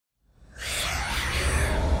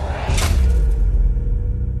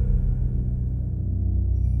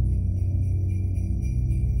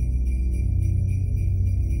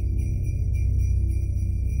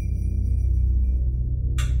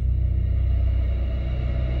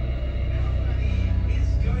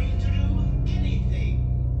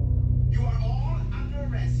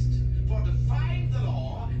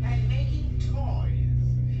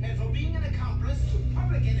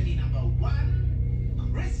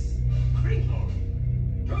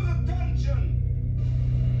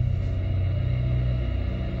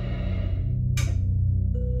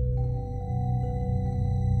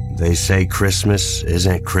They say Christmas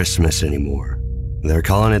isn't Christmas anymore. They're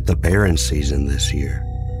calling it the barren season this year.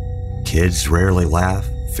 Kids rarely laugh,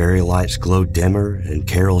 fairy lights glow dimmer, and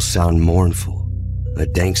carols sound mournful. A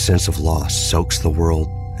dank sense of loss soaks the world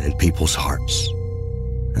and people's hearts.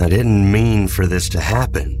 I didn't mean for this to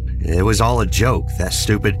happen. It was all a joke. That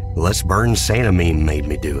stupid "let's burn Santa" meme made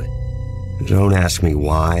me do it. Don't ask me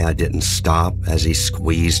why I didn't stop as he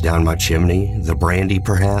squeezed down my chimney. The brandy,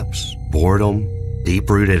 perhaps? Boredom?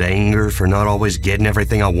 Deep-rooted anger for not always getting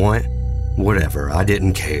everything I want? Whatever, I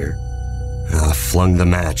didn't care. I flung the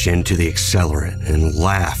match into the accelerant and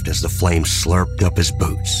laughed as the flame slurped up his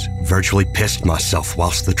boots. Virtually pissed myself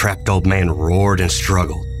whilst the trapped old man roared and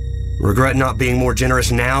struggled. Regret not being more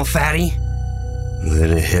generous now, fatty?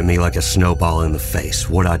 Then it hit me like a snowball in the face.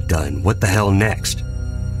 What I'd done. What the hell next?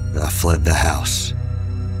 I fled the house.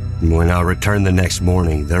 When I returned the next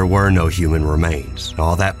morning, there were no human remains.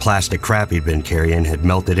 All that plastic crap he'd been carrying had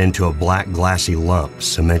melted into a black glassy lump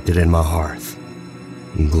cemented in my hearth.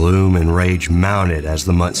 Gloom and rage mounted as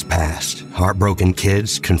the months passed. Heartbroken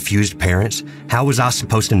kids, confused parents. How was I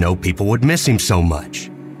supposed to know people would miss him so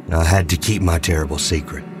much? I had to keep my terrible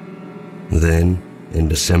secret. Then, in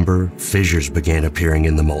December, fissures began appearing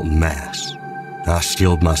in the molten mass. I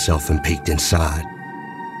steeled myself and peeked inside.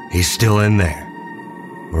 He's still in there.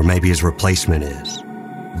 Or maybe his replacement is.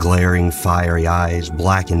 Glaring, fiery eyes,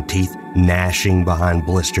 blackened teeth, gnashing behind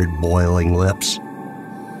blistered, boiling lips.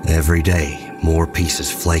 Every day, more pieces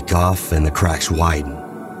flake off and the cracks widen.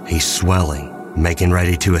 He's swelling, making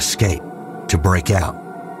ready to escape, to break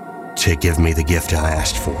out, to give me the gift I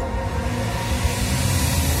asked for.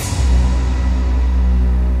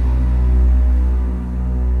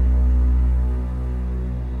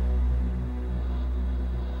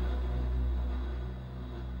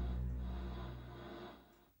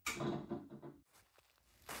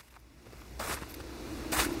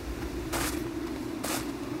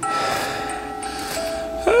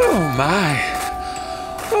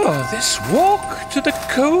 This walk to the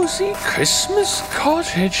cozy Christmas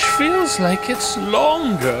cottage feels like it's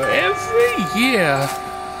longer every year.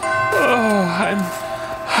 Oh,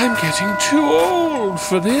 I'm getting too old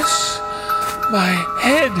for this. My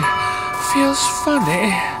head feels funny.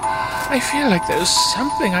 I feel like there's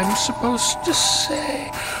something I'm supposed to say.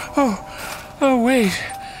 Oh, wait.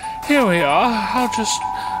 Here we are. I'll just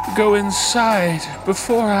go inside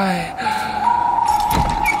before I...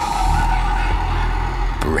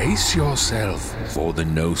 Brace yourself for the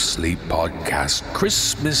No Sleep Podcast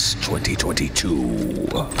Christmas 2022.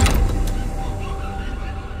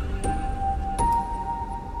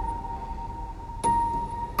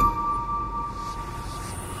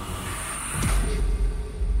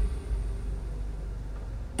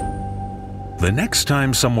 The next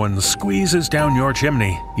time someone squeezes down your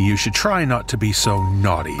chimney, you should try not to be so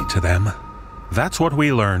naughty to them. That's what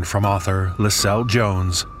we learned from author Lisselle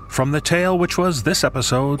Jones from the tale which was this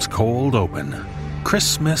episode's cold open,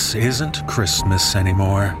 Christmas Isn't Christmas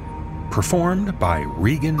Anymore, performed by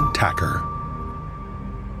Regan Tacker.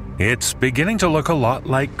 It's beginning to look a lot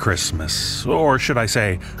like Christmas, or should I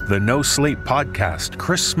say, the No Sleep Podcast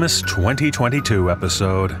Christmas 2022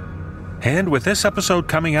 episode. And with this episode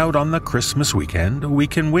coming out on the Christmas weekend, we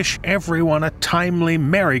can wish everyone a timely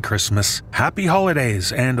Merry Christmas, Happy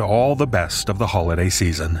Holidays, and all the best of the holiday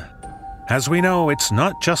season. As we know, it's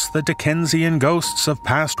not just the Dickensian ghosts of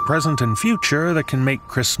past, present, and future that can make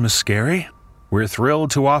Christmas scary. We're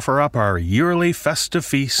thrilled to offer up our yearly festive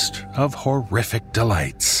feast of horrific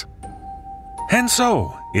delights. And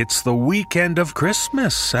so, it's the weekend of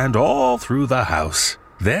Christmas, and all through the house,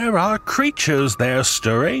 there are creatures there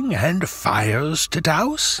stirring and fires to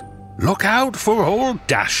douse. Look out for old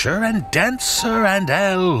Dasher and Dancer and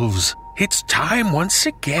elves. It's time once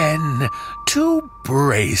again to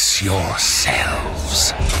brace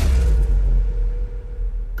yourselves.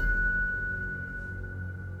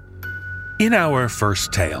 In our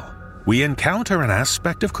first tale, we encounter an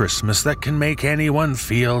aspect of Christmas that can make anyone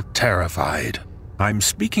feel terrified. I'm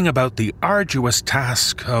speaking about the arduous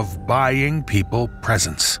task of buying people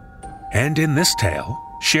presents. And in this tale,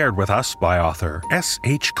 shared with us by author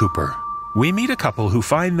S.H. Cooper, we meet a couple who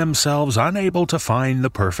find themselves unable to find the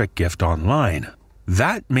perfect gift online.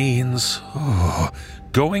 That means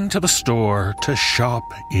going to the store to shop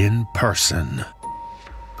in person.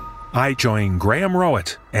 I join Graham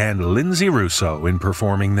Rowett and Lindsay Russo in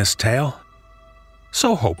performing this tale.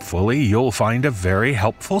 So hopefully you'll find a very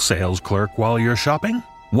helpful sales clerk while you're shopping,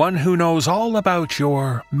 one who knows all about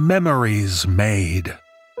your memories made.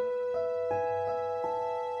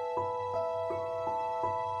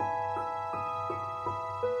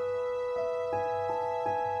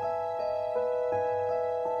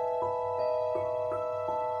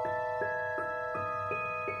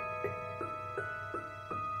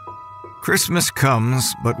 Christmas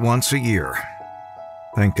comes but once a year.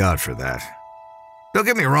 Thank God for that. Don't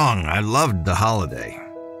get me wrong, I loved the holiday.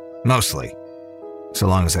 Mostly. So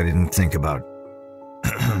long as I didn't think about...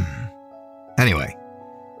 Anyway,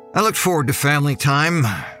 I looked forward to family time,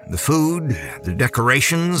 the food, the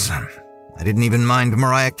decorations. I didn't even mind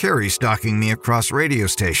Mariah Carey stalking me across radio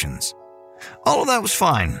stations. All of that was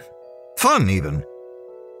fine. Fun, even.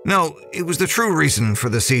 No, it was the true reason for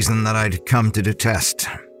the season that I'd come to detest.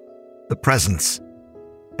 The presents.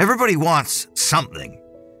 Everybody wants something,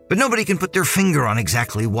 but nobody can put their finger on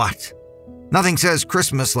exactly what. Nothing says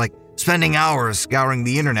Christmas like spending hours scouring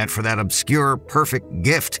the internet for that obscure, perfect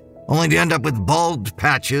gift, only to end up with bald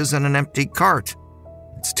patches and an empty cart.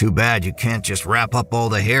 It's too bad you can't just wrap up all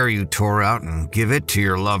the hair you tore out and give it to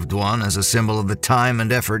your loved one as a symbol of the time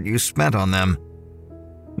and effort you spent on them.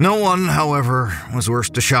 No one, however, was worse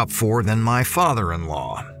to shop for than my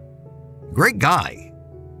father-in-law. Great guy.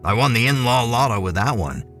 I won the in-law lotto with that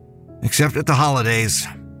one. Except at the holidays.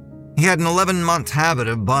 He had an 11-month habit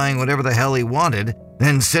of buying whatever the hell he wanted,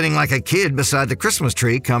 then sitting like a kid beside the Christmas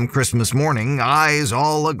tree come Christmas morning, eyes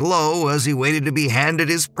all aglow as he waited to be handed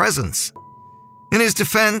his presents. In his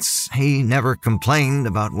defense, he never complained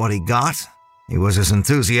about what he got. He was as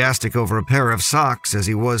enthusiastic over a pair of socks as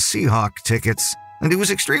he was Seahawk tickets, and he was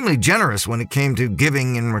extremely generous when it came to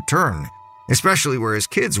giving in return, especially where his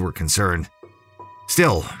kids were concerned.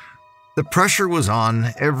 Still, the pressure was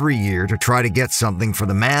on every year to try to get something for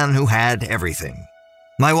the man who had everything.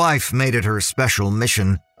 My wife made it her special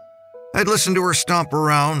mission. I'd listen to her stomp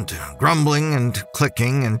around, grumbling and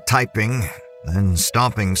clicking and typing, then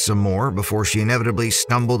stomping some more before she inevitably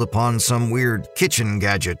stumbled upon some weird kitchen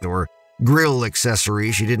gadget or grill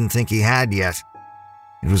accessory she didn't think he had yet.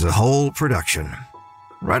 It was a whole production.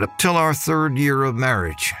 Right up till our 3rd year of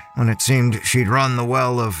marriage, when it seemed she'd run the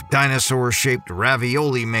well of dinosaur-shaped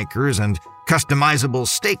ravioli makers and customizable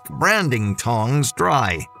steak branding tongs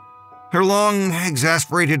dry. Her long,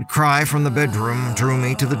 exasperated cry from the bedroom drew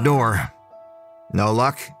me to the door. No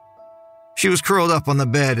luck? She was curled up on the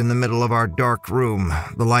bed in the middle of our dark room,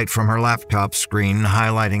 the light from her laptop screen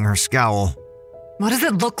highlighting her scowl. What does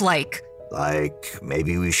it look like? Like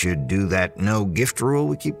maybe we should do that no gift rule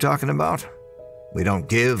we keep talking about? We don't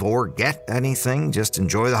give or get anything, just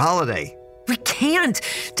enjoy the holiday. We can't.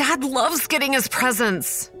 Dad loves getting his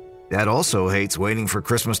presents. Dad also hates waiting for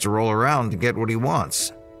Christmas to roll around to get what he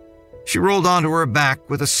wants. She rolled onto her back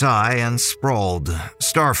with a sigh and sprawled,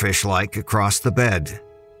 starfish-like, across the bed.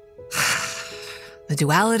 The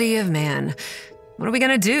duality of man. What are we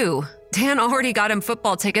gonna do? Dan already got him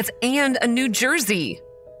football tickets and a new jersey.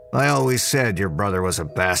 I always said your brother was a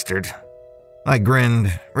bastard. I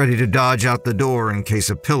grinned, ready to dodge out the door in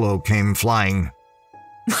case a pillow came flying.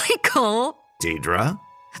 Michael! Deidre?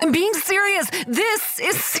 I'm being serious! This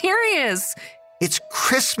is serious! It's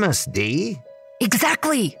Christmas, Dee.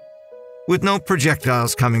 Exactly! With no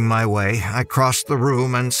projectiles coming my way, I crossed the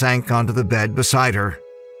room and sank onto the bed beside her.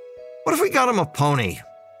 What if we got him a pony?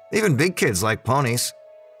 Even big kids like ponies.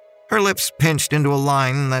 Her lips pinched into a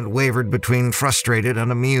line that wavered between frustrated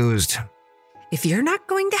and amused. If you're not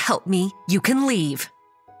going to help me, you can leave.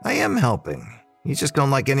 I am helping. You just don't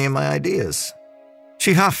like any of my ideas.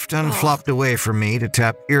 She huffed and flopped away from me to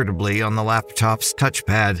tap irritably on the laptop's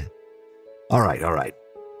touchpad. All right.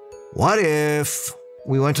 What if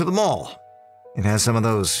we went to the mall? It has some of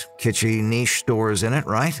those kitschy niche stores in it,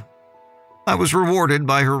 right? I was rewarded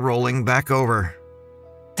by her rolling back over.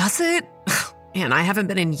 Does it? Man, I haven't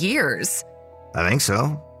been in years. I think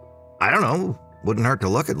so. I don't know. Wouldn't hurt to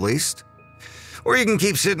look at least. Or you can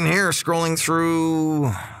keep sitting here scrolling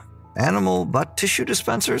through animal butt tissue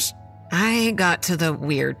dispensers. I got to the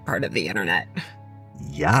weird part of the internet.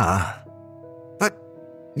 Yeah. But,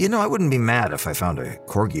 I wouldn't be mad if I found a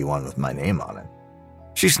corgi one with my name on it.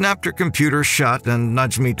 She snapped her computer shut and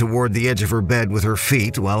nudged me toward the edge of her bed with her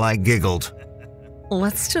feet while I giggled.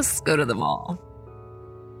 Let's just go to the mall.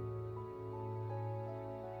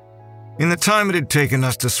 In the time it had taken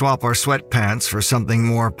us to swap our sweatpants for something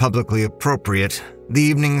more publicly appropriate, the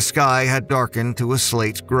evening sky had darkened to a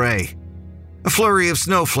slate gray. A flurry of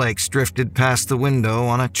snowflakes drifted past the window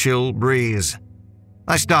on a chill breeze.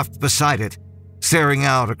 I stopped beside it, staring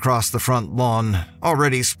out across the front lawn,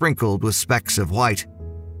 already sprinkled with specks of white.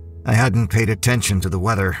 I hadn't paid attention to the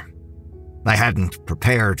weather. I hadn't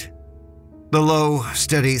prepared. The low,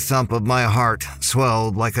 steady thump of my heart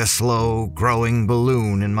swelled like a slow, growing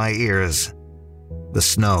balloon in my ears. The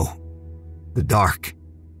snow, the dark,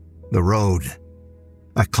 the road.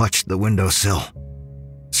 I clutched the windowsill.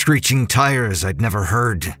 Screeching tires I'd never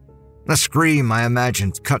heard. A scream I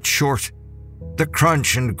imagined cut short. the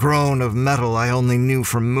crunch and groan of metal I only knew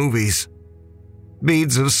from movies.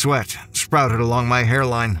 Beads of sweat sprouted along my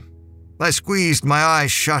hairline. I squeezed my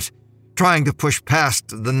eyes shut, trying to push past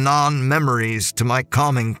the non-memories to my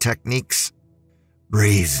calming techniques.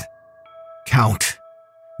 Breathe. Count.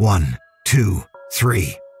 1, 2,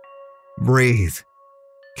 3. Breathe.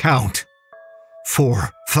 Count. 4,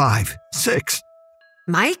 5, 6.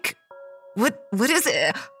 Mike? What is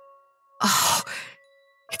it? Oh,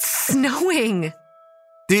 it's snowing.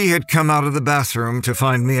 Dee had come out of the bathroom to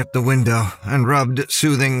find me at the window and rubbed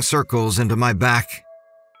soothing circles into my back.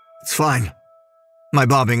 It's fine. My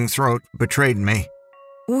bobbing throat betrayed me.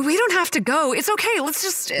 We don't have to go. It's okay. Let's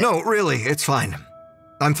just... No, really, it's fine.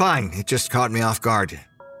 I'm fine. It just caught me off guard.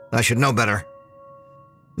 I should know better.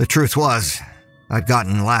 The truth was, I'd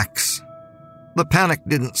gotten lax. The panic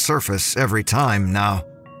didn't surface every time now.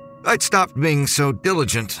 I'd stopped being so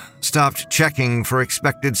diligent, stopped checking for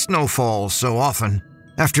expected snowfall so often.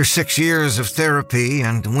 After 6 years of therapy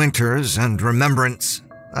and winters and remembrance,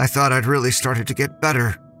 I thought I'd really started to get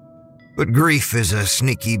better. But grief is a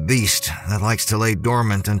sneaky beast that likes to lay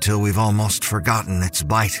dormant until we've almost forgotten its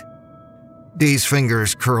bite. Dee's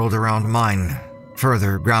fingers curled around mine,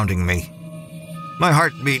 further grounding me. My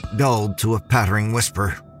heartbeat dulled to a pattering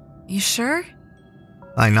whisper. You sure?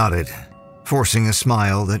 I nodded, forcing a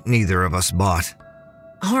smile that neither of us bought.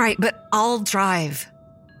 All right, but I'll drive.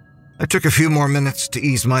 I took a few more minutes to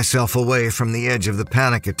ease myself away from the edge of the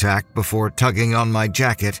panic attack before tugging on my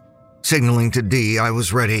jacket, signaling to Dee I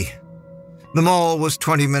was ready. The mall was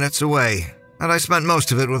 20 minutes away, and I spent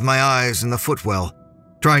most of it with my eyes in the footwell,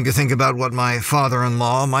 trying to think about what my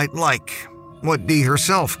father-in-law might like, what Dee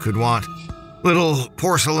herself could want. Little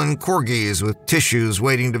porcelain corgis with tissues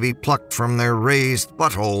waiting to be plucked from their raised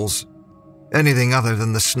buttholes. Anything other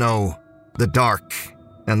than the snow, the dark,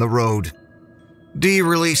 and the road. Dee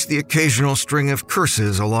released the occasional string of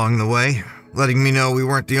curses along the way, letting me know we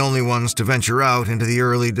weren't the only ones to venture out into the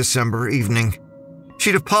early December evening.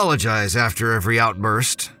 She'd apologize after every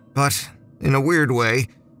outburst, but in a weird way,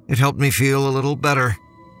 it helped me feel a little better.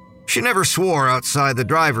 She never swore outside the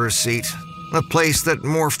driver's seat, a place that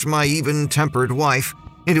morphed my even-tempered wife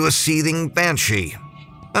into a seething banshee.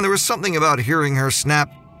 And there was something about hearing her snap,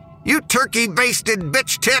 "You turkey-basted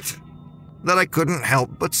bitch tit!" that I couldn't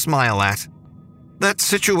help but smile at. That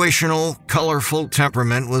situational, colorful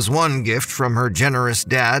temperament was one gift from her generous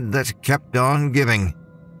dad that kept on giving.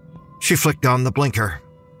 She flicked on the blinker.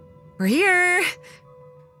 We're here.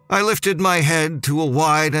 I lifted my head to a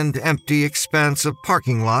wide and empty expanse of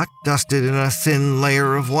parking lot dusted in a thin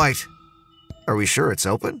layer of white. Are we sure it's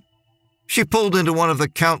open? She pulled into one of the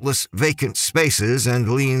countless vacant spaces and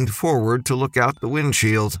leaned forward to look out the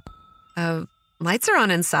windshield. Lights are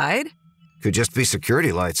on inside. Could just be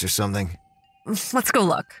security lights or something. Let's go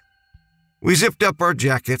look. We zipped up our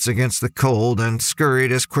jackets against the cold and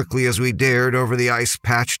scurried as quickly as we dared over the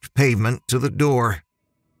ice-patched pavement to the door.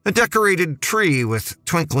 A decorated tree with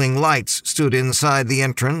twinkling lights stood inside the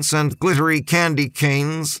entrance, and glittery candy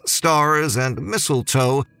canes, stars, and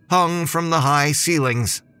mistletoe hung from the high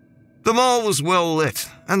ceilings. The mall was well lit,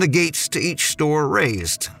 and the gates to each store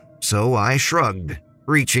raised, so I shrugged,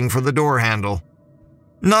 reaching for the door handle.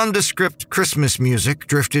 Nondescript Christmas music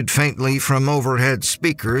drifted faintly from overhead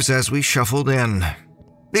speakers as we shuffled in.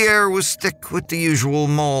 The air was thick with the usual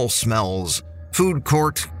mall smells: food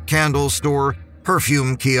court, candle store,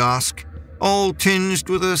 perfume kiosk, all tinged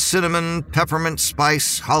with a cinnamon peppermint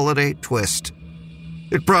spice holiday twist.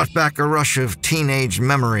 It brought back a rush of teenage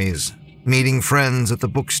memories, meeting friends at the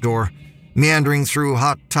bookstore, meandering through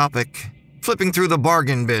Hot Topic, flipping through the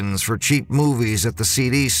bargain bins for cheap movies at the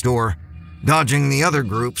CD store, dodging the other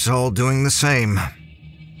groups all doing the same.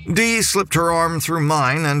 Dee slipped her arm through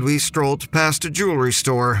mine and we strolled past a jewelry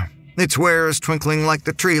store, its wares twinkling like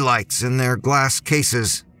the tree lights in their glass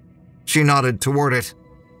cases. She nodded toward it.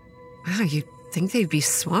 Wow, you'd think they'd be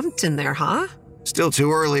swamped in there, huh? Still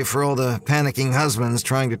too early for all the panicking husbands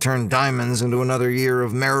trying to turn diamonds into another year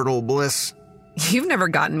of marital bliss. You've never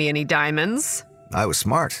gotten me any diamonds. I was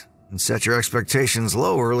smart and set your expectations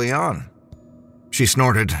low early on. She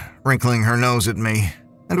snorted, wrinkling her nose at me,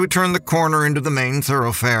 and we turned the corner into the main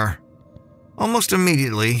thoroughfare. Almost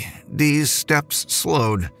immediately, Dee's steps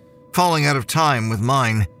slowed, falling out of time with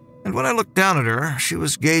mine, and when I looked down at her, she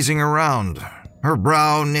was gazing around, her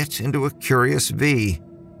brow knit into a curious V.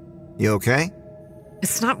 You okay?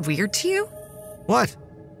 It's not weird to you? What?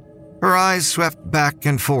 Her eyes swept back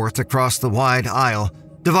and forth across the wide aisle,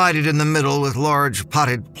 divided in the middle with large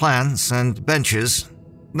potted plants and benches,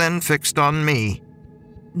 then fixed on me.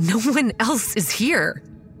 No one else is here.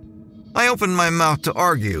 I opened my mouth to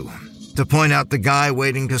argue, to point out the guy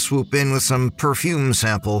waiting to swoop in with some perfume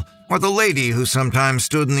sample, or the lady who sometimes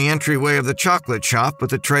stood in the entryway of the chocolate shop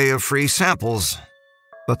with a tray of free samples.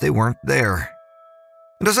 But they weren't there.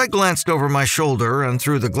 And as I glanced over my shoulder and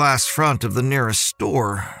through the glass front of the nearest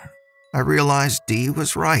store, I realized Dee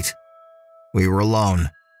was right. We were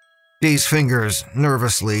alone. Dee's fingers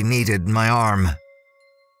nervously kneaded my arm.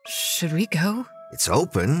 Should we go? It's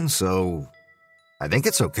open, so I think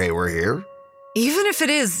it's okay we're here. Even if it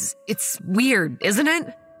is, it's weird, isn't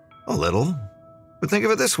it? A little. But think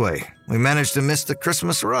of it this way. We managed to miss the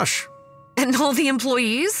Christmas rush. And all the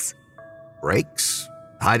employees? Breaks,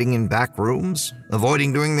 hiding in back rooms,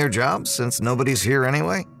 avoiding doing their jobs since nobody's here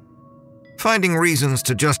anyway. Finding reasons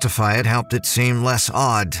to justify it helped it seem less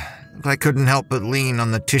odd, but I couldn't help but lean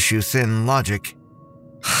on the tissue-thin logic.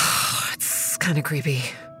 It's kind of creepy.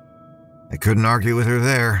 I couldn't argue with her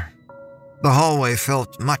there. The hallway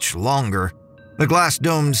felt much longer, the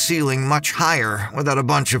glass-domed ceiling much higher without a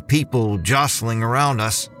bunch of people jostling around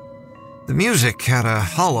us. The music had a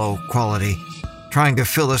hollow quality, trying to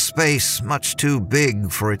fill a space much too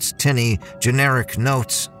big for its tinny, generic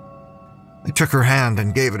notes. I took her hand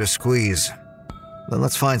and gave it a squeeze. Then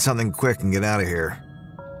let's find something quick and get out of here.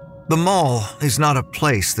 The mall is not a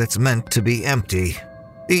place that's meant to be empty.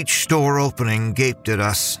 Each store opening gaped at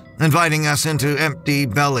us, inviting us into empty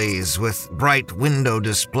bellies with bright window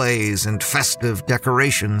displays and festive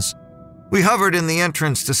decorations. We hovered in the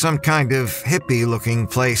entrance to some kind of hippie-looking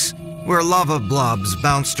place, where lava blobs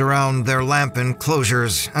bounced around their lamp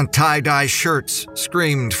enclosures and tie-dye shirts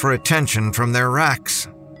screamed for attention from their racks.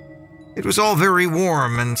 It was all very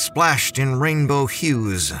warm and splashed in rainbow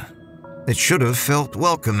hues. It should have felt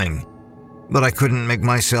welcoming, but I couldn't make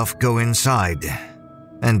myself go inside,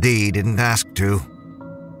 and Dee didn't ask to.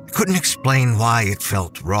 I couldn't explain why it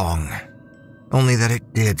felt wrong, only that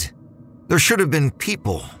it did. There should have been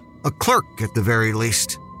people, a clerk at the very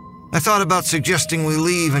least. I thought about suggesting we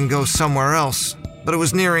leave and go somewhere else, but it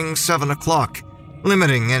was nearing 7 o'clock,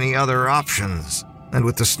 limiting any other options, and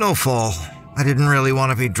with the snowfall, I didn't really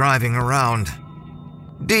want to be driving around.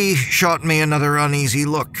 Dee shot me another uneasy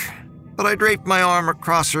look, but I draped my arm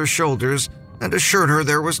across her shoulders and assured her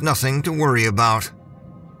there was nothing to worry about.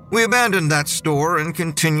 We abandoned that store and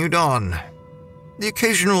continued on. The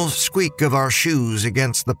occasional squeak of our shoes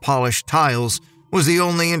against the polished tiles was the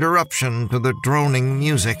only interruption to the droning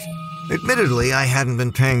music. Admittedly, I hadn't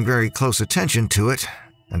been paying very close attention to it,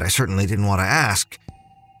 and I certainly didn't want to ask,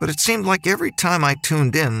 but it seemed like every time I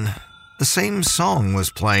tuned in, the same song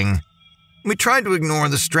was playing. We tried to ignore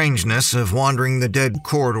the strangeness of wandering the dead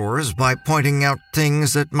corridors by pointing out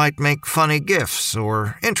things that might make funny gifs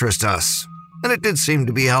or interest us, and it did seem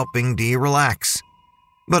to be helping Dee relax.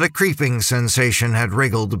 But a creeping sensation had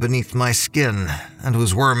wriggled beneath my skin and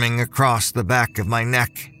was worming across the back of my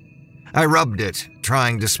neck. I rubbed it,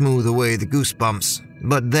 trying to smooth away the goosebumps,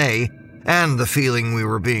 but they, and the feeling we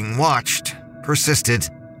were being watched, persisted.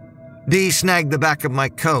 Dee snagged the back of my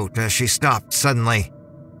coat as she stopped suddenly.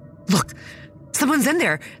 Look, someone's in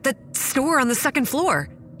there. That store on the second floor.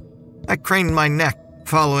 I craned my neck,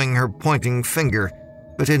 following her pointing finger,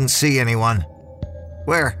 but didn't see anyone.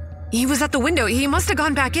 Where? He was at the window. He must have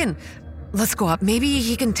gone back in. Let's go up. Maybe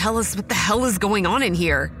he can tell us what the hell is going on in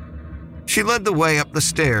here. She led the way up the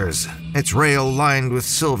stairs, its rail lined with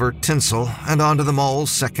silver tinsel, and onto the mall's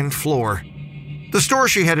second floor. The store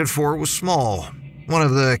she headed for was small, one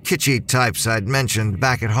of the kitschy types I'd mentioned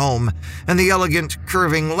back at home, and the elegant,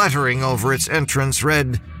 curving lettering over its entrance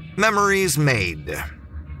read, "Memories Made."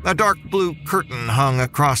 A dark blue curtain hung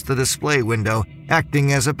across the display window,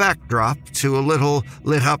 acting as a backdrop to a little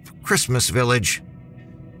lit-up Christmas village.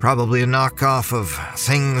 Probably a knockoff of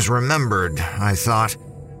Things Remembered, I thought,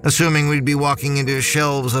 assuming we'd be walking into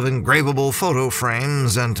shelves of engravable photo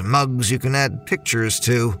frames and mugs you can add pictures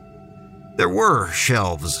to. There were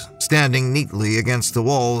shelves, standing neatly against the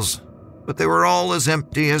walls, but they were all as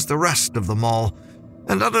empty as the rest of the mall,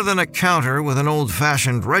 and other than a counter with an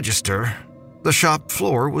old-fashioned register, the shop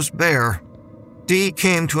floor was bare. Dee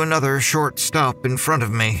came to another short stop in front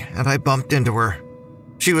of me, and I bumped into her.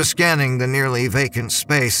 She was scanning the nearly vacant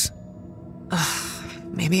space.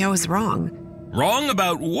 Maybe I was wrong. Wrong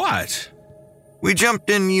about what? We jumped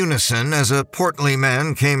in unison as a portly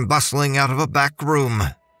man came bustling out of a back room.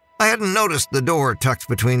 I hadn't noticed the door tucked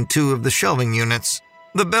between two of the shelving units.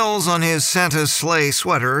 The bells on his Santa's sleigh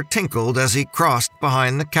sweater tinkled as he crossed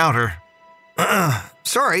behind the counter.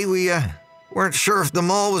 Sorry, we weren't sure if the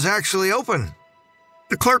mall was actually open.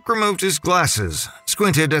 The clerk removed his glasses,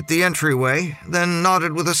 squinted at the entryway, then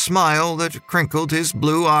nodded with a smile that crinkled his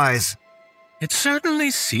blue eyes. It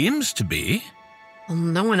certainly seems to be. Well,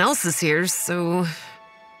 no one else is here, so...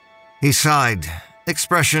 He sighed,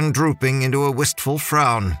 expression drooping into a wistful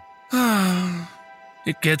frown.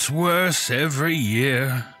 It gets worse every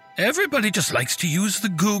year. Everybody just likes to use the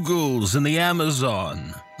Googles and the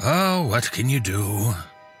Amazon. Oh, what can you do?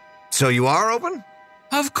 So you are open?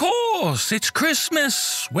 Of course, it's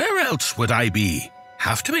Christmas. Where else would I be?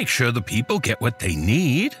 Have to make sure the people get what they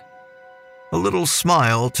need. A little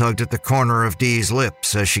smile tugged at the corner of Dee's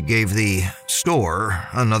lips as she gave the store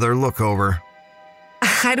another look over.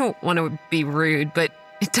 I don't want to be rude, but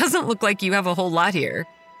it doesn't look like you have a whole lot here.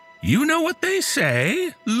 You know what they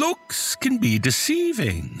say, looks can be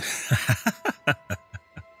deceiving.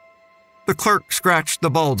 The clerk scratched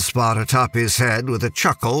the bald spot atop his head with a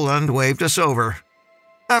chuckle and waved us over.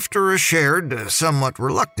 After a shared, somewhat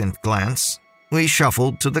reluctant glance, we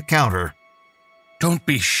shuffled to the counter. Don't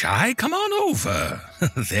be shy, come on over.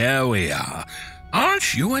 There we are.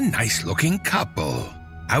 Aren't you a nice-looking couple?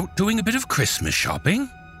 Out doing a bit of Christmas shopping?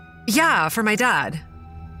 Yeah, for my dad.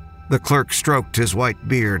 The clerk stroked his white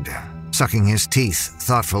beard, sucking his teeth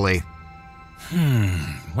thoughtfully.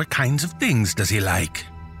 What kinds of things does he like?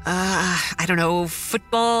 I don't know,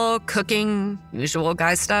 football, cooking, usual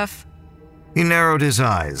guy stuff. He narrowed his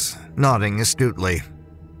eyes, nodding astutely.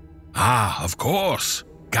 Ah, of course.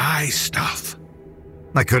 Guy stuff.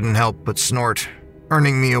 I couldn't help but snort,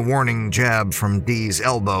 earning me a warning jab from Dee's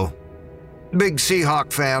elbow. Big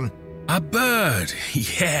Seahawk fan. A bird,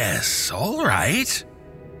 yes, all right.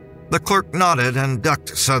 The clerk nodded and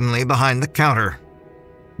ducked suddenly behind the counter.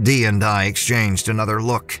 Dee and I exchanged another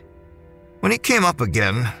look. When he came up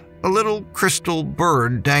again, a little crystal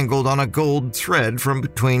bird dangled on a gold thread from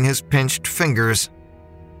between his pinched fingers.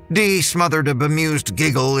 Dee smothered a bemused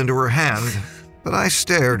giggle into her hand, but I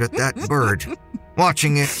stared at that bird,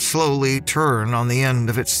 watching it slowly turn on the end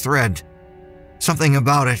of its thread. Something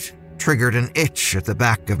about it triggered an itch at the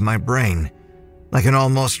back of my brain, like an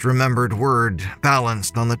almost remembered word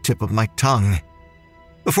balanced on the tip of my tongue.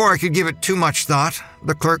 Before I could give it too much thought,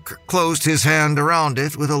 the clerk closed his hand around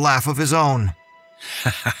it with a laugh of his own.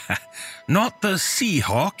 Not the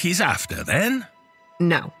Seahawk he's after, then?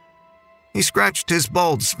 No. He scratched his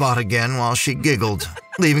bald spot again while she giggled,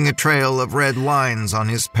 leaving a trail of red lines on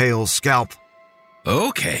his pale scalp.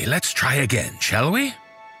 Okay, let's try again, shall we?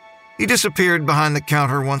 He disappeared behind the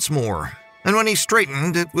counter once more, and when he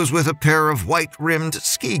straightened, it was with a pair of white-rimmed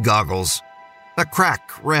ski goggles. A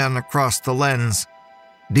crack ran across the lens.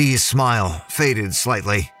 Dee's smile faded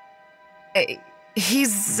slightly.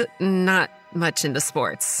 He's not much into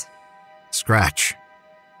sports. Scratch.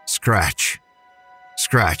 Scratch.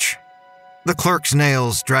 Scratch. The clerk's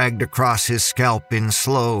nails dragged across his scalp in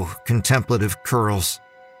slow, contemplative curls.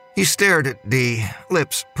 He stared at Dee,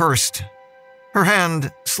 lips pursed. Her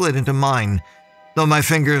hand slid into mine, though my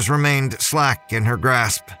fingers remained slack in her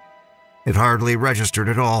grasp. It hardly registered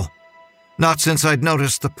at all. Not since I'd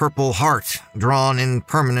noticed the purple heart drawn in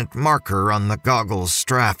permanent marker on the goggles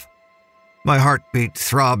strap. My heartbeat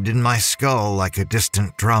throbbed in my skull like a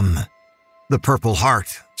distant drum. The purple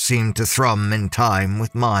heart seemed to thrum in time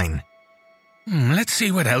with mine. Let's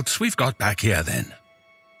see what else we've got back here, then.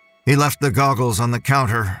 He left the goggles on the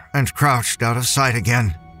counter and crouched out of sight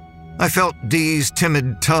again. I felt Dee's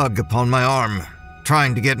timid tug upon my arm,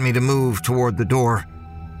 trying to get me to move toward the door,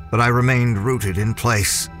 but I remained rooted in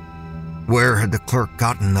place. Where had the clerk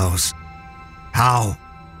gotten those? How?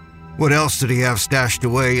 What else did he have stashed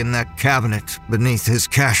away in that cabinet beneath his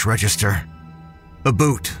cash register? A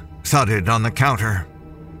boot thudded on the counter,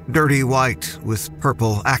 dirty white with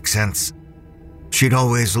purple accents. She'd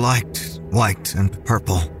always liked white and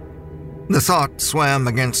purple. The thought swam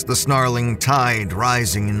against the snarling tide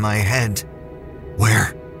rising in my head.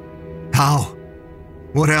 Where? How?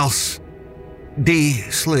 What else? Dee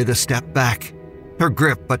slid a step back, her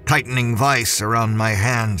grip a tightening vice around my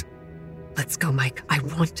hand. Let's go, Mike. I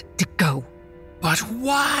want to go. But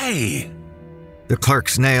why? The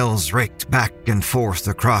clerk's nails raked back and forth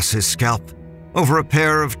across his scalp, over a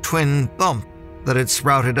pair of twin bumps that had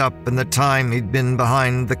sprouted up in the time he'd been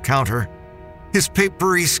behind the counter. His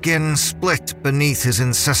papery skin split beneath his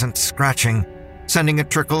incessant scratching, sending a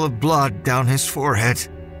trickle of blood down his forehead.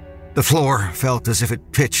 The floor felt as if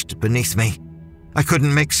it pitched beneath me. I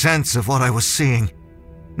couldn't make sense of what I was seeing.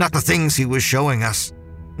 Not the things he was showing us.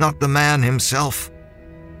 Not the man himself.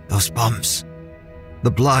 Those bumps.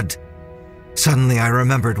 The blood. Suddenly I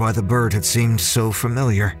remembered why the bird had seemed so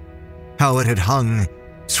familiar. How it had hung,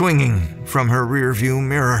 swinging from her rearview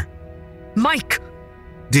mirror. Mike!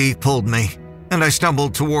 Dee pulled me, and I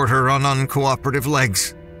stumbled toward her on uncooperative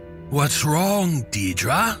legs. What's wrong,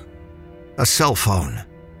 Deidre? A cell phone,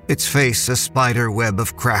 its face a spider web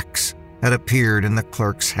of cracks, had appeared in the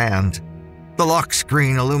clerk's hand. The lock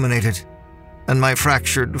screen illuminated, and my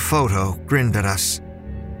fractured photo grinned at us.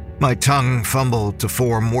 My tongue fumbled to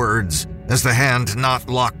form words as the hand not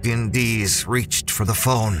locked in Dee's reached for the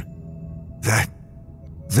phone.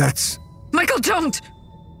 That's... Michael, don't!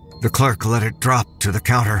 The clerk let it drop to the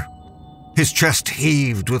counter. His chest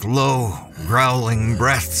heaved with low, growling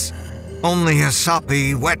breaths. Only a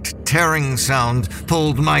soppy, wet, tearing sound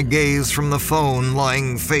pulled my gaze from the phone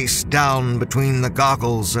lying face down between the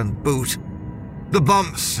goggles and boot. The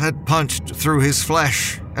bumps had punched through his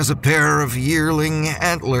flesh as a pair of yearling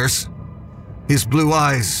antlers. His blue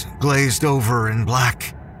eyes glazed over in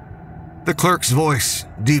black. The clerk's voice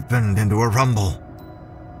deepened into a rumble.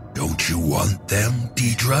 Don't you want them,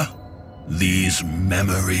 Deidre? These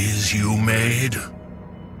memories you made?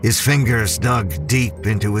 His fingers dug deep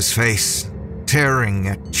into his face, tearing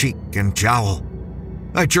at cheek and jowl.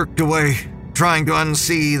 I jerked away, trying to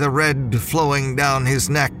unsee the red flowing down his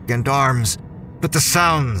neck and arms, but the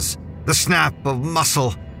sounds, the snap of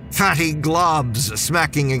muscle, fatty globs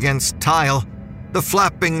smacking against tile, the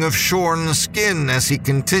flapping of shorn skin as he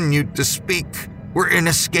continued to speak were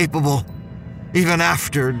inescapable, even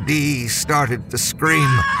after Dee started to scream.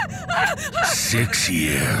 6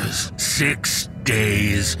 years, 6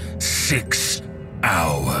 days, 6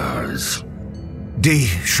 hours. Dee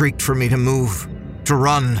shrieked for me to move, to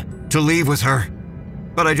run, to leave with her,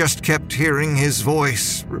 but I just kept hearing his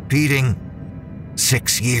voice repeating,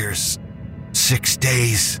 6 years, 6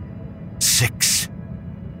 days, 6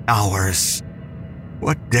 hours.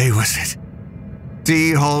 What day was it?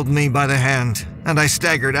 Dee hauled me by the hand, and I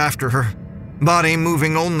staggered after her, body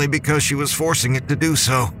moving only because she was forcing it to do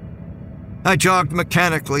so. I jogged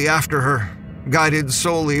mechanically after her, guided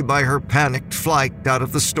solely by her panicked flight out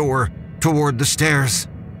of the store toward the stairs.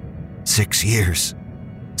 6 years,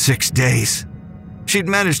 6 days. She'd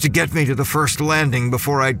managed to get me to the first landing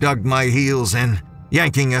before I dug my heels in,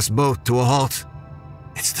 yanking us both to a halt.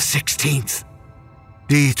 It's the 16th.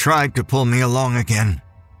 Dee tried to pull me along again,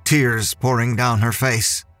 tears pouring down her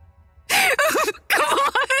face. Come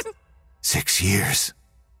on! 6 years,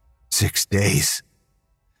 6 days.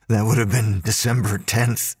 That would have been December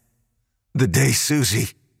 10th. The day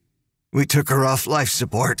we took her off life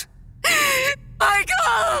support.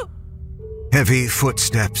 Michael! Heavy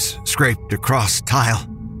footsteps scraped across tile.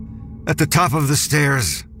 At the top of the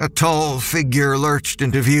stairs, a tall figure lurched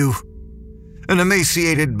into view. An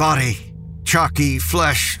emaciated body, chalky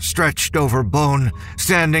flesh stretched over bone,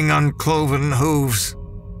 standing on cloven hooves.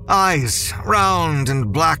 Eyes, round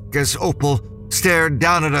and black as opal, stared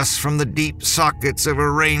down at us from the deep sockets of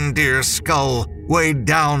a reindeer skull, weighed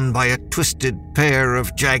down by a twisted pair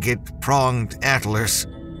of jagged, pronged antlers.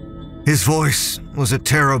 His voice was a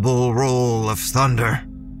terrible roll of thunder.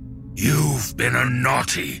 You've been a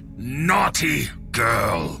naughty, naughty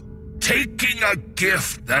girl, taking a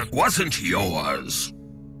gift that wasn't yours.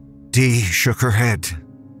 Dee shook her head,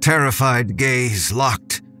 terrified gaze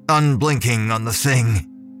locked, unblinking on the thing.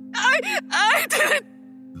 I didn't...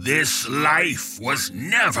 This life was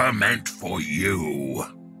never meant for you.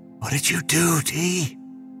 What did you do, Dee?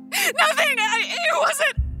 Nothing! It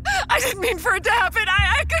wasn't... I didn't mean for it to happen.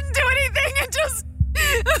 I couldn't do anything. It just...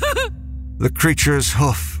 The creature's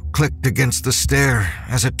hoof clicked against the stair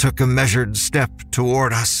as it took a measured step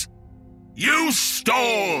toward us. You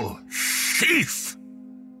stole! Thief!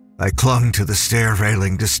 I clung to the stair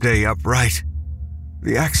railing to stay upright.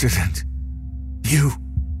 The accident. You.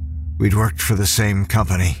 We'd worked for the same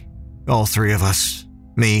company. All three of us.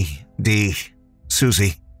 Me, Dee,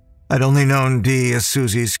 Susie. I'd only known Dee as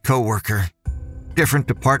Susie's co-worker. Different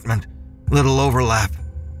department, little overlap.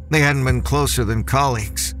 They hadn't been closer than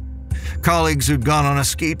colleagues. Colleagues who'd gone on a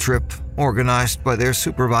ski trip organized by their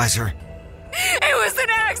supervisor. It was an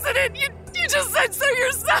accident! You just said so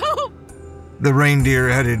yourself! The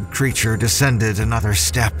reindeer-headed creature descended another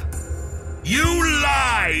step. You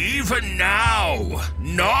lie even now!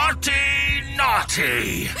 Naughty,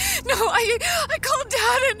 naughty! No, I called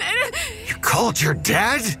Dad and... You called your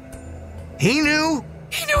dad? He knew?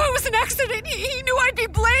 He knew it was an accident. He knew I'd be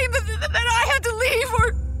blamed, that I had to leave,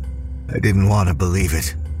 or... I didn't want to believe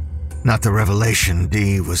it. Not the revelation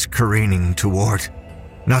Dee was careening toward.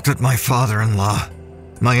 Not that my father-in-law,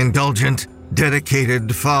 my indulgent,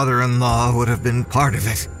 dedicated father-in-law would have been part of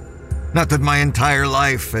it. Not that my entire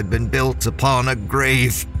life had been built upon a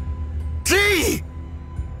grave. Dee!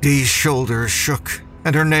 Dee's shoulders shook,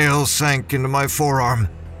 and her nails sank into my forearm,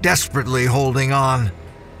 desperately holding on.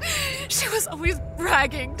 She was always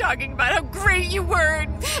bragging, talking about how great you were,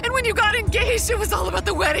 and when you got engaged, it was all about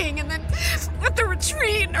the wedding, and then at the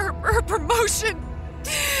retreat, her promotion.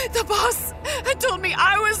 The boss had told me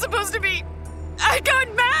I was supposed to be I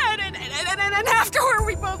got mad, and afterward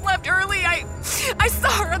we both left early. I saw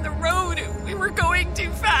her on the road. We were going too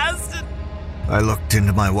fast. I looked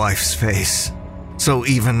into my wife's face, so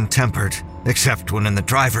even-tempered, except when in the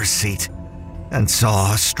driver's seat, and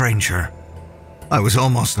saw a stranger. I was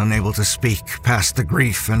almost unable to speak past the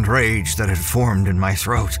grief and rage that had formed in my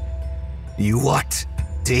throat. You what,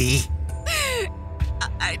 Dee?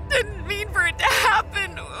 I didn't mean for it to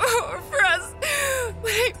happen, or for us.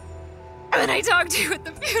 When I talked to you at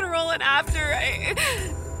the funeral and after,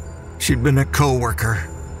 She'd been a co-worker,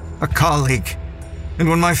 a colleague, and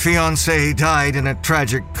when my fiancé died in a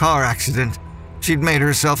tragic car accident, she'd made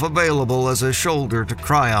herself available as a shoulder to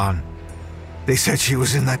cry on. They said she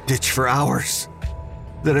was in that ditch for hours,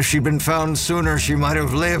 that if she'd been found sooner, she might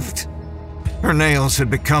have lived. Her nails had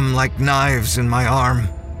become like knives in my arm.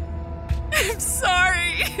 I'm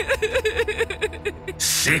sorry.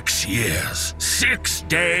 6 years, 6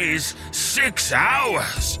 days, 6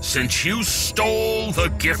 hours since you stole the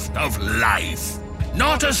gift of life.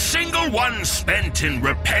 Not a single one spent in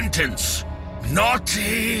repentance.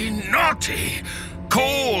 Naughty, naughty.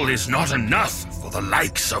 Coal is not enough for the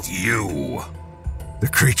likes of you. The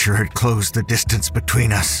creature had closed the distance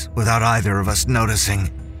between us without either of us noticing.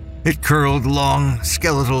 It curled long,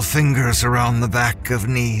 skeletal fingers around the back of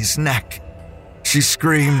Nee's neck. She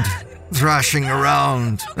screamed, thrashing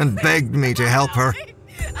around, and begged me to help her,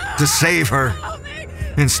 to save her.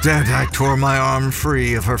 Instead, I tore my arm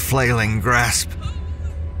free of her flailing grasp.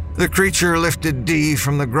 The creature lifted Dee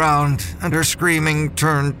from the ground, and her screaming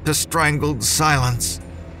turned to strangled silence.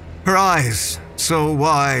 Her eyes, so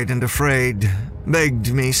wide and afraid,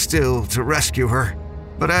 begged me still to rescue her.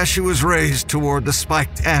 But as she was raised toward the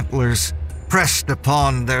spiked antlers, pressed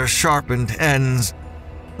upon their sharpened ends,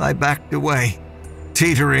 I backed away,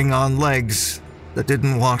 teetering on legs that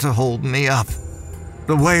didn't want to hold me up.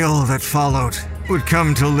 The wail that followed would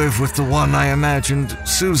come to live with the one I imagined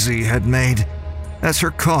Susie had made as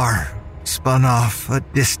her car spun off a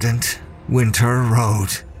distant winter road.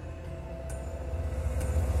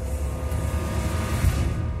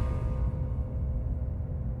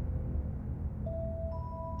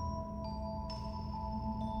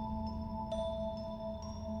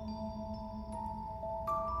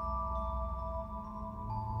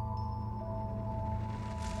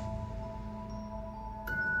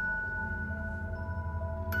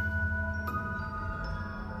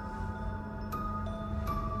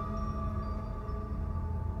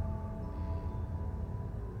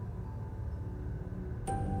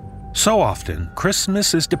 So often,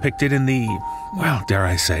 Christmas is depicted in the, well, dare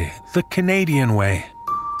I say, the Canadian way.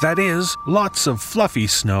 That is, lots of fluffy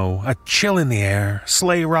snow, a chill in the air,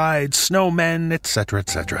 sleigh rides, snowmen, etc.,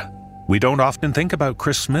 etc. We don't often think about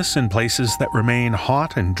Christmas in places that remain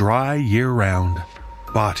hot and dry year-round.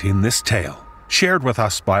 But in this tale, shared with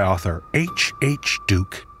us by author H.H.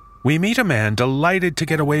 Duke, we meet a man delighted to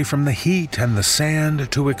get away from the heat and the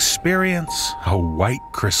sand to experience a white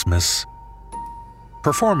Christmas.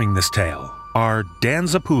 Performing this tale are Dan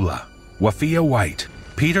Zapula, Wafia White,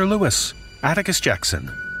 Peter Lewis, Atticus Jackson,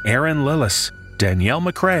 Aaron Lillis, Danielle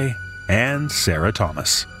McRae, and Sarah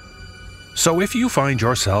Thomas. So if you find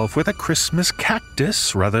yourself with a Christmas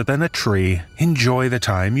cactus rather than a tree, enjoy the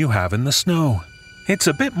time you have in the snow. It's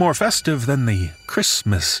a bit more festive than the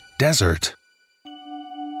Christmas desert.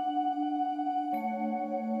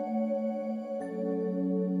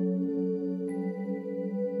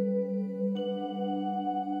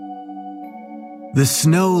 The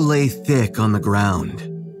snow lay thick on the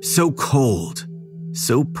ground, so cold,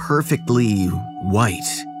 so perfectly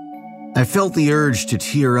white. I felt the urge to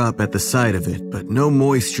tear up at the sight of it, but no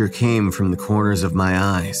moisture came from the corners of my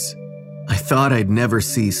eyes. I thought I'd never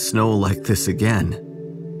see snow like this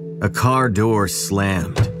again. A car door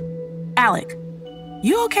slammed. Alec,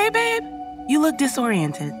 you okay, babe? You look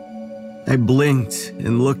disoriented. I blinked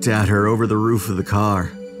and looked at her over the roof of the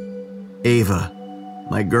car. Ava,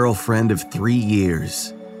 my girlfriend of 3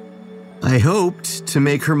 years. I hoped to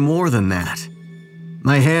make her more than that.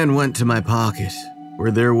 My hand went to my pocket,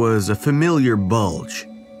 where there was a familiar bulge.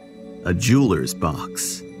 A jeweler's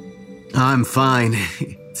box. I'm fine.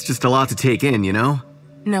 It's just a lot to take in, you know?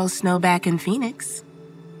 No snow back in Phoenix.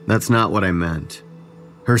 That's not what I meant.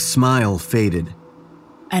 Her smile faded.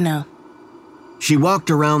 I know. She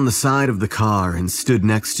walked around the side of the car and stood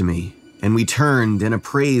next to me, and we turned and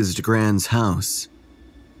appraised Gran's house.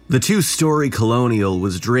 The 2-story colonial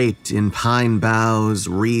was draped in pine boughs,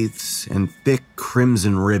 wreaths, and thick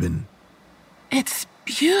crimson ribbon. It's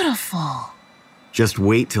beautiful. Just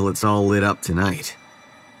wait till it's all lit up tonight.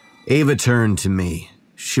 Ava turned to me.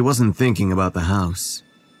 She wasn't thinking about the house.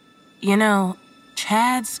 You know,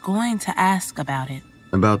 Chad's going to ask about it.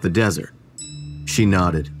 About the desert. She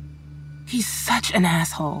nodded. He's such an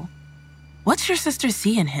asshole. What's your sister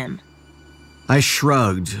see in him? I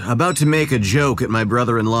shrugged, about to make a joke at my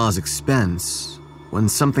brother-in-law's expense, when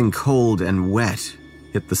something cold and wet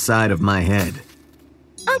hit the side of my head.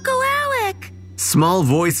 Uncle Alec! Small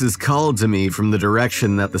voices called to me from the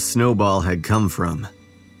direction that the snowball had come from.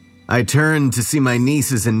 I turned to see my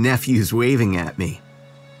nieces and nephews waving at me.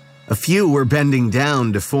 A few were bending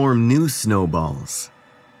down to form new snowballs.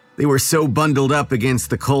 They were so bundled up against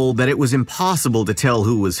the cold that it was impossible to tell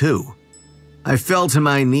who was who. I fell to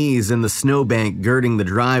my knees in the snowbank girding the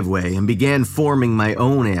driveway and began forming my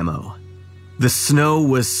own ammo. The snow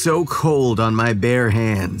was so cold on my bare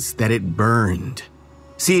hands that it burned.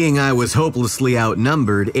 Seeing I was hopelessly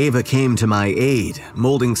outnumbered, Ava came to my aid,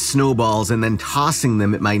 molding snowballs and then tossing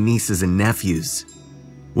them at my nieces and nephews.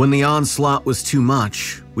 When the onslaught was too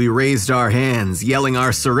much, we raised our hands, yelling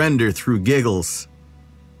our surrender through giggles.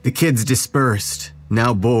 The kids dispersed,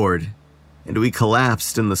 now bored, and we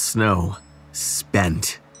collapsed in the snow,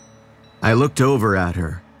 spent. I looked over at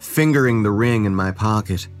her, fingering the ring in my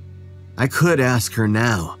pocket. I could ask her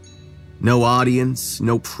now. No audience,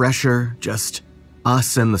 no pressure, just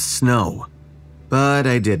us and the snow. But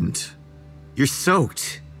I didn't. You're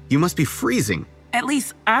soaked. You must be freezing. At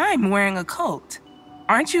least I'm wearing a coat.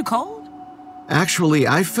 Aren't you cold? Actually,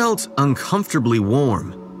 I felt uncomfortably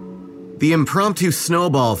warm. The impromptu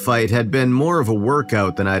snowball fight had been more of a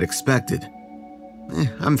workout than I'd expected.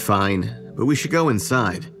 I'm fine, but we should go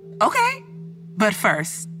inside. Okay. But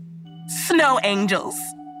first, snow angels.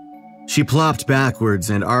 She plopped backwards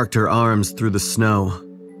and arced her arms through the snow.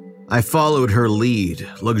 I followed her lead,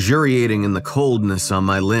 luxuriating in the coldness on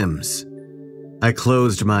my limbs. I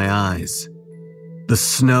closed my eyes. The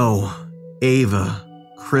snow, Ava,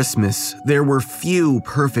 Christmas, there were few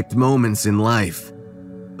perfect moments in life,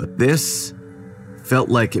 but this felt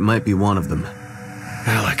like it might be one of them.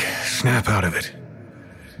 Alec, snap out of it.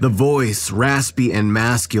 The voice, raspy and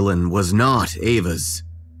masculine, was not Ava's.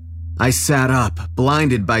 I sat up,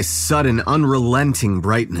 blinded by sudden, unrelenting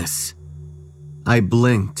brightness. I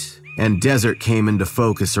blinked, and desert came into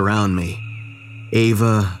focus around me.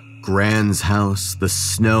 Ava, Gran's house, the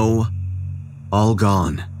snow, all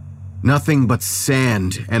gone. Nothing but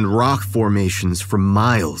sand and rock formations for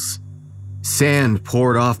miles. Sand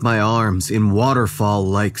poured off my arms in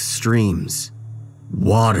waterfall-like streams.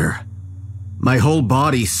 Water. My whole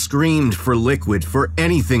body screamed for liquid, for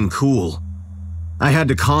anything cool. I had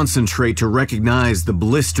to concentrate to recognize the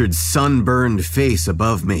blistered, sunburned face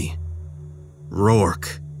above me.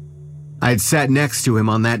 Rourke. I'd sat next to him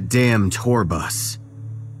on that damn tour bus.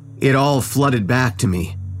 It all flooded back to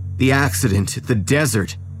me. The accident, the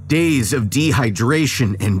desert, days of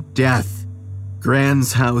dehydration and death.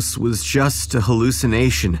 Gran's house was just a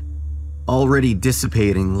hallucination, already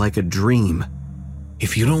dissipating like a dream.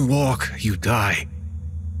 If you don't walk, you die.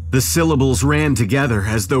 The syllables ran together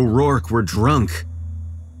as though Rourke were drunk.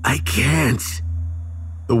 I can't.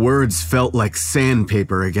 The words felt like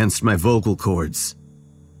sandpaper against my vocal cords.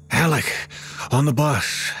 Alec, on the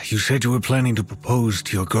bus, you said you were planning to propose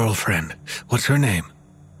to your girlfriend. What's her name?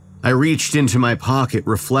 I reached into my pocket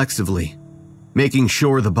reflexively, making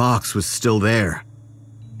sure the box was still there.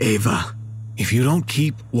 Ava. If you don't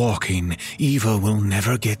keep walking, Eva will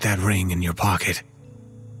never get that ring in your pocket.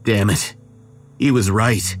 Damn it. He was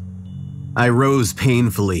right. I rose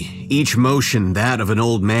painfully, each motion that of an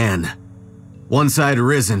old man. Once I'd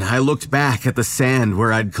risen, I looked back at the sand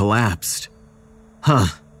where I'd collapsed.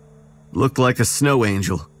 Looked like a snow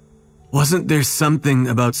angel. Wasn't there something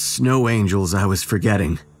about snow angels I was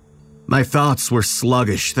forgetting? My thoughts were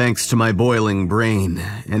sluggish thanks to my boiling brain,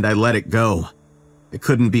 and I let it go. I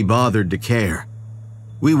couldn't be bothered to care.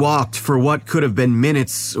 We walked for what could have been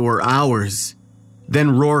minutes or hours.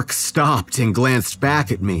 Then Rourke stopped and glanced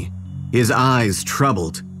back at me, his eyes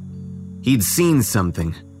troubled. He'd seen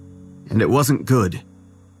something, and it wasn't good.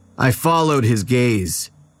 I followed his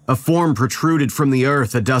gaze. A form protruded from the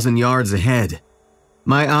earth a dozen yards ahead.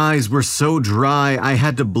 My eyes were so dry I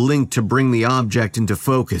had to blink to bring the object into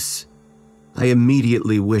focus. I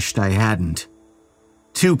immediately wished I hadn't.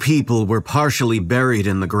 Two people were partially buried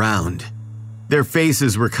in the ground. Their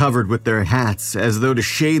faces were covered with their hats as though to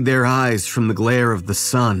shade their eyes from the glare of the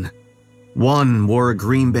sun. One wore a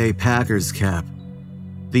Green Bay Packers cap.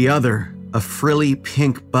 The other, a frilly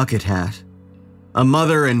pink bucket hat. A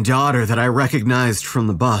mother and daughter that I recognized from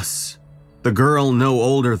the bus. The girl no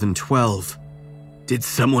older than 12. Did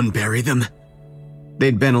someone bury them?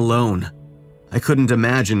 They'd been alone. I couldn't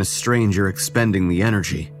imagine a stranger expending the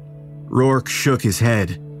energy. Rourke shook his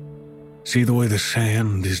head. See the way the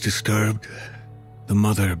sand is disturbed? The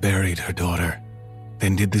mother buried her daughter,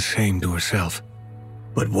 then did the same to herself.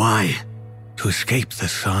 But why? To escape the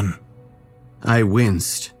sun. I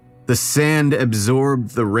winced. The sand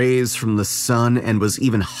absorbed the rays from the sun and was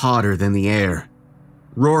even hotter than the air.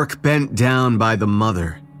 Rourke bent down by the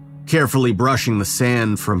mother, carefully brushing the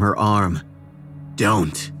sand from her arm.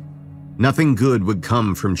 Don't. Nothing good would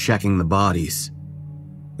come from checking the bodies.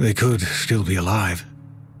 They could still be alive.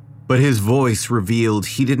 But his voice revealed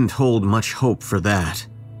he didn't hold much hope for that.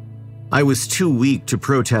 I was too weak to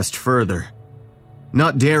protest further.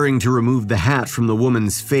 Not daring to remove the hat from the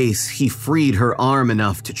woman's face, he freed her arm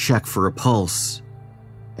enough to check for a pulse.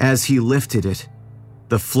 As he lifted it,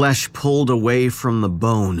 the flesh pulled away from the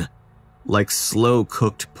bone, like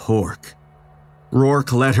slow-cooked pork.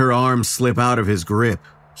 Rourke let her arm slip out of his grip,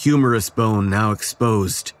 humerus bone now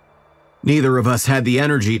exposed. Neither of us had the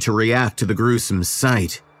energy to react to the gruesome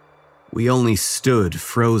sight. We only stood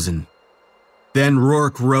frozen. Then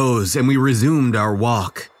Rourke rose and we resumed our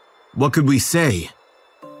walk. What could we say?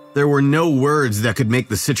 There were no words that could make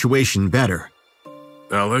the situation better.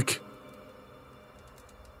 Alec?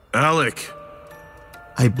 Alec!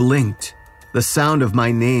 I blinked, the sound of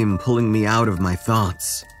my name pulling me out of my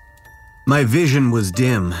thoughts. My vision was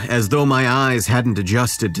dim, as though my eyes hadn't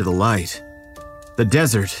adjusted to the light. The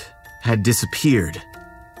desert had disappeared.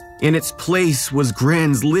 In its place was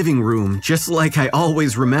Gran's living room, just like I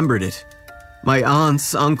always remembered it. My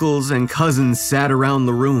aunts, uncles, and cousins sat around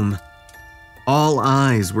the room. All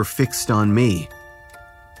eyes were fixed on me.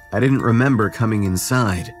 I didn't remember coming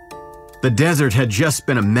inside. The desert had just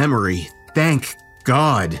been a memory, thank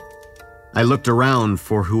God. I looked around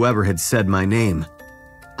for whoever had said my name.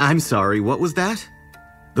 I'm sorry, what was that?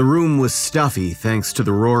 The room was stuffy thanks to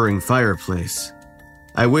the roaring fireplace.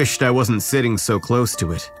 I wished I wasn't sitting so close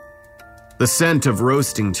to it. The scent of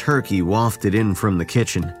roasting turkey wafted in from the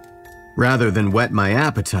kitchen. Rather than whet my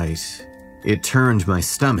appetite, it turned my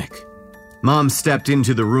stomach. Mom stepped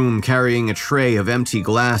into the room carrying a tray of empty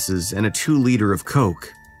glasses and a 2-liter of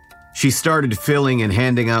Coke. She started filling and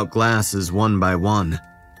handing out glasses one by one.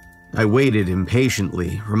 I waited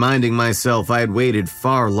impatiently, reminding myself I had waited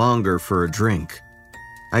far longer for a drink.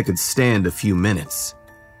 I could stand a few minutes.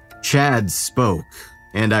 Chad spoke,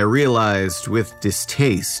 and I realized with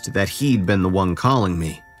distaste that he'd been the one calling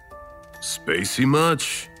me. Spacey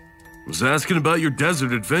much? Was asking about your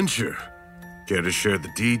desert adventure. Care to share the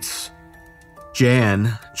deets?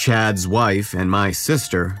 Jan, Chad's wife, and my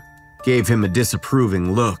sister gave him a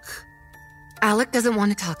disapproving look. Alec doesn't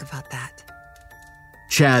want to talk about that.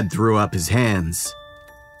 Chad threw up his hands.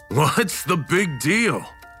 What's the big deal?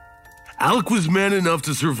 Alec was man enough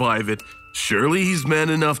to survive it. Surely he's man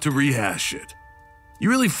enough to rehash it. You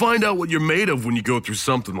really find out what you're made of when you go through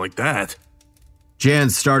something like that. Jan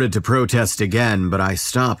started to protest again, but I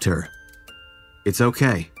stopped her. It's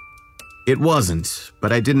okay. It wasn't,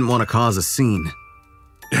 but I didn't want to cause a scene.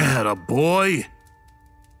 Atta boy.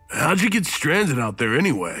 How'd you get stranded out there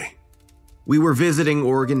anyway? We were visiting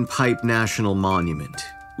Organ Pipe National Monument.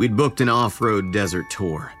 We'd booked an off-road desert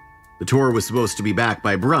tour. The tour was supposed to be back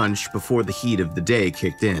by brunch before the heat of the day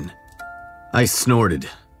kicked in. I snorted.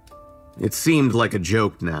 It seemed like a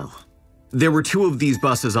joke now. There were 2 of these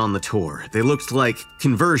buses on the tour. They looked like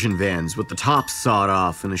conversion vans with the tops sawed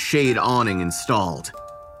off and a shade awning installed.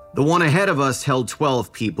 The one ahead of us held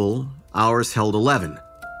 12 people, ours held 11.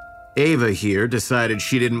 Ava here decided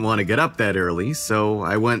she didn't want to get up that early, so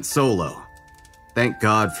I went solo. Thank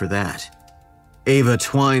God for that. Ava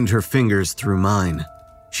twined her fingers through mine.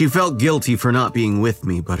 She felt guilty for not being with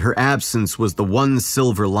me, but her absence was the one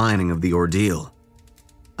silver lining of the ordeal.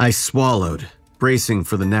 I swallowed, bracing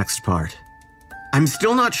for the next part. I'm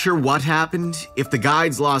still not sure what happened, if the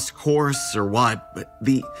guides lost course or what, but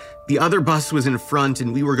the other bus was in front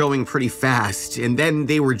and we were going pretty fast, and then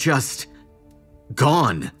they were just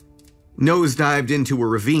gone. Nosedived into a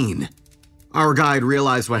ravine. Our guide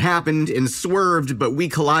realized what happened and swerved, but we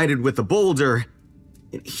collided with a boulder.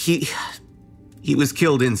 He was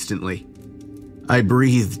killed instantly. I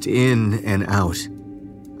breathed in and out.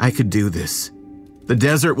 I could do this. The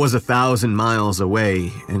desert was 1,000 miles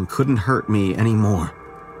away and couldn't hurt me anymore.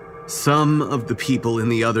 Some of the people in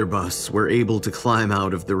the other bus were able to climb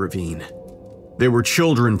out of the ravine. There were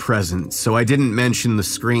children present, so I didn't mention the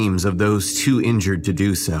screams of those too injured to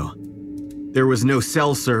do so. There was no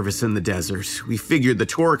cell service in the desert. We figured the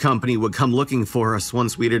tour company would come looking for us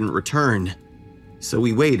once we didn't return. So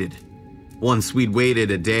we waited. Once we'd waited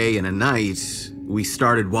a day and a night, we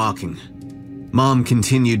started walking. Mom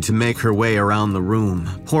continued to make her way around the room,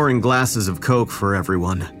 pouring glasses of Coke for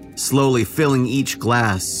everyone, slowly filling each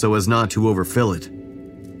glass so as not to overfill it.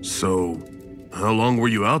 So, how long were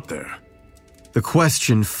you out there? The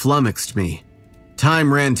question flummoxed me.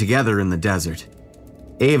 Time ran together in the desert.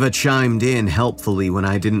 Ava chimed in helpfully when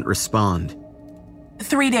I didn't respond.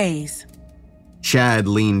 3 days. Chad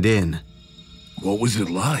leaned in. What was it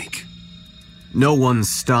like? No one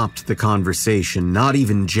stopped the conversation, not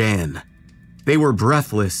even Jan. They were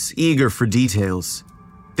breathless, eager for details.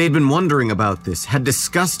 They'd been wondering about this, had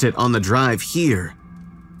discussed it on the drive here.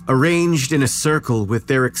 Arranged in a circle with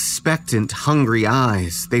their expectant, hungry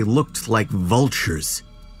eyes, they looked like vultures.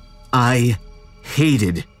 I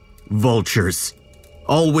hated vultures.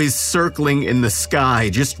 Always circling in the sky,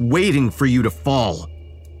 just waiting for you to fall.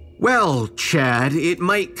 Well, Chad, it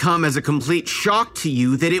might come as a complete shock to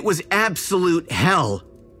you that it was absolute hell.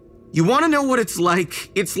 You want to know what it's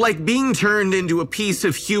like? It's like being turned into a piece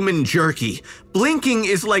of human jerky. Blinking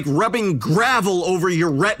is like rubbing gravel over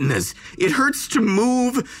your retinas. It hurts to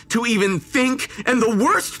move, to even think, and the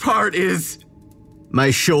worst part is...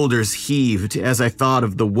 My shoulders heaved as I thought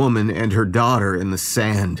of the woman and her daughter in the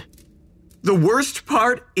sand. The worst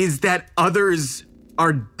part is that others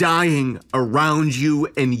are dying around you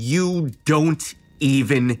and you don't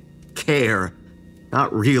even care.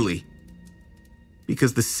 Not really.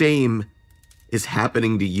 Because the same is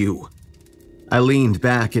happening to you. I leaned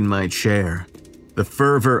back in my chair, the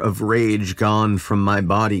fervor of rage gone from my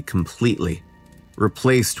body completely,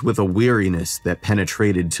 replaced with a weariness that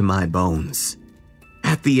penetrated to my bones.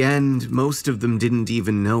 At the end, most of them didn't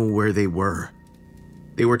even know where they were.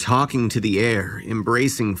 They were talking to the air,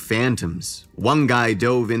 embracing phantoms. One guy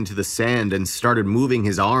dove into the sand and started moving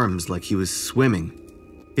his arms like he was swimming.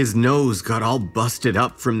 His nose got all busted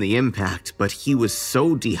up from the impact, but he was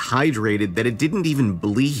so dehydrated that it didn't even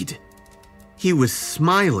bleed. He was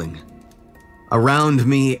smiling. Around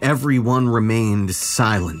me, everyone remained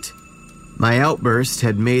silent. My outburst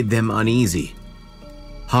had made them uneasy.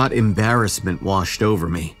 Hot embarrassment washed over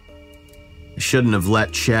me. I shouldn't have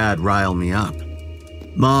let Chad rile me up.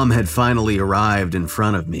 Mom had finally arrived in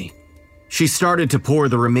front of me. She started to pour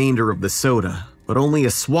the remainder of the soda, but only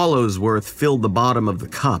a swallow's worth filled the bottom of the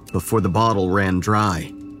cup before the bottle ran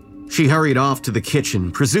dry. She hurried off to the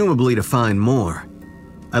kitchen, presumably to find more.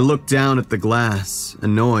 I looked down at the glass,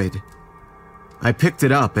 annoyed. I picked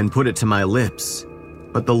it up and put it to my lips,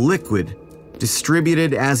 but the liquid,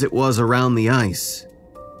 distributed as it was around the ice,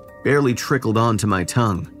 barely trickled onto my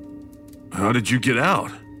tongue. How did you get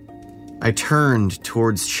out? I turned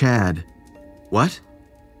towards Chad. What?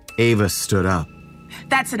 Ava stood up.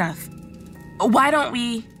 That's enough. Why don't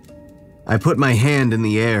we... I put my hand in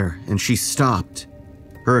the air and she stopped,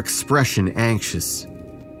 her expression anxious.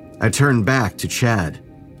 I turned back to Chad.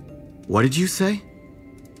 What did you say?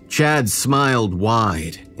 Chad smiled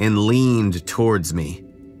wide and leaned towards me.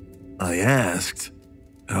 I asked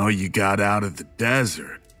how you got out of the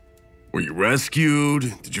desert. Were you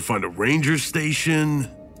rescued? Did you find a ranger station?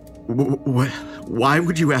 Why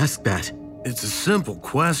would you ask that? It's a simple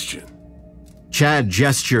question. Chad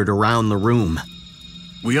gestured around the room.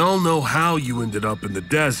 We all know how you ended up in the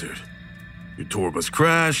desert. Your tour bus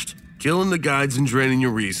crashed, killing the guides and draining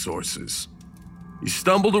your resources. You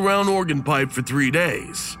stumbled around Organ Pipe for 3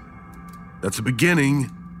 days. That's a beginning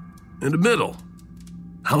and a middle.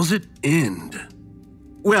 How's it end?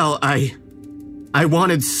 Well, I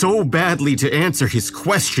wanted so badly to answer his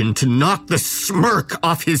question, to knock the smirk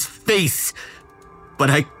off his face, but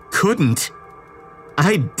I couldn't.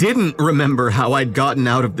 I didn't remember how I'd gotten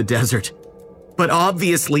out of the desert, but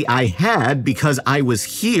obviously I had because I was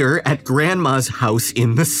here at Grandma's house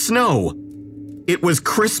in the snow. It was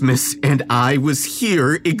Christmas and I was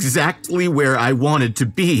here exactly where I wanted to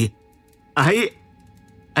be. I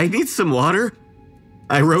need some water.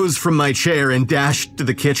 I rose from my chair and dashed to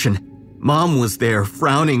the kitchen. Mom was there,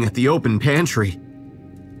 frowning at the open pantry.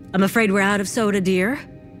 I'm afraid we're out of soda, dear.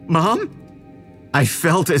 Mom? I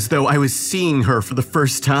felt as though I was seeing her for the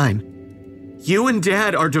first time. You and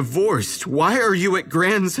Dad are divorced. Why are you at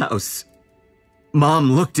Gran's house?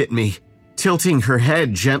 Mom looked at me, tilting her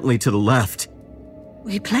head gently to the left.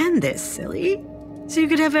 We planned this, silly. So you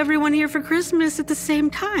could have everyone here for Christmas at the same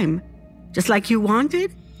time. Just like you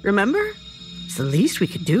wanted, remember? It's the least we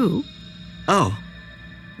could do. Oh,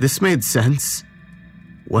 this made sense.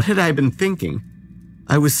 What had I been thinking?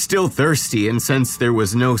 I was still thirsty, and since there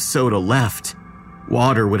was no soda left,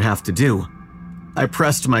 water would have to do. I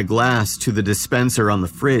pressed my glass to the dispenser on the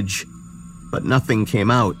fridge, but nothing came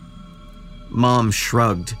out. Mom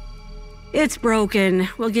shrugged. It's broken.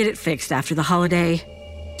 We'll get it fixed after the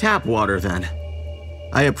holiday. Tap water, then.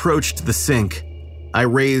 I approached the sink. I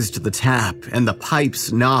raised the tap, and the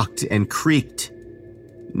pipes knocked and creaked.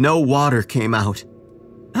 No water came out.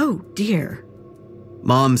 Oh, dear.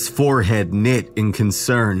 Mom's forehead knit in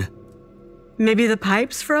concern. Maybe the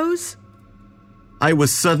pipes froze? I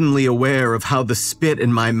was suddenly aware of how the spit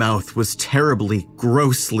in my mouth was terribly,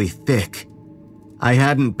 grossly thick. I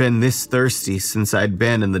hadn't been this thirsty since I'd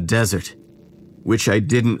been in the desert, which I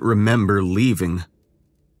didn't remember leaving.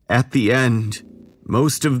 At the end,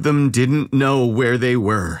 most of them didn't know where they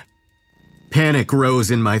were. Panic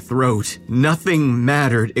rose in my throat. Nothing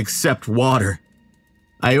mattered except water.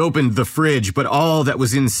 I opened the fridge, but all that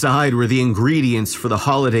was inside were the ingredients for the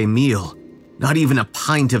holiday meal. Not even a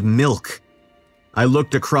pint of milk. I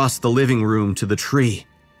looked across the living room to the tree.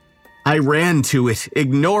 I ran to it,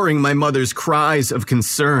 ignoring my mother's cries of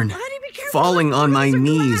concern, falling on my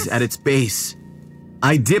knees at its base.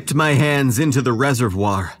 I dipped my hands into the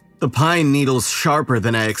reservoir, the pine needles sharper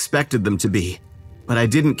than I expected them to be, but I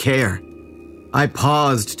didn't care. I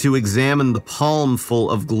paused to examine the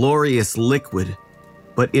palmful of glorious liquid,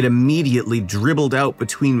 but it immediately dribbled out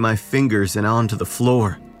between my fingers and onto the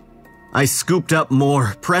floor. I scooped up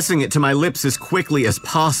more, pressing it to my lips as quickly as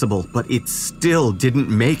possible, but it still didn't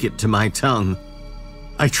make it to my tongue.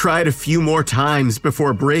 I tried a few more times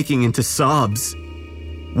before breaking into sobs.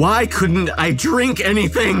 Why couldn't I drink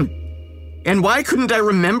anything? And why couldn't I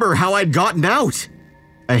remember how I'd gotten out?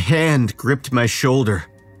 A hand gripped my shoulder.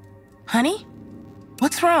 Honey?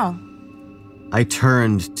 What's wrong? I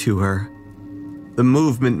turned to her. The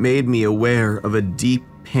movement made me aware of a deep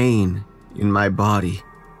pain in my body.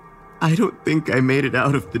 I don't think I made it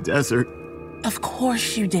out of the desert. Of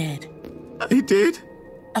course you did. I did?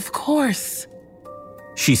 Of course.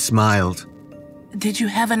 She smiled. Did you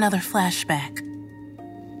have another flashback?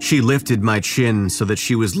 She lifted my chin so that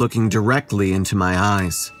she was looking directly into my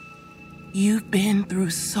eyes. You've been through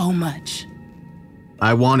so much.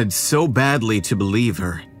 I wanted so badly to believe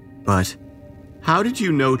her, but how did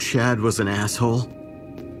you know Chad was an asshole?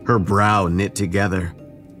 Her brow knit together.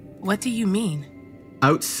 What do you mean?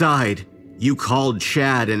 Outside, you called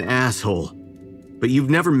Chad an asshole, but you've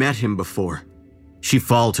never met him before. She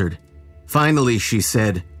faltered. Finally, she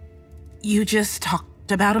said, You just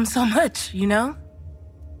talked about him so much, you know?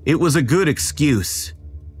 It was a good excuse,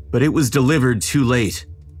 but it was delivered too late.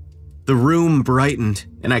 The room brightened,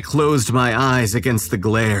 and I closed my eyes against the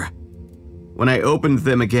glare. When I opened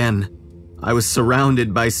them again, I was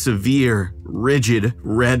surrounded by severe, rigid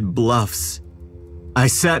red bluffs. I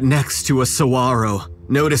sat next to a saguaro,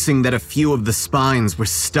 noticing that a few of the spines were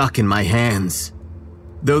stuck in my hands.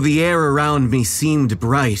 Though the air around me seemed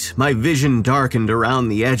bright, my vision darkened around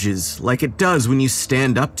the edges, like it does when you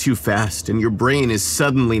stand up too fast and your brain is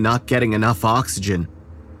suddenly not getting enough oxygen.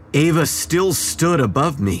 Ava still stood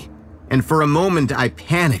above me, and for a moment I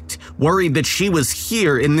panicked, worried that she was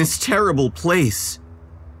here in this terrible place.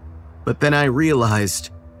 But then I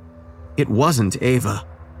realized it wasn't Ava.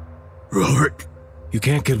 Rourke, you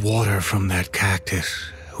can't get water from that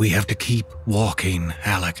cactus. We have to keep walking,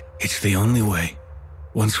 Alec. It's the only way.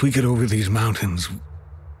 Once we get over these mountains...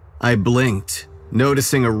 I blinked,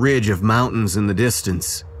 noticing a ridge of mountains in the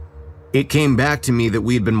distance. It came back to me that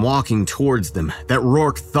we'd been walking towards them, that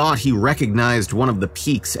Rourke thought he recognized one of the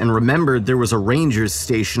peaks and remembered there was a ranger's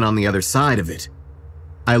station on the other side of it.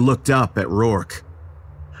 I looked up at Rourke.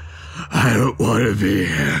 I don't want to be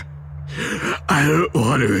here. I don't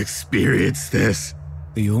want to experience this.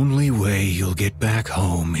 The only way you'll get back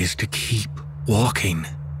home is to keep walking.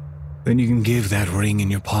 Then you can give that ring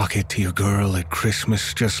in your pocket to your girl at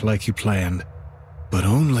Christmas just like you planned. But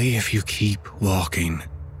only if you keep walking.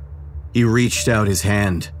 He reached out his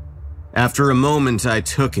hand. After a moment, I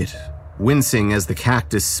took it, wincing as the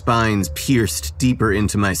cactus spines pierced deeper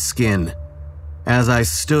into my skin. As I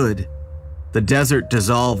stood, the desert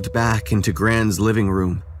dissolved back into Gran's living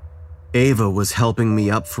room. Ava was helping me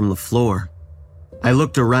up from the floor. I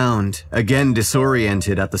looked around, again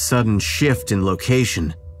disoriented at the sudden shift in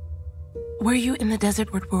location. Were you in the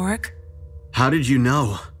desert with Rourke? How did you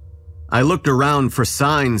know? I looked around for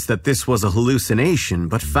signs that this was a hallucination,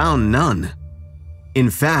 but found none.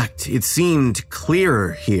 In fact, it seemed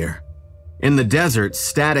clearer here. In the desert,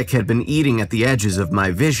 static had been eating at the edges of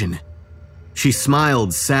my vision. She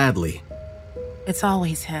smiled sadly. It's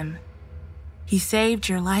always him. He saved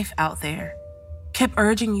your life out there, kept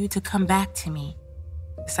urging you to come back to me.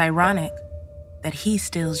 It's ironic that he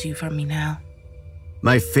steals you from me now.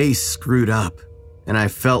 My face screwed up, and I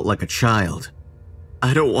felt like a child.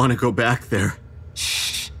 I don't want to go back there.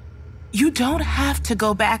 Shh. You don't have to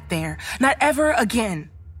go back there. Not ever again.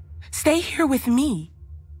 Stay here with me.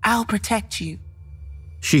 I'll protect you.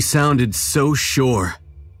 She sounded so sure.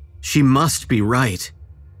 She must be right.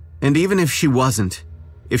 And even if she wasn't,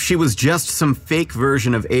 if she was just some fake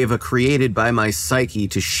version of Ava created by my psyche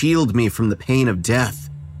to shield me from the pain of death,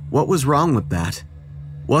 what was wrong with that?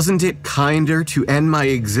 Wasn't it kinder to end my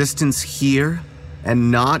existence here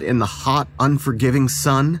and not in the hot, unforgiving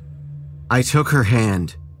sun? I took her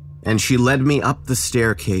hand, and she led me up the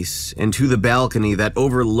staircase and to the balcony that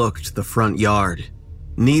overlooked the front yard.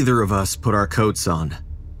 Neither of us put our coats on.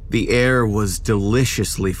 The air was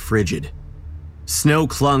deliciously frigid. Snow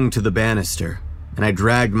clung to the banister, and I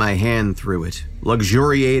dragged my hand through it,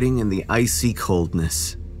 luxuriating in the icy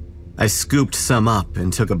coldness. I scooped some up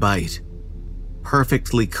and took a bite.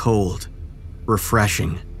 Perfectly cold,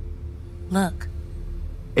 refreshing. Look.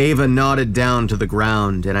 Ava nodded down to the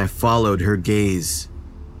ground, and I followed her gaze.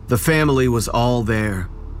 The family was all there.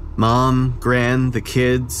 Mom, Gran, the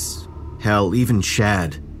kids, hell, even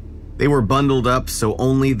Chad. They were bundled up so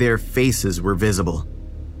only their faces were visible.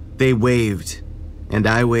 They waved, and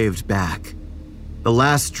I waved back. The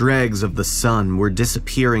last dregs of the sun were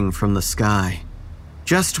disappearing from the sky.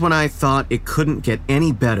 Just when I thought it couldn't get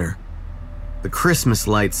any better, the Christmas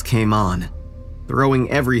lights came on,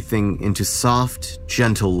 throwing everything into soft,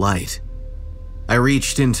 gentle light. I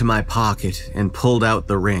reached into my pocket and pulled out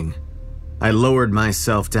the ring. I lowered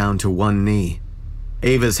myself down to one knee.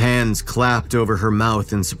 Ava's hands clapped over her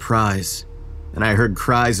mouth in surprise, and I heard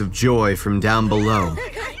cries of joy from down below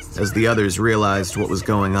as the others realized what was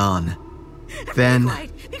going on. Then,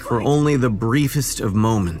 for only the briefest of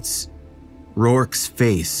moments, Rourke's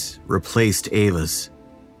face replaced Ava's.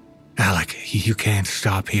 Alec, you can't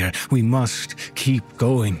stop here. We must keep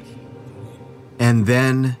going. And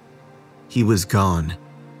then, he was gone.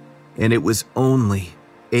 And it was only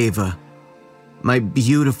Ava. My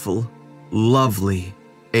beautiful, lovely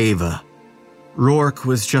Ava. Rourke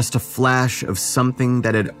was just a flash of something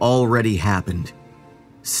that had already happened.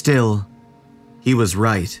 Still, he was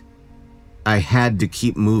right. I had to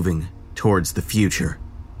keep moving towards the future.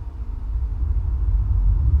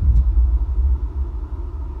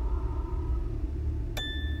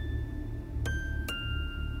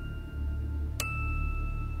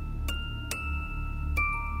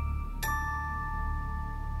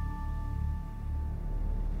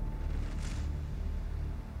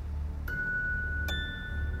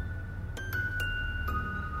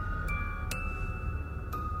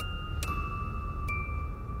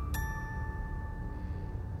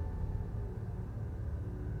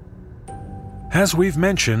 As we've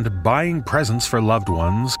mentioned, buying presents for loved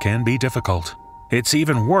ones can be difficult. It's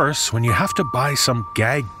even worse when you have to buy some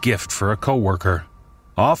gag gift for a coworker.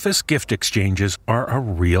 Office gift exchanges are a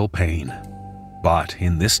real pain. But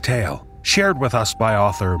in this tale, shared with us by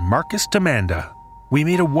author Marcus Demanda, we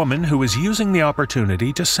meet a woman who is using the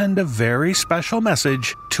opportunity to send a very special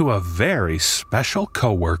message to a very special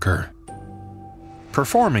coworker.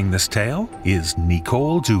 Performing this tale is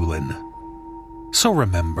Nicole Doolin. So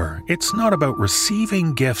remember, it's not about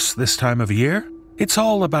receiving gifts this time of year. It's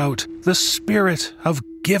all about the spirit of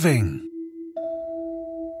giving.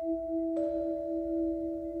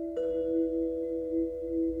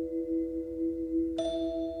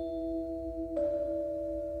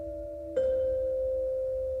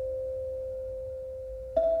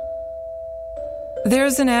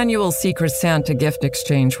 There's an annual Secret Santa gift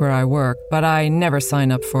exchange where I work, but I never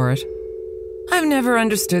sign up for it. I've never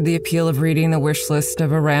understood the appeal of reading the wish list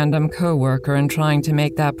of a random coworker and trying to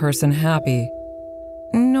make that person happy.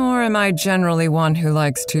 Nor am I generally one who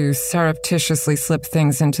likes to surreptitiously slip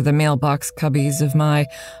things into the mailbox cubbies of my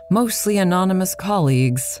mostly anonymous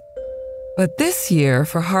colleagues. But this year,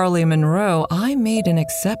 for Harley Monroe, I made an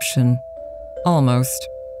exception. Almost.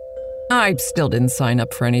 I still didn't sign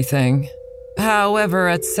up for anything. However,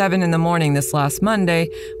 at 7 a.m. this last Monday,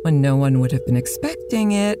 when no one would have been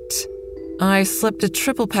expecting it, I slipped a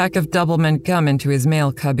triple pack of Doublemint gum into his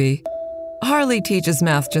mail cubby. Harley teaches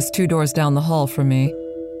math just 2 doors down the hall from me.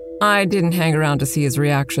 I didn't hang around to see his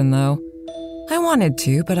reaction, though. I wanted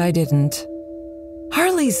to, but I didn't.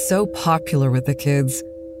 Harley's so popular with the kids.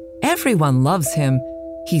 Everyone loves him.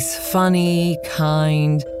 He's funny,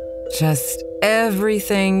 kind, just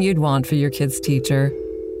everything you'd want for your kid's teacher.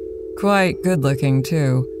 Quite good-looking,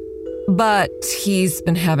 too. But he's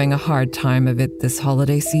been having a hard time of it this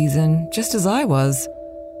holiday season, just as I was.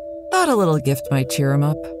 Thought a little gift might cheer him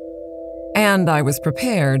up. And I was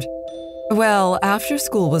prepared. Well, after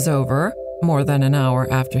school was over, more than an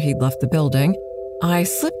hour after he'd left the building, I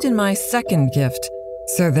slipped in my second gift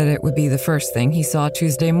so that it would be the first thing he saw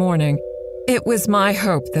Tuesday morning. It was my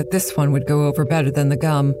hope that this one would go over better than the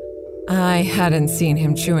gum. I hadn't seen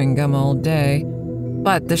him chewing gum all day.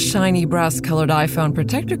 But the shiny brass-colored iPhone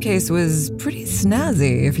protector case was pretty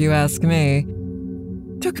snazzy, if you ask me.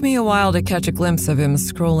 Took me a while to catch a glimpse of him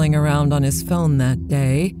scrolling around on his phone that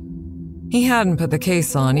day. He hadn't put the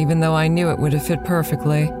case on, even though I knew it would have fit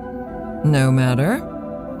perfectly. No matter.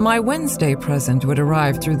 My Wednesday present would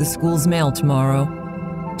arrive through the school's mail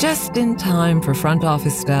tomorrow, just in time for front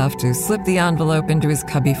office staff to slip the envelope into his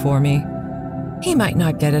cubby for me. He might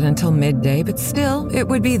not get it until midday, but still, it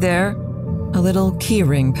would be there. A little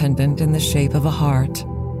keyring pendant in the shape of a heart.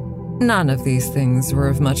 None of these things were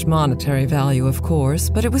of much monetary value, of course,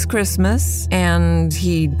 but it was Christmas, and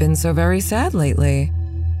he'd been so very sad lately.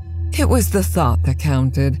 It was the thought that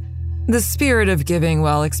counted. The spirit of giving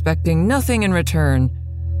while expecting nothing in return.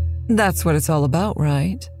 That's what it's all about,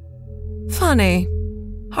 right? Funny.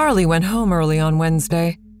 Harley went home early on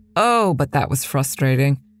Wednesday. Oh, but that was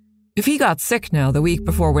frustrating. If he got sick now the week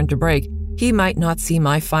before winter break, he might not see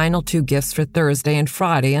my final 2 gifts for Thursday and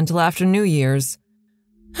Friday until after New Year's.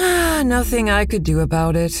 Nothing I could do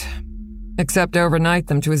about it, except overnight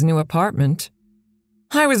them to his new apartment.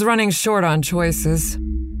 I was running short on choices.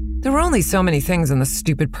 There were only so many things in the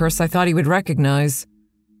stupid purse I thought he would recognize.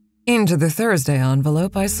 Into the Thursday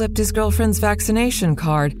envelope, I slipped his girlfriend's vaccination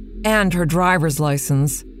card and her driver's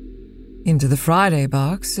license. Into the Friday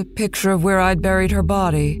box, a picture of where I'd buried her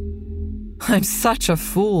body. I'm such a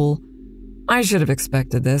fool. I should have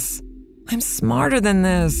expected this. I'm smarter than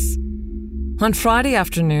this. On Friday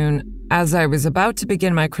afternoon, as I was about to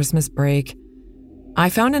begin my Christmas break,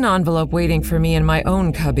 I found an envelope waiting for me in my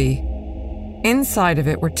own cubby. Inside of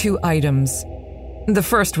it were 2 items. The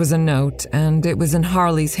first was a note, and it was in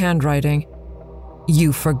Harley's handwriting.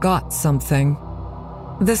 You forgot something.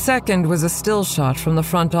 The second was a still shot from the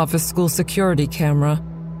front office school security camera,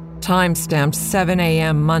 time-stamped 7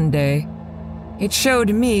 a.m. Monday. It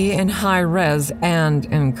showed me in high res and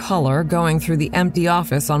in color going through the empty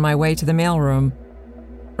office on my way to the mailroom.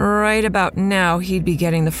 Right about now, he'd be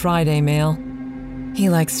getting the Friday mail. He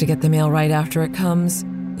likes to get the mail right after it comes,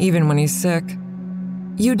 even when he's sick.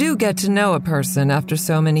 You do get to know a person after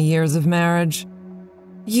so many years of marriage.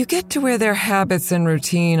 You get to where their habits and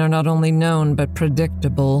routine are not only known but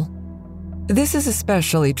predictable. This is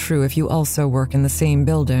especially true if you also work in the same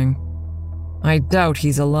building. I doubt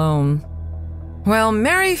he's alone. Well,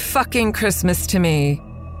 Merry fucking Christmas to me.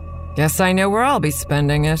 Guess I know where I'll be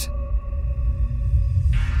spending it.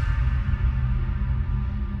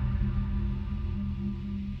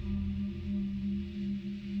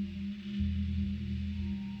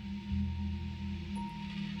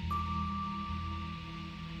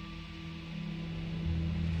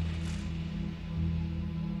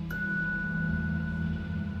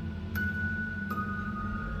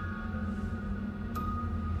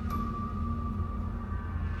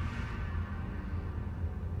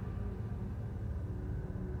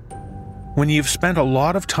 When you've spent a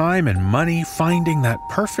lot of time and money finding that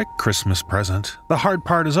perfect Christmas present, the hard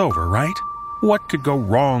part is over, right? What could go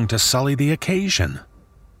wrong to sully the occasion?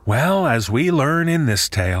 Well, as we learn in this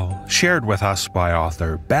tale, shared with us by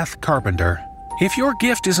author Beth Carpenter, if your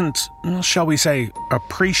gift isn't, shall we say,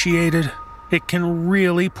 appreciated, it can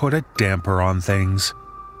really put a damper on things.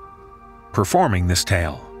 Performing this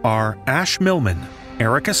tale are Ash Millman,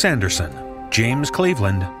 Erica Sanderson, James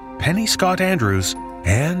Cleveland, Penny Scott Andrews,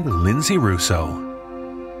 and Lindsay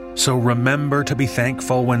Russo. So remember to be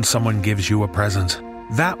thankful when someone gives you a present.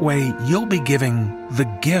 That way you'll be giving the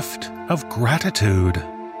gift of gratitude.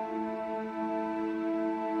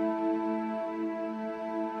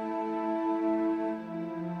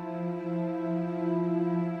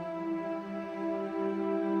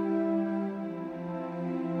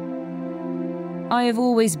 I have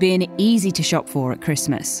always been easy to shop for at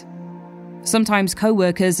Christmas. Sometimes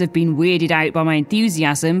co-workers have been weirded out by my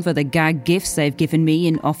enthusiasm for the gag gifts they've given me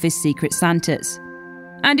in Office Secret Santas.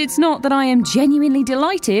 And it's not that I am genuinely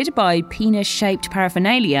delighted by penis-shaped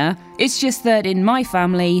paraphernalia, it's just that in my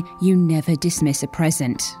family, you never dismiss a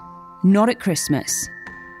present. Not at Christmas.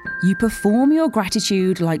 You perform your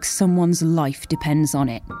gratitude like someone's life depends on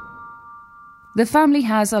it. The family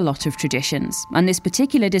has a lot of traditions, and this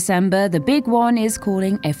particular December, the big one is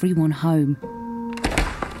calling everyone home.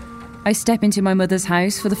 I step into my mother's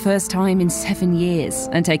house for the first time in 7 years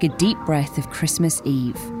and take a deep breath of Christmas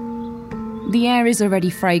Eve. The air is already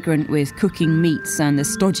fragrant with cooking meats and the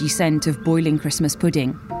stodgy scent of boiling Christmas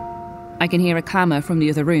pudding. I can hear a clamour from the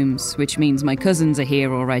other rooms, which means my cousins are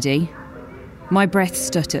here already. My breath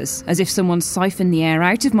stutters, as if someone siphoned the air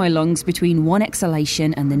out of my lungs between one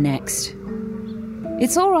exhalation and the next.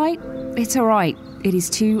 It's all right. It is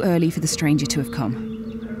too early for the stranger to have come.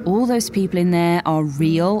 All those people in there are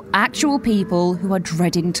real, actual people who are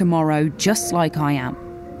dreading tomorrow just like I am.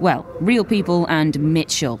 Well, real people and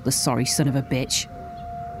Mitchell, the sorry son of a bitch.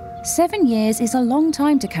 7 years is a long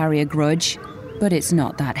time to carry a grudge, but it's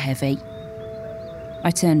not that heavy. I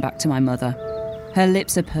turn back to my mother. Her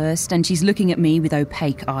lips are pursed and she's looking at me with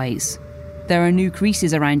opaque eyes. There are new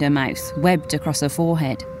creases around her mouth, webbed across her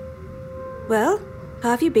forehead. Well, how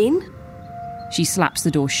have you been? She slaps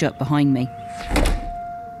the door shut behind me.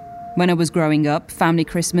 When I was growing up, family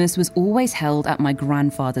Christmas was always held at my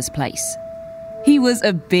grandfather's place. He was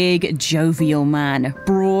a big, jovial man,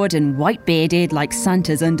 broad and white-bearded like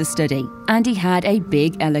Santa's understudy. And he had a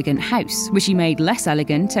big, elegant house, which he made less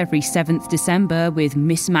elegant every 7th December with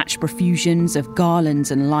mismatched profusions of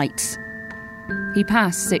garlands and lights. He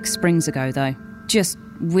passed 6 springs ago, though. Just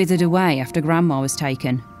withered away after Grandma was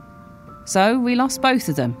taken. So we lost both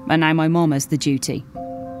of them, and now my mom has the duty.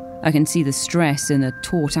 I can see the stress in the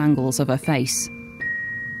taut angles of her face.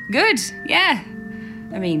 Good, yeah.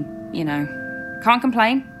 I mean, you know, can't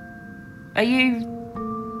complain. Are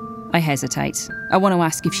you... I hesitate. I want to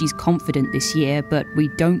ask if she's confident this year, but we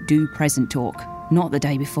don't do present talk. Not the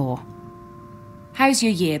day before. How's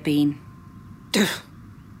your year been?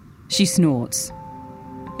 She snorts.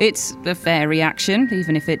 It's a fair reaction,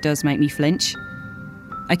 even if it does make me flinch.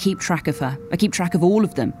 I keep track of her. I keep track of all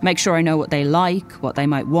of them. Make sure I know what they like, what they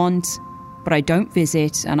might want. But I don't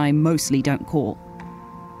visit, and I mostly don't call.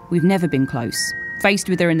 We've never been close. Faced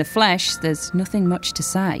with her in the flesh, there's nothing much to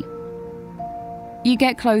say. You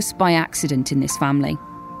get close by accident in this family.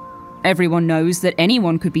 Everyone knows that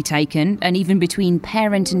anyone could be taken, and even between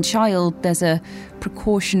parent and child, there's a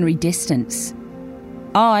precautionary distance.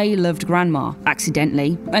 I loved Grandma,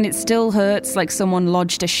 accidentally, and it still hurts like someone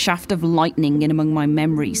lodged a shaft of lightning in among my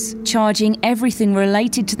memories, charging everything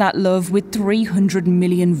related to that love with 300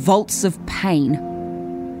 million volts of pain.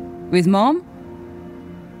 With Mom?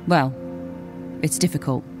 Well, it's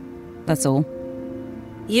difficult. That's all.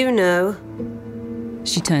 You know.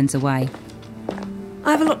 She turns away.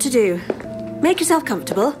 I have a lot to do. Make yourself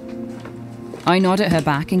comfortable. I nod at her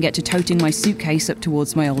back and get to toting my suitcase up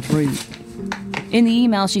towards my old room. In the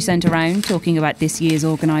email she sent around, talking about this year's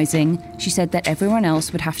organising, she said that everyone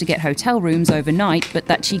else would have to get hotel rooms overnight, but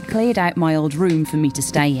that she'd cleared out my old room for me to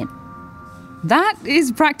stay in. That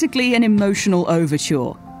is practically an emotional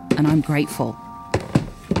overture, and I'm grateful.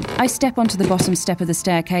 I step onto the bottom step of the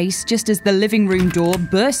staircase just as the living room door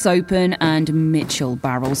bursts open and Mitchell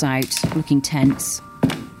barrels out, looking tense.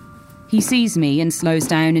 He sees me and slows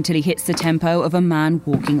down until he hits the tempo of a man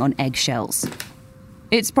walking on eggshells.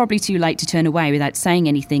 It's probably too late to turn away without saying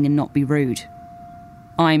anything and not be rude.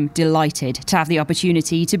 I'm delighted to have the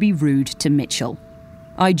opportunity to be rude to Mitchell.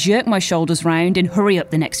 I jerk my shoulders round and hurry up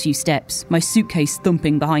the next few steps, my suitcase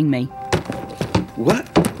thumping behind me. What?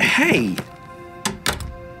 Hey!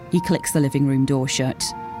 He clicks the living room door shut.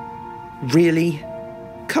 Really?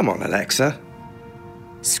 Come on, Alexa.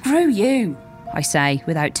 Screw you, I say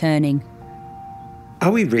without turning.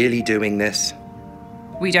 Are we really doing this?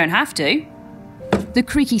 We don't have to. The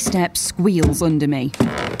creaky step squeals under me.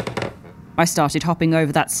 I started hopping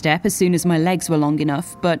over that step as soon as my legs were long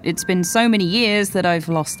enough, but it's been so many years that I've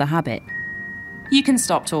lost the habit. You can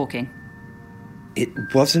stop talking. It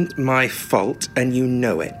wasn't my fault, and you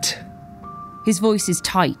know it. His voice is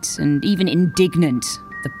tight and even indignant,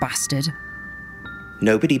 the bastard.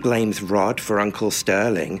 Nobody blames Rod for Uncle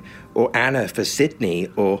Sterling, or Anna for Sydney,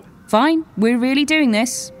 or... Fine, we're really doing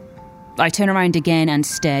this. I turn around again and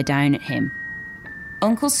stare down at him.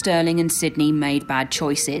 Uncle Sterling and Sydney made bad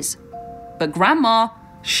choices. But Grandma...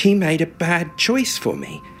 She made a bad choice for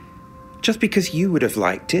me. Just because you would have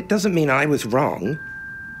liked it doesn't mean I was wrong.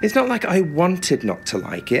 It's not like I wanted not to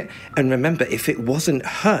like it. And remember, if it wasn't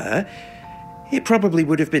her, it probably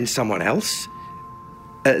would have been someone else.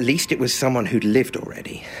 At least it was someone who'd lived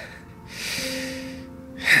already.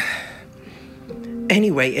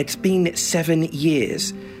 Anyway, it's been 7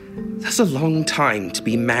 years. That's a long time to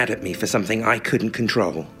be mad at me for something I couldn't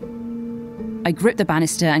control. I grip the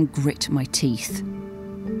banister and grit my teeth.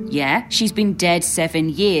 Yeah, she's been dead 7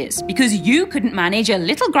 years because you couldn't manage a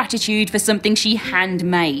little gratitude for something she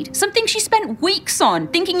handmade, something she spent weeks on,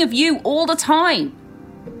 thinking of you all the time.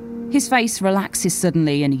 His face relaxes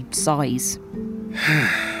suddenly and he sighs.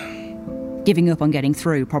 Giving up on getting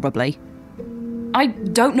through, probably. I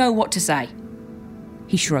don't know what to say.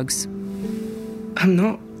 He shrugs. I'm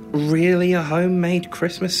not really a homemade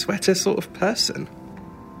Christmas sweater sort of person.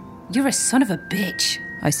 You're a son of a bitch,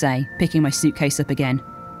 I say, picking my suitcase up again.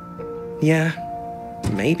 Yeah,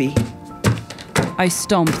 maybe. I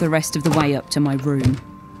stomp the rest of the way up to my room.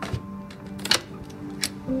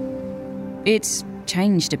 It's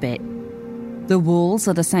changed a bit. The walls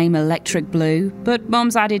are the same electric blue, but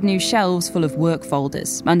Mum's added new shelves full of work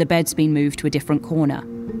folders, and the bed's been moved to a different corner.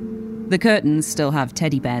 The curtains still have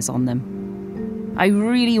teddy bears on them. I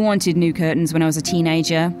really wanted new curtains when I was a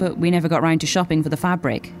teenager, but we never got round to shopping for the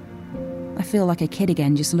fabric. I feel like a kid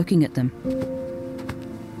again just looking at them.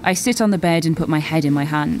 I sit on the bed and put my head in my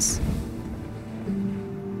hands.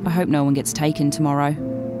 I hope no one gets taken tomorrow.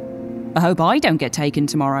 I hope I don't get taken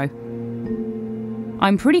tomorrow.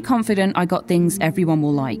 I'm pretty confident I got things everyone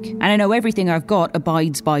will like, and I know everything I've got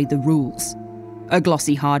abides by the rules. A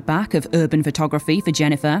glossy hardback of urban photography for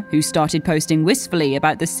Jennifer, who started posting wistfully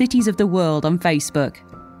about the cities of the world on Facebook.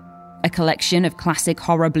 A collection of classic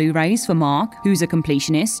horror Blu-rays for Mark, who's a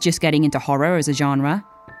completionist just getting into horror as a genre.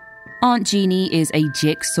 Aunt Jeannie is a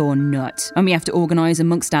jigsaw nut, and we have to organise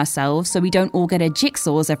amongst ourselves so we don't all get our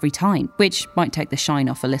jigsaws every time, which might take the shine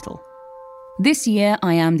off a little. This year,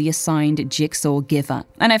 I am the assigned jigsaw giver,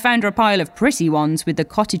 and I found her a pile of pretty ones with the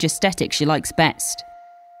cottage aesthetic she likes best.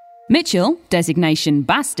 Mitchell, designation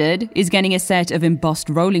bastard, is getting a set of embossed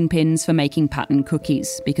rolling pins for making pattern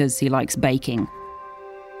cookies, because he likes baking.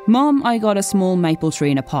 Mom, I got a small maple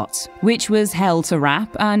tree in a pot, which was hell to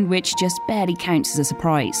wrap and which just barely counts as a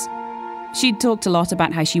surprise. She'd talked a lot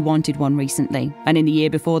about how she wanted one recently, and in the year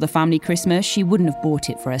before the family Christmas, she wouldn't have bought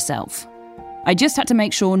it for herself. I just had to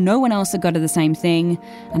make sure no one else had got her the same thing,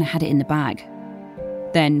 and I had it in the bag.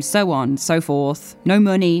 Then so on, so forth. No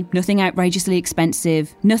money, nothing outrageously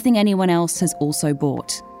expensive, nothing anyone else has also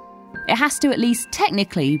bought. It has to at least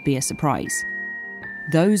technically be a surprise.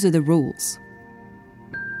 Those are the rules.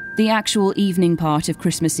 The actual evening part of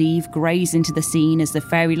Christmas Eve greys into the scene as the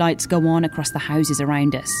fairy lights go on across the houses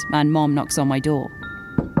around us, and Mom knocks on my door.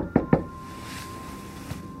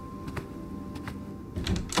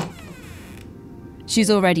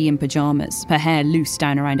 She's already in pyjamas, her hair loose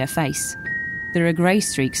down around her face. There are grey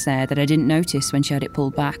streaks there that I didn't notice when she had it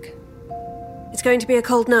pulled back. It's going to be a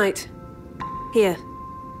cold night. Here.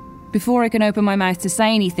 Before I can open my mouth to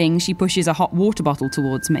say anything, she pushes a hot water bottle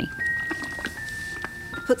towards me.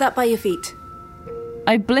 Put that by your feet.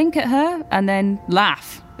 I blink at her and then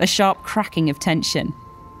laugh, a sharp cracking of tension.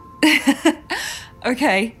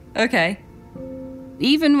 Okay.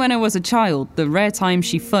 Even when I was a child, the rare times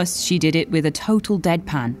she fussed, she did it with a total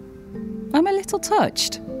deadpan. I'm a little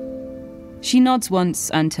touched. She nods once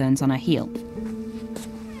and turns on her heel.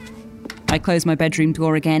 I close my bedroom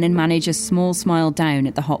door again and manage a small smile down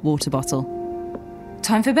at the hot water bottle.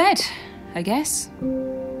 Time for bed, I guess.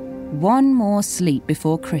 One more sleep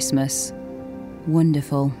before Christmas.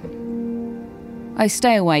 Wonderful. I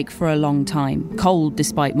stay awake for a long time, cold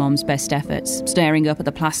despite Mom's best efforts, staring up at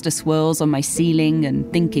the plaster swirls on my ceiling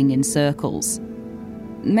and thinking in circles.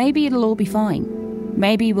 Maybe it'll all be fine.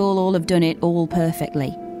 Maybe we'll all have done it all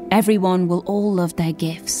perfectly. Everyone will all love their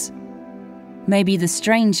gifts. Maybe the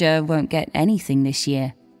stranger won't get anything this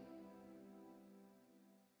year.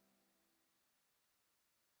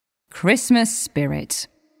 Christmas spirit.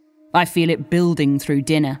 I feel it building through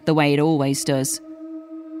dinner, the way it always does.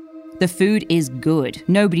 The food is good.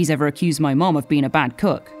 Nobody's ever accused my mom of being a bad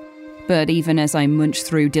cook. But even as I munch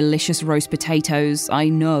through delicious roast potatoes, I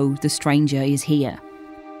know the stranger is here.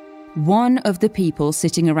 One of the people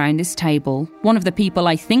sitting around this table, one of the people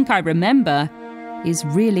I think I remember, is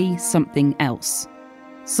really something else.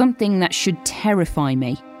 Something that should terrify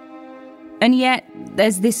me. And yet,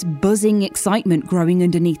 there's this buzzing excitement growing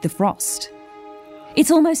underneath the frost. It's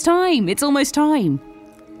almost time!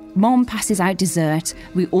 Mom passes out dessert,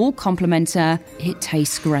 we all compliment her, it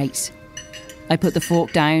tastes great. I put the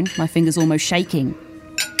fork down, my fingers almost shaking.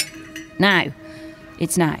 Now.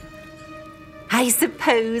 I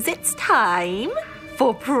suppose it's time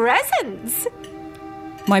for presents.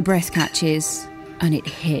 My breath catches, and it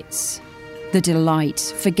hits. The delight,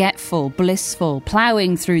 forgetful, blissful,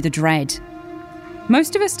 ploughing through the dread.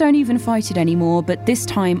 Most of us don't even fight it anymore, but this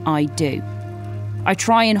time I do. I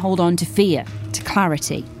try and hold on to fear, to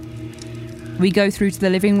clarity. We go through to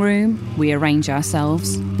the living room, we arrange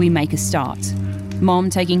ourselves, we make a start.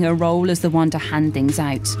 Mom taking her role as the one to hand things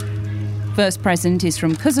out. First present is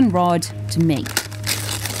from Cousin Rod to me.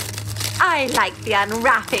 I like the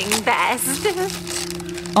unwrapping best.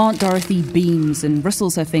 Aunt Dorothy beams and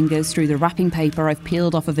rustles her fingers through the wrapping paper I've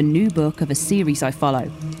peeled off of a new book of a series I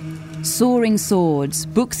follow. Soaring Swords,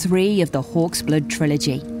 Book 3 of the Hawk's Blood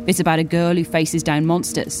trilogy. It's about a girl who faces down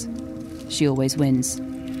monsters. She always wins.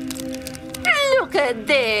 Look at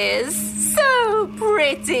this. So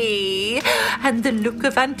pretty. And the look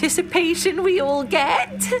of anticipation we all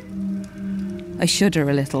get. I shudder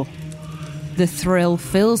a little. The thrill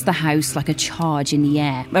fills the house like a charge in the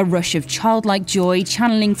air, a rush of childlike joy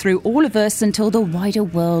channeling through all of us until the wider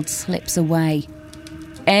world slips away.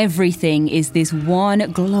 Everything is this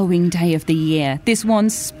one glowing day of the year, this one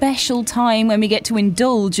special time when we get to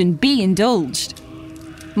indulge and be indulged.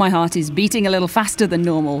 My heart is beating a little faster than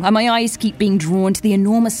normal, and my eyes keep being drawn to the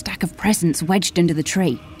enormous stack of presents wedged under the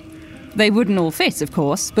tree. They wouldn't all fit, of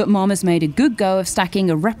course, but Mom has made a good go of stacking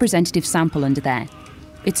a representative sample under there.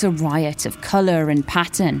 It's a riot of colour and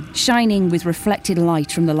pattern, shining with reflected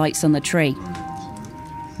light from the lights on the tree.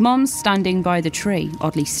 Mom's standing by the tree,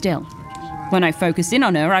 oddly still. When I focus in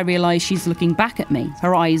on her, I realise she's looking back at me,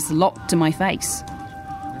 her eyes locked to my face.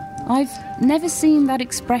 I've never seen that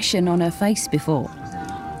expression on her face before.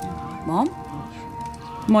 Mom?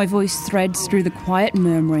 My voice threads through the quiet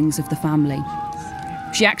murmurings of the family.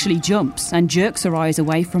 She actually jumps and jerks her eyes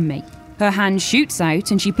away from me. Her hand shoots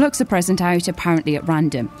out and she plucks a present out apparently at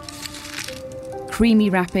random. Creamy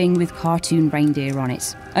wrapping with cartoon reindeer on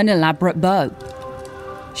it. An elaborate bow.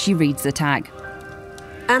 She reads the tag.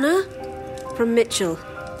 Anna? From Mitchell.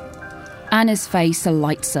 Anna's face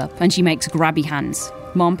lights up and she makes grabby hands.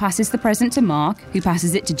 Mom passes the present to Mark, who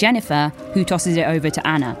passes it to Jennifer, who tosses it over to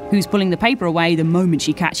Anna, who's pulling the paper away the moment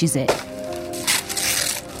she catches it.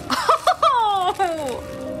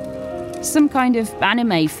 Some kind of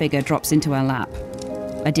anime figure drops into her lap.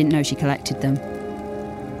 I didn't know she collected them.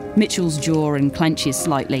 Mitchell's jaw unclenches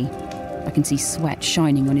slightly. I can see sweat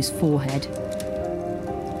shining on his forehead.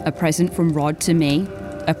 A present from Rod to me,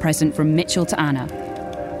 a present from Mitchell to Anna.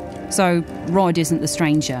 So, Rod isn't the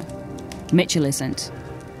stranger. Mitchell isn't.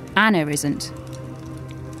 Anna isn't.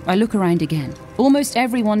 I look around again. Almost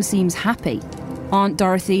everyone seems happy. Aunt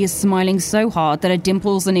Dorothy is smiling so hard that her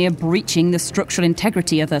dimples are near breaching the structural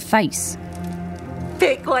integrity of her face.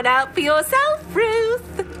 Pick one out for yourself,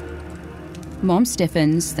 Ruth. Mom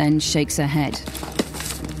stiffens, then shakes her head.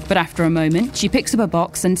 But after a moment, she picks up a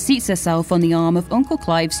box and seats herself on the arm of Uncle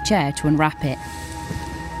Clive's chair to unwrap it.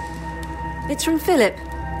 It's from Philip.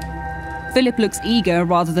 Philip looks eager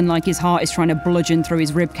rather than like his heart is trying to bludgeon through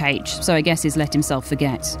his ribcage, so I guess he's let himself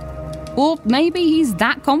forget. Or maybe he's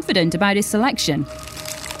that confident about his selection.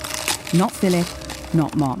 Not Philip,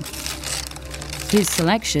 not Mom. His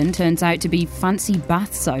selection turns out to be fancy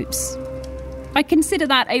bath soaps. I consider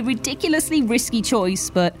that a ridiculously risky choice,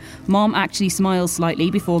 but Mom actually smiles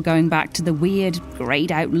slightly before going back to the weird,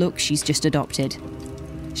 greyed-out look she's just adopted.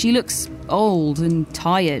 She looks old and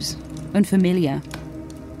tired, unfamiliar.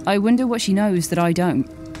 I wonder what she knows that I don't.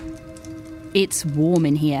 It's warm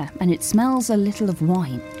in here, and it smells a little of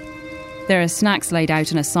wine. There are snacks laid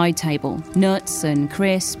out on a side table, nuts and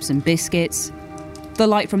crisps and biscuits. The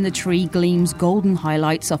light from the tree gleams golden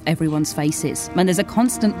highlights off everyone's faces, and there's a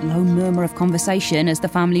constant low murmur of conversation as the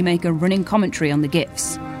family make a running commentary on the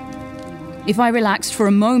gifts. If I relaxed for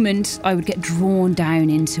a moment, I would get drawn down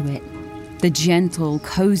into it. The gentle,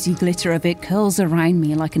 cosy glitter of it curls around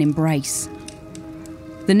me like an embrace.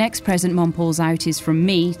 The next present Mom pulls out is from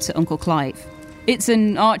me to Uncle Clive. It's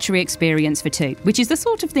an archery experience for two, which is the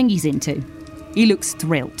sort of thing he's into. He looks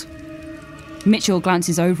thrilled. Mitchell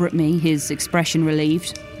glances over at me, his expression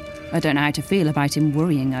relieved. I don't know how to feel about him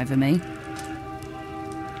worrying over me.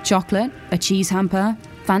 Chocolate, a cheese hamper,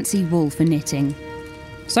 fancy wool for knitting.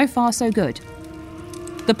 So far, so good.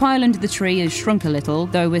 The pile under the tree has shrunk a little,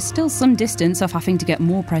 though we're still some distance off having to get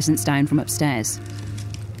more presents down from upstairs.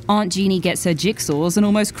 Aunt Jeannie gets her jigsaws and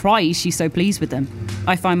almost cries, she's so pleased with them.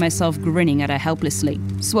 I find myself grinning at her helplessly,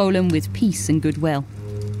 swollen with peace and goodwill.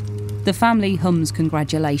 The family hums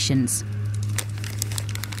congratulations.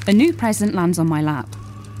 A new present lands on my lap.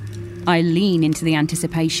 I lean into the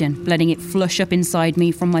anticipation, letting it flush up inside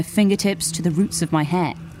me from my fingertips to the roots of my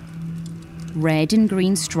hair. Red and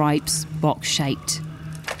green stripes, box-shaped.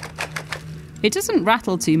 It doesn't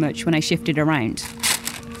rattle too much when I shift it around.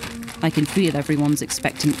 I can feel everyone's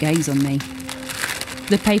expectant gaze on me.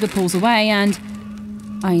 The paper pulls away and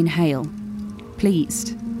I inhale,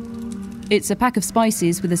 pleased. It's a pack of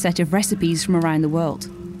spices with a set of recipes from around the world.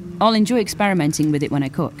 I'll enjoy experimenting with it when I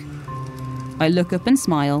cook. I look up and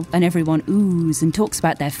smile, and everyone oohs and talks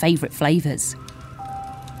about their favourite flavours.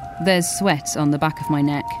 There's sweat on the back of my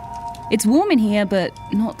neck. It's warm in here, but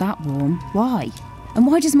not that warm. Why? And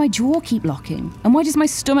why does my jaw keep locking? And why does my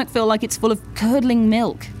stomach feel like it's full of curdling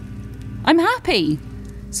milk? I'm happy.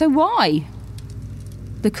 So why?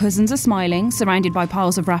 The cousins are smiling, surrounded by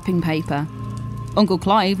piles of wrapping paper. Uncle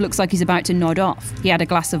Clive looks like he's about to nod off. He had a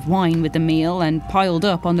glass of wine with the meal and piled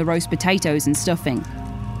up on the roast potatoes and stuffing.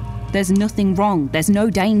 There's nothing wrong. There's no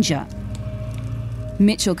danger.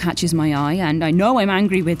 Mitchell catches my eye, and I know I'm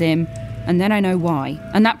angry with him, and then I know why,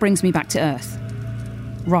 and that brings me back to Earth.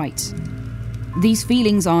 Right. These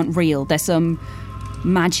feelings aren't real. They're some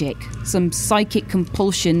magic, some psychic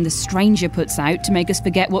compulsion the stranger puts out to make us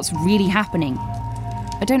forget what's really happening.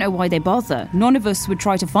 I don't know why they bother. None of us would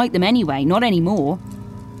try to fight them anyway, not anymore.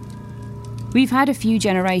 We've had a few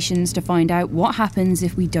generations to find out what happens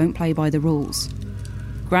if we don't play by the rules.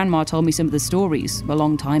 Grandma told me some of the stories a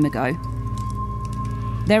long time ago.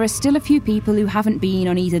 There are still a few people who haven't been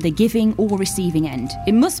on either the giving or receiving end.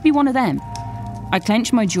 It must be one of them. I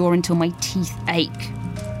clench my jaw until my teeth ache.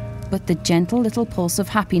 But the gentle little pulse of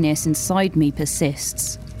happiness inside me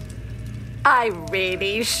persists. I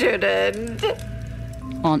really shouldn't.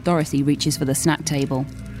 Aunt Dorothy reaches for the snack table.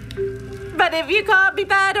 But if you can't be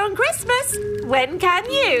bad on Christmas, when can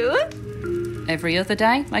you? Every other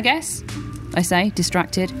day, I guess, I say,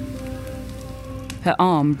 distracted. Her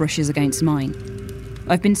arm brushes against mine.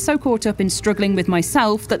 I've been so caught up in struggling with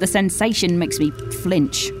myself that the sensation makes me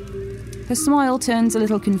flinch. Her smile turns a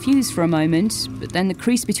little confused for a moment, but then the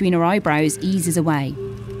crease between her eyebrows eases away.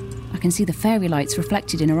 I can see the fairy lights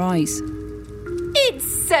reflected in her eyes.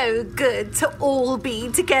 It's so good to all be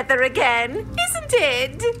together again, isn't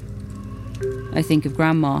it? I think of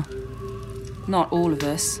Grandma. Not all of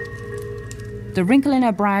us. The wrinkle in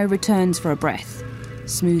her brow returns for a breath,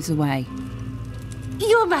 smooths away.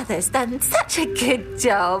 Your mother's done such a good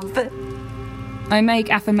job. I make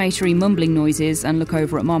affirmatory mumbling noises and look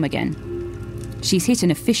over at Mom again. She's hit an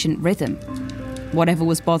efficient rhythm. Whatever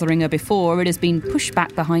was bothering her before, it has been pushed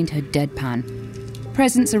back behind her deadpan.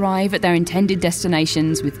 Presents arrive at their intended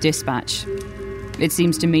destinations with dispatch. It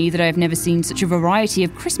seems to me that I have never seen such a variety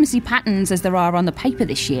of Christmassy patterns as there are on the paper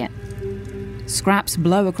this year. Scraps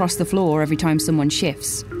blow across the floor every time someone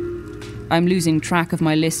shifts. I'm losing track of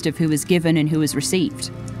my list of who was given and who was received.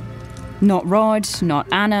 Not Rod, not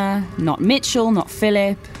Anna, not Mitchell, not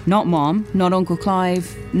Philip, not Mom, not Uncle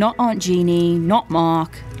Clive, not Aunt Jeannie, not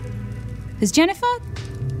Mark. Has Jennifer?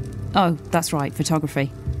 Oh, that's right,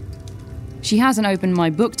 photography. She hasn't opened my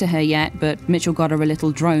book to her yet, but Mitchell got her a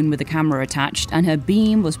little drone with a camera attached, and her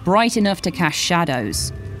beam was bright enough to cast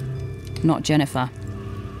shadows. Not Jennifer.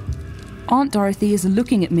 Aunt Dorothy is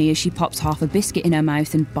looking at me as she pops half a biscuit in her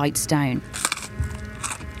mouth and bites down.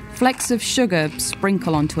 Flecks of sugar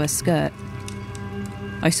sprinkle onto her skirt.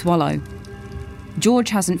 I swallow. George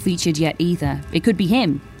hasn't featured yet either. It could be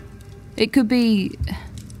him. It could be...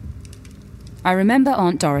 I remember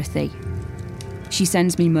Aunt Dorothy. She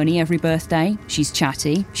sends me money every birthday. She's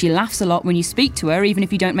chatty. She laughs a lot when you speak to her, even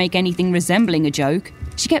if you don't make anything resembling a joke.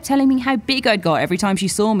 She kept telling me how big I'd got every time she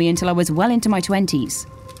saw me until I was well into my 20s.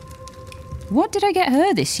 What did I get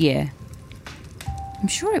her this year? I'm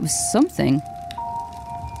sure it was something.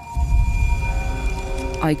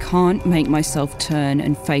 I can't make myself turn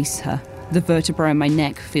and face her. The vertebrae in my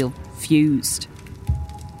neck feel fused.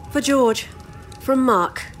 For George. From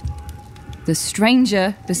Mark. The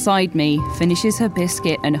stranger beside me finishes her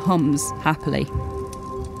biscuit and hums happily.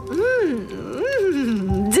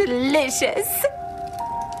 Delicious.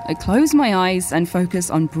 I close my eyes and focus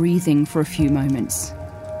on breathing for a few moments.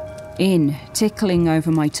 In, tickling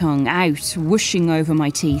over my tongue, out, whooshing over my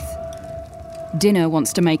teeth. Dinner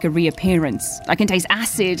wants to make a reappearance. I can taste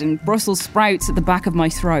acid and Brussels sprouts at the back of my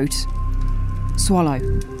throat. Swallow.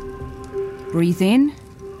 Breathe in,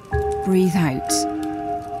 breathe out.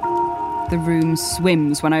 The room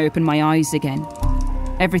swims when I open my eyes again.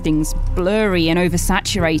 Everything's blurry and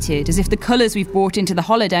oversaturated, as if the colours we've brought into the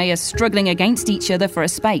holiday are struggling against each other for a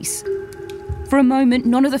space. For a moment,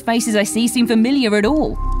 none of the faces I see seem familiar at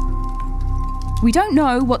all. We don't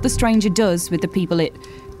know what the stranger does with the people it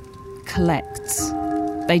collects.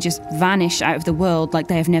 They just vanish out of the world like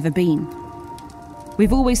they have never been.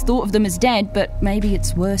 We've always thought of them as dead, but maybe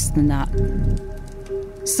it's worse than that.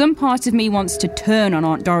 Some part of me wants to turn on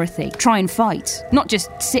Aunt Dorothy, try and fight, not just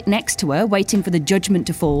sit next to her, waiting for the judgment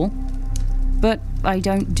to fall. But I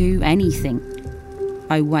don't do anything.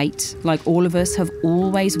 I wait, like all of us have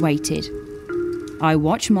always waited. I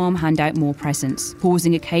watch Mom hand out more presents,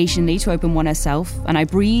 pausing occasionally to open one herself, and I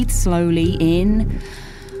breathe slowly in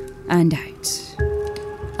and out.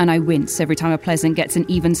 And I wince every time a present gets an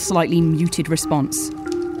even slightly muted response.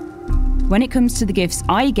 When it comes to the gifts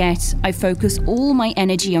I get, I focus all my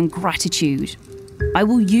energy on gratitude. I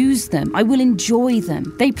will use them. I will enjoy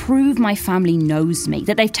them. They prove my family knows me,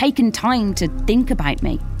 that they've taken time to think about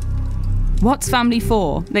me. What's family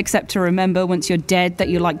for, except to remember once you're dead that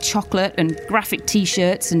you like chocolate and graphic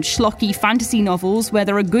t-shirts and schlocky fantasy novels where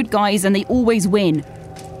there are good guys and they always win?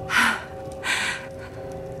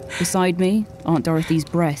 Beside me, Aunt Dorothy's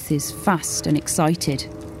breath is fast and excited.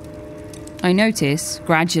 I notice,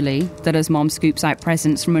 gradually, that as Mom scoops out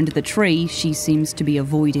presents from under the tree, she seems to be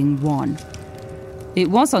avoiding one. It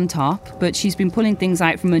was on top, but she's been pulling things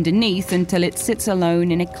out from underneath until it sits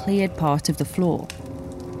alone in a cleared part of the floor.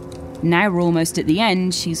 Now we're almost at the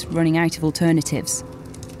end, she's running out of alternatives.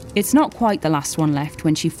 It's not quite the last one left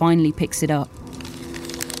when she finally picks it up.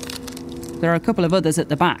 There are a couple of others at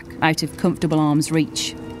the back, out of comfortable arm's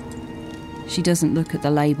reach. She doesn't look at the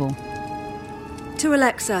label. To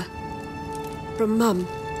Alexa. from Mum.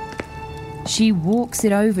 She walks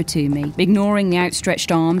it over to me, ignoring the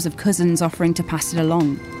outstretched arms of cousins offering to pass it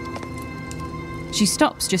along. She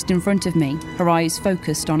stops just in front of me, her eyes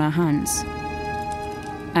focused on her hands.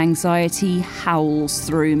 Anxiety howls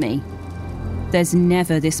through me. There's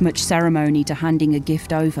never this much ceremony to handing a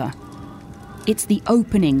gift over. It's the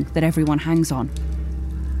opening that everyone hangs on.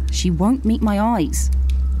 She won't meet my eyes.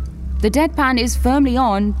 The deadpan is firmly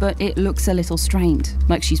on, but it looks a little strained,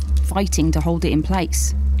 like she's fighting to hold it in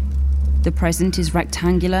place. The present is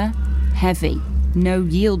rectangular, heavy, no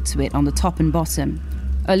yield to it on the top and bottom.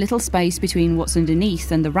 A little space between what's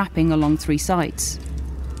underneath and the wrapping along three sides.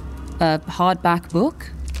 A hardback book?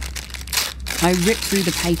 I rip through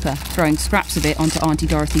the paper, throwing scraps of it onto Auntie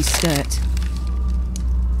Dorothy's skirt.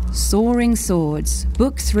 Soaring Swords,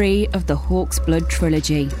 Book 3 of the Hawk's Blood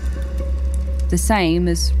trilogy. The same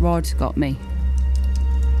as Rod got me.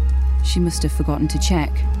 She must have forgotten to check.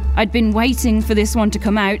 I'd been waiting for this one to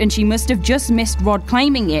come out, and she must have just missed Rod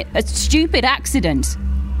claiming it. A stupid accident.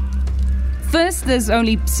 First there's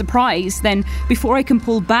only surprise, then before I can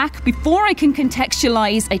pull back, before I can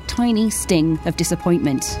contextualise, a tiny sting of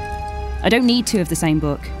disappointment. I don't need two of the same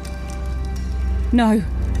book. No.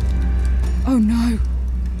 Oh no.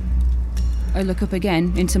 I look up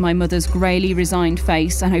again into my mother's greyly resigned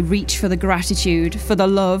face, and I reach for the gratitude, for the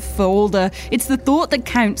love, for all the... It's the thought that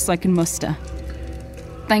counts I can muster.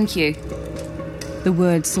 Thank you. The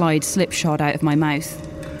word slide slipshod out of my mouth.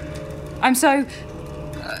 I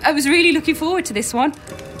was really looking forward to this one.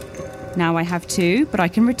 Now I have two, but I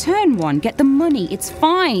can return one, get the money, it's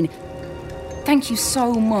fine. Thank you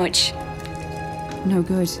so much. No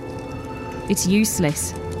good. It's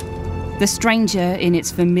useless. The stranger in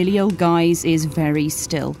its familial guise is very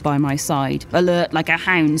still by my side, alert like a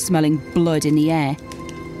hound smelling blood in the air.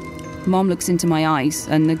 Mom looks into my eyes,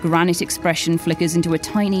 and the granite expression flickers into a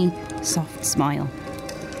tiny, soft smile.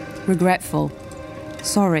 Regretful.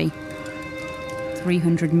 Sorry.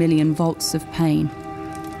 300 million volts of pain.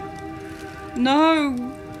 No!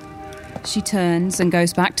 She turns and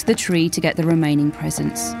goes back to the tree to get the remaining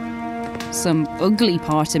presents. Some ugly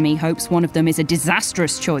part of me hopes one of them is a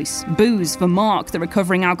disastrous choice. Booze for Mark, the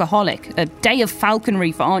recovering alcoholic. A day of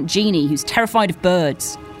falconry for Aunt Jeannie, who's terrified of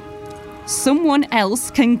birds. Someone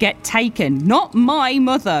else can get taken, not my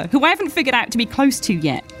mother, who I haven't figured out to be close to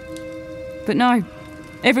yet. But no,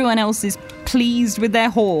 everyone else is pleased with their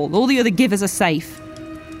haul. All the other givers are safe.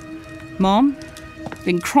 Mom,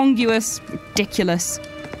 incongruous, ridiculous,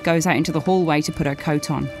 goes out into the hallway to put her coat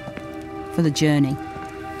on. For the journey.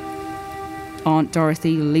 Aunt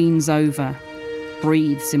Dorothy leans over,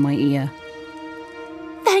 breathes in my ear.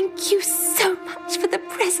 Thank you so much for the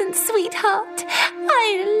present, sweetheart.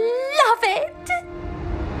 I love it.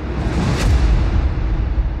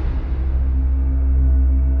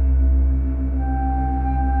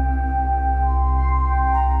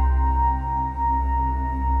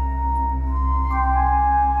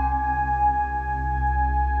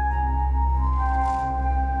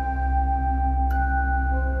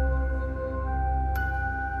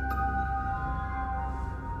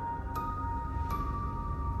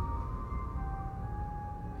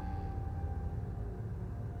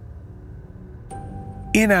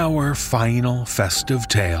 In our final festive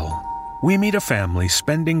tale, we meet a family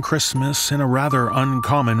spending Christmas in a rather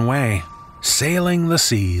uncommon way, sailing the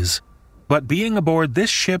seas. But being aboard this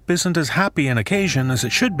ship isn't as happy an occasion as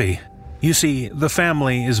it should be. You see, the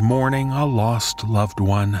family is mourning a lost loved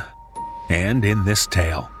one. And in this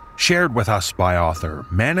tale, shared with us by author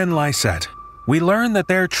Manon Lysette, we learn that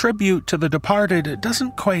their tribute to the departed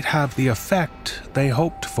doesn't quite have the effect they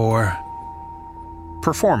hoped for.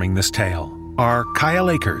 Performing this tale are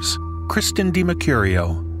Kyle Akers, Kristen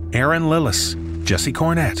DiMercurio, Aaron Lillis, Jesse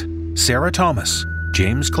Cornett, Sarah Thomas,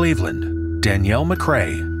 James Cleveland, Danielle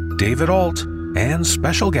McRae, David Alt, and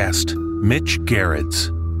special guest, Mitch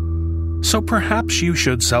Gerrits. So perhaps you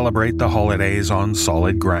should celebrate the holidays on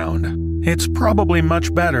solid ground. It's probably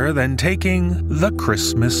much better than taking the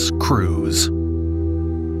Christmas cruise.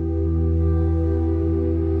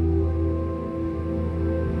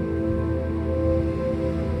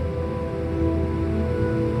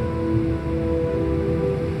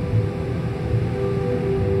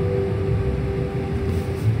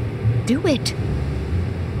 Do it.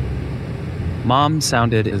 Mom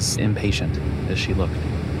sounded as impatient as she looked,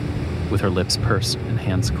 with her lips pursed and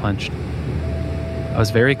hands clenched. I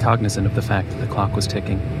was very cognizant of the fact that the clock was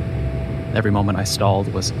ticking. Every moment I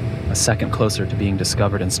stalled was a second closer to being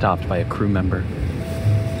discovered and stopped by a crew member.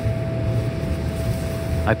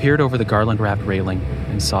 I peered over the garland-wrapped railing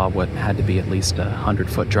and saw what had to be at least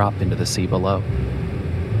 100-foot drop into the sea below.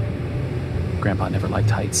 Grandpa never liked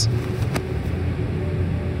heights.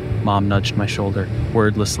 Mom nudged my shoulder,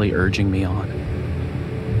 wordlessly urging me on.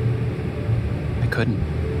 I couldn't.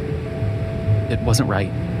 It wasn't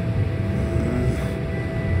right.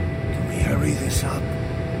 Can we hurry this up?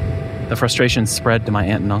 The frustration spread to my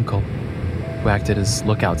aunt and uncle, who acted as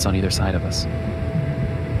lookouts on either side of us.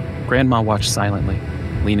 Grandma watched silently,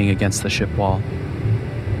 leaning against the ship wall.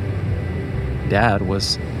 Dad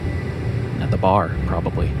was at the bar,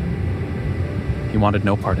 probably. He wanted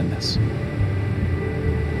no part in this.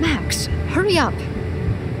 Max, hurry up.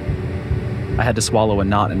 I had to swallow a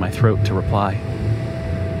knot in my throat to reply.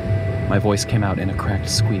 My voice came out in a cracked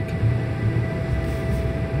squeak.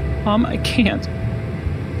 Mom, I can't.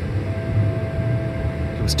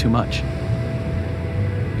 It was too much.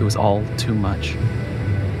 It was all too much.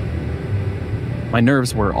 My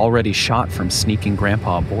nerves were already shot from sneaking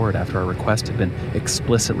Grandpa aboard after our request had been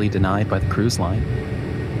explicitly denied by the cruise line.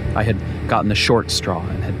 I had gotten the short straw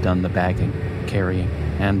and had done the bagging, carrying,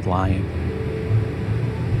 and lying.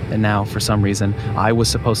 And now, for some reason, I was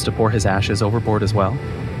supposed to pour his ashes overboard as well.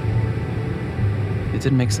 It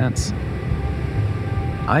didn't make sense.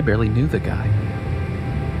 I barely knew the guy.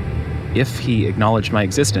 If he acknowledged my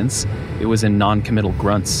existence, it was in non-committal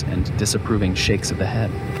grunts and disapproving shakes of the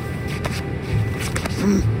head.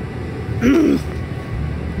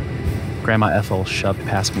 Grandma Ethel shoved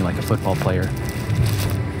past me like a football player.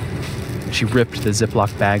 She ripped the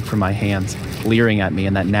Ziploc bag from my hands, leering at me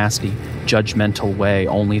in that nasty, judgmental way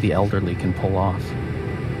only the elderly can pull off.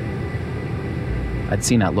 I'd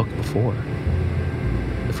seen that look before.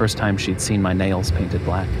 The first time she'd seen my nails painted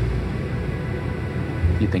black.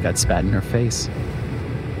 You'd think I'd spat in her face.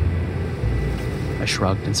 I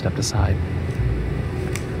shrugged and stepped aside.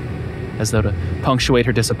 As though to punctuate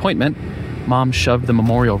her disappointment, Mom shoved the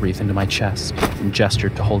memorial wreath into my chest and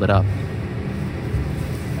gestured to hold it up.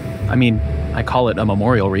 I mean, I call it a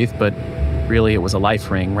memorial wreath, but really it was a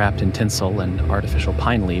life ring wrapped in tinsel and artificial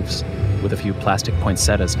pine leaves with a few plastic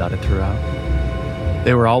poinsettias dotted throughout.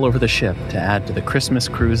 They were all over the ship to add to the Christmas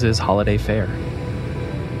cruise's holiday fare.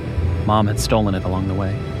 Mom had stolen it along the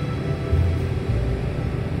way.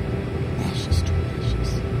 Ashes to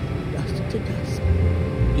ashes, dust to dust.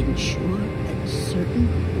 In sure and certain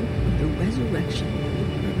hope of the resurrection of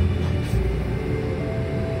eternal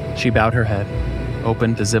life. She bowed her head,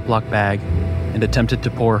 opened the Ziploc bag, and attempted to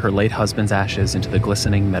pour her late husband's ashes into the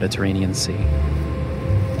glistening Mediterranean Sea.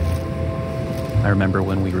 I remember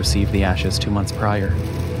when we received the ashes 2 months prior.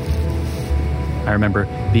 I remember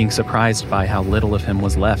being surprised by how little of him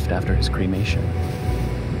was left after his cremation.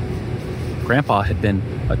 Grandpa had been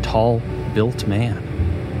a tall, built man.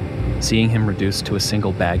 Seeing him reduced to a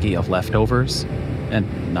single baggie of leftovers, and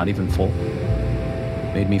not even full,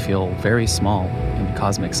 made me feel very small in the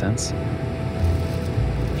cosmic sense.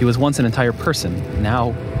 He was once an entire person.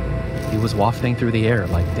 Now he was wafting through the air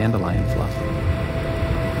like dandelion fluff.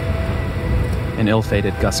 An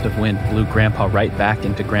ill-fated gust of wind blew Grandpa right back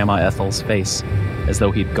into Grandma Ethel's face, as though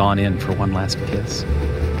he'd gone in for one last kiss.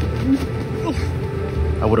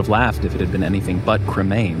 I would have laughed if it had been anything but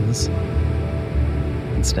cremains.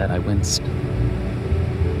 Instead, I winced.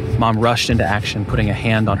 Mom rushed into action, putting a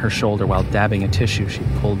hand on her shoulder while dabbing a tissue she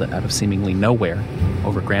pulled out of seemingly nowhere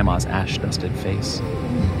over Grandma's ash-dusted face.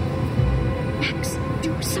 Max,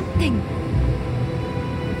 do something.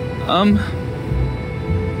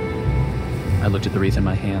 I looked at the wreath in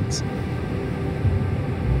my hands.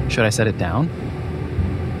 Should I set it down?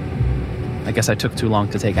 I guess I took too long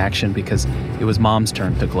to take action because it was Mom's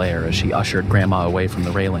turn to glare as she ushered Grandma away from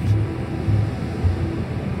the railing.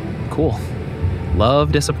 Cool.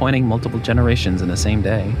 Love disappointing multiple generations in the same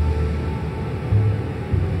day.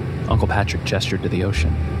 Uncle Patrick gestured to the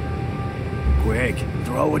ocean. Quick,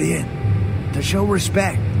 throw it in. To show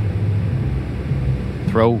respect.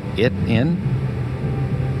 Throw it in?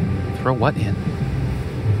 Throw what in?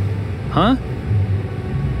 Huh?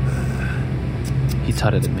 He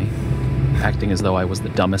tutted at me, acting as though I was the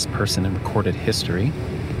dumbest person in recorded history.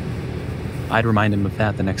 I'd remind him of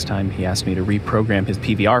that the next time he asked me to reprogram his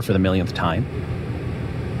PVR for the millionth time.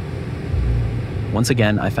 Once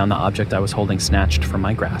again, I found the object I was holding snatched from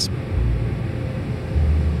my grasp.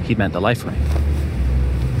 He'd meant the life ring.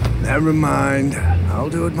 Never mind. I'll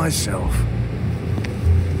do it myself.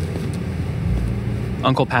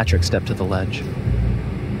 Uncle Patrick stepped to the ledge.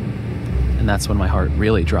 And that's when my heart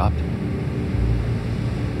really dropped.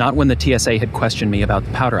 Not when the TSA had questioned me about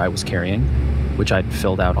the powder I was carrying, which I'd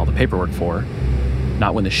filled out all the paperwork for.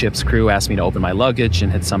 Not when the ship's crew asked me to open my luggage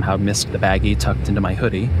and had somehow missed the baggie tucked into my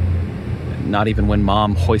hoodie. Not even when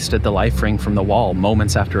Mom hoisted the life ring from the wall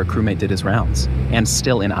moments after a crewmate did his rounds, and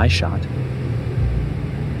still in eyeshot.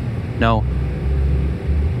 No.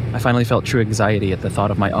 I finally felt true anxiety at the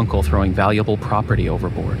thought of my uncle throwing valuable property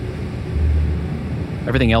overboard.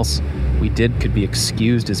 Everything else we did could be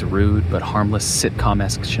excused as rude but harmless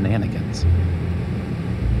sitcom-esque shenanigans.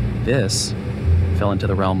 This fell into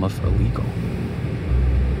the realm of illegal.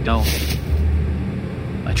 Don't.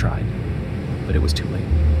 I tried, but it was too late.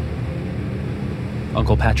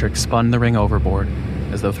 Uncle Patrick spun the ring overboard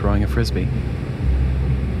as though throwing a frisbee.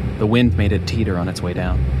 The wind made it teeter on its way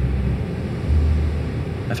down.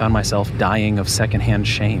 I found myself dying of secondhand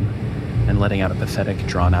shame and letting out a pathetic,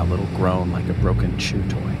 drawn-out little groan like a broken chew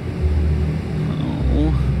toy.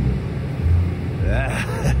 Oh.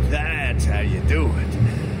 That's how you do it.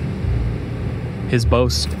 His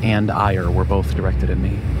boast and ire were both directed at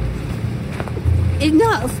me.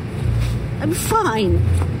 Enough! I'm fine.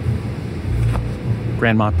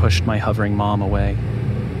 Grandma pushed my hovering mom away.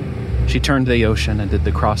 She turned to the ocean and did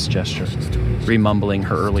the cross gesture, remumbling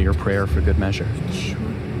her earlier prayer for good measure.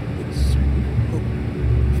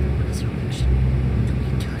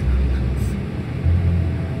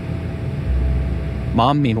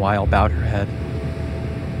 Mom, meanwhile, bowed her head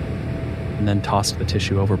and then tossed the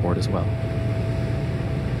tissue overboard as well.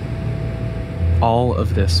 All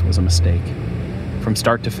of this was a mistake, from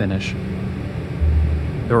start to finish.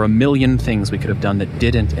 There were a million things we could have done that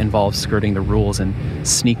didn't involve skirting the rules and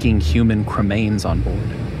sneaking human cremains on board.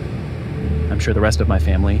 I'm sure the rest of my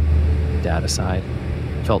family, Dad aside,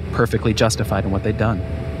 felt perfectly justified in what they'd done.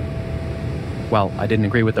 While I didn't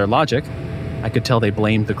agree with their logic, I could tell they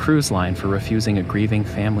blamed the cruise line for refusing a grieving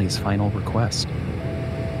family's final request.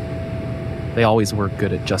 They always were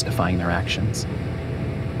good at justifying their actions,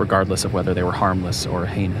 regardless of whether they were harmless or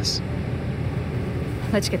heinous.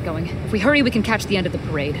 Let's get going. If we hurry, we can catch the end of the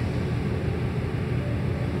parade.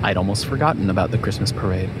 I'd almost forgotten about the Christmas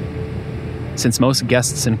parade. Since most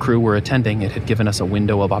guests and crew were attending, it had given us a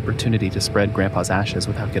window of opportunity to spread Grandpa's ashes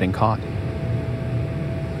without getting caught.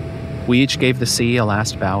 We each gave the sea a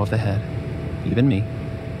last bow of the head, even me,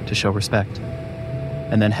 to show respect,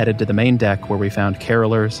 and then headed to the main deck where we found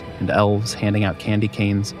carolers and elves handing out candy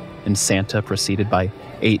canes and Santa preceded by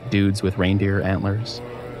 8 dudes with reindeer antlers.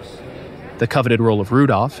 The coveted role of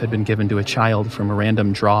Rudolph had been given to a child from a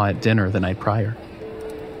random draw at dinner the night prior.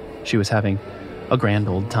 She was having a grand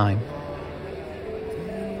old time.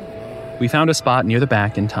 We found a spot near the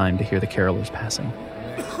back in time to hear the carolers passing.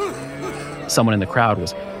 Someone in the crowd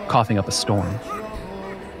was coughing up a storm.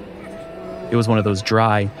 It was one of those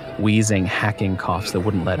dry, wheezing, hacking coughs that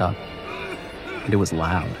wouldn't let up. And it was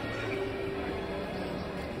loud.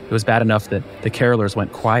 It was bad enough that the carolers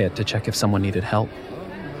went quiet to check if someone needed help.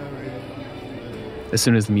 As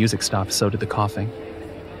soon as the music stopped, so did the coughing.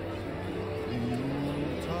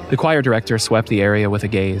 The choir director swept the area with a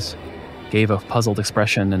gaze, gave a puzzled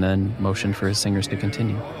expression, and then motioned for his singers to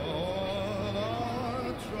continue.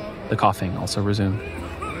 The coughing also resumed.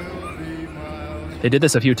 They did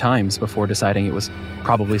this a few times before deciding it was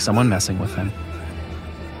probably someone messing with them.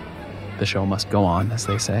 The show must go on, as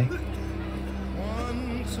they say.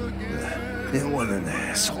 What an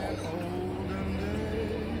asshole.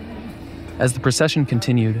 As the procession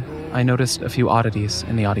continued, I noticed a few oddities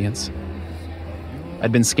in the audience.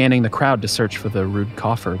 I'd been scanning the crowd to search for the rude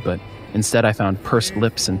cougher, but instead I found pursed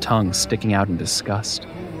lips and tongues sticking out in disgust.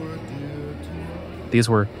 These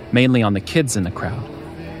were mainly on the kids in the crowd,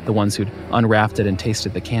 the ones who'd unwrapped it and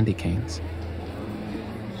tasted the candy canes.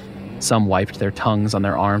 Some wiped their tongues on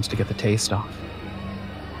their arms to get the taste off.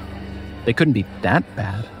 They couldn't be that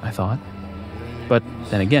bad, I thought. But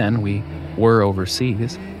then again, we were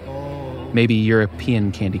overseas. Maybe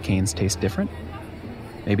European candy canes taste different?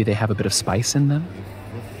 Maybe they have a bit of spice in them?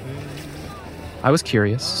 I was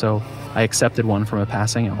curious, so I accepted one from a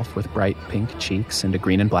passing elf with bright pink cheeks and a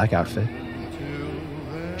green and black outfit.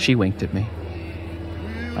 She winked at me.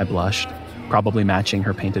 I blushed, probably matching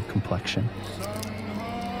her painted complexion.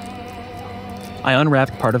 I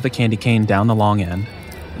unwrapped part of the candy cane down the long end,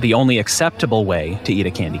 the only acceptable way to eat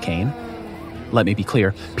a candy cane. Let me be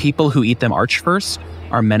clear, people who eat them arch first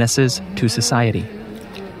are menaces to society.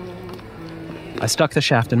 I stuck the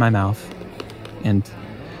shaft in my mouth, and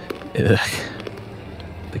the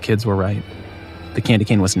kids were right. The candy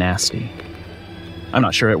cane was nasty. I'm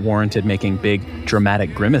not sure it warranted making big,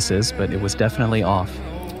 dramatic grimaces, but it was definitely off.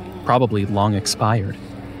 Probably long expired.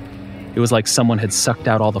 It was like someone had sucked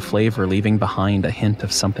out all the flavor, leaving behind a hint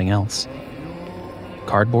of something else.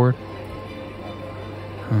 Cardboard?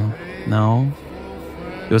 No.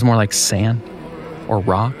 It was more like sand or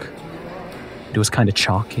rock. It was kind of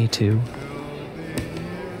chalky, too.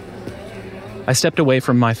 I stepped away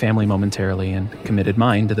from my family momentarily and committed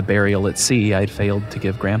mine to the burial at sea I'd failed to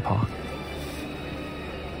give Grandpa.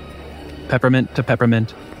 Peppermint to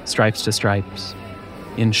peppermint, stripes to stripes,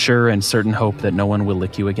 in sure and certain hope that no one will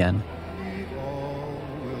lick you again.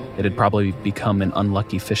 It had probably become an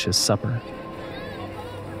unlucky fish's supper.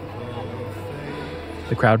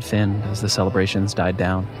 The crowd thinned as the celebrations died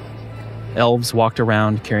down. Elves walked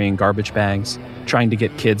around carrying garbage bags, trying to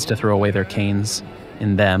get kids to throw away their canes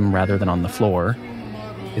in them rather than on the floor.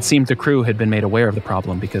 It seemed the crew had been made aware of the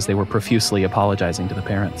problem because they were profusely apologizing to the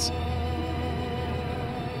parents.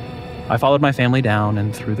 I followed my family down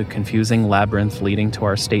and through the confusing labyrinth leading to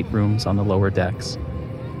our staterooms on the lower decks.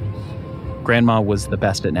 Grandma was the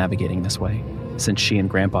best at navigating this way, since she and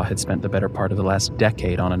Grandpa had spent the better part of the last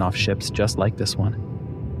decade on and off ships just like this one.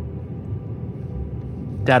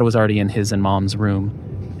 Dad was already in his and Mom's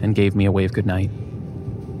room and gave me a wave goodnight.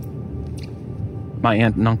 My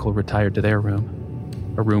aunt and uncle retired to their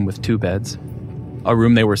room, a room with 2 beds, a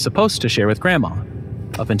room they were supposed to share with Grandma,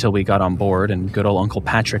 up until we got on board and good old Uncle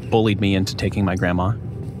Patrick bullied me into taking my grandma.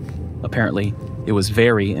 Apparently, it was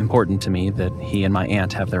very important to me that he and my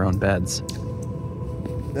aunt have their own beds.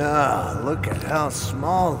 Ah, look at how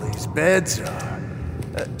small these beds are.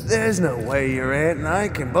 There's no way your aunt and I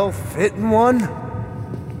can both fit in one.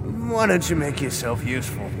 Why don't you make yourself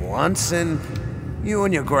useful once and you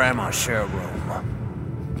and your grandma share a room?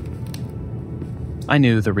 I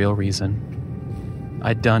knew the real reason.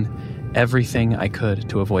 I'd done everything I could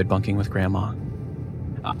to avoid bunking with Grandma.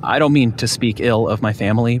 I don't mean to speak ill of my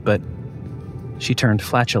family, but she turned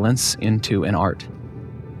flatulence into an art.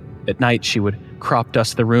 At night, she would crop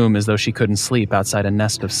dust the room as though she couldn't sleep outside a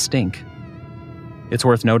nest of stink. It's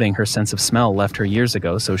worth noting her sense of smell left her years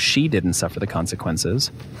ago, so she didn't suffer the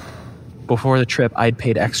consequences. Before the trip, I'd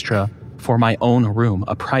paid extra for my own room,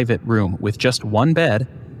 a private room with just 1 bed,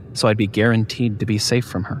 so I'd be guaranteed to be safe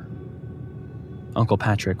from her. Uncle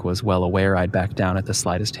Patrick was well aware I'd back down at the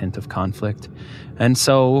slightest hint of conflict, and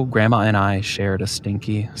so Grandma and I shared a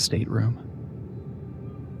stinky stateroom.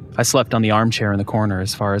 I slept on the armchair in the corner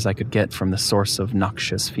as far as I could get from the source of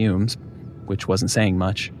noxious fumes, which wasn't saying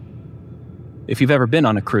much. If you've ever been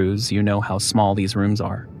on a cruise, you know how small these rooms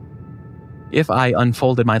are. If I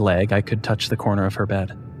unfolded my leg, I could touch the corner of her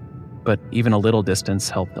bed, but even a little distance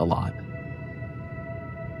helped a lot.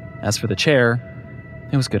 As for the chair,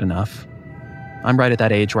 it was good enough. I'm right at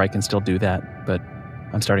that age where I can still do that, but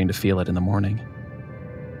I'm starting to feel it in the morning.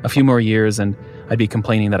 A few more years and I'd be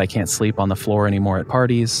complaining that I can't sleep on the floor anymore at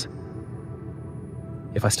parties.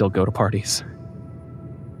 If I still go to parties.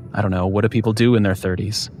 I don't know, what do people do in their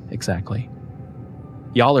 30s, exactly?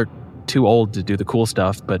 Y'all are too old to do the cool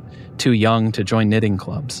stuff, but too young to join knitting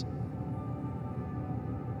clubs.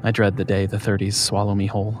 I dread the day the 30s swallow me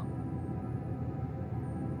whole.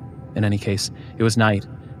 In any case, it was night,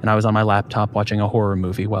 and I was on my laptop watching a horror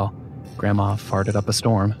movie while Grandma farted up a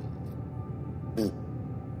storm.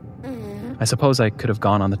 I suppose I could have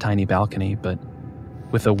gone on the tiny balcony, but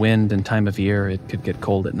with the wind and time of year, it could get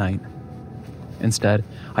cold at night. Instead,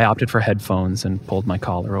 I opted for headphones and pulled my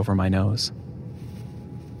collar over my nose.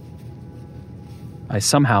 I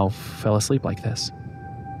somehow fell asleep like this.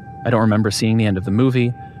 I don't remember seeing the end of the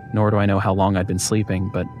movie, nor do I know how long I'd been sleeping,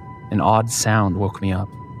 but an odd sound woke me up,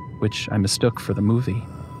 which I mistook for the movie.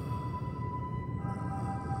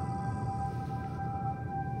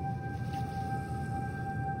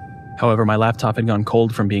 However, my laptop had gone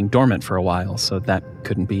cold from being dormant for a while, so that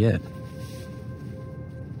couldn't be it.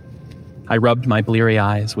 I rubbed my bleary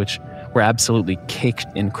eyes, which were absolutely caked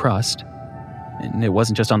in crust, and it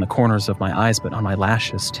wasn't just on the corners of my eyes, but on my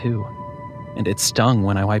lashes too, and it stung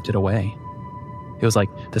when I wiped it away. It was like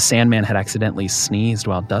the Sandman had accidentally sneezed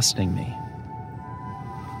while dusting me.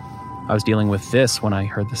 I was dealing with this when I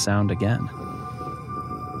heard the sound again.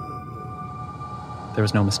 There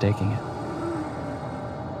was no mistaking it.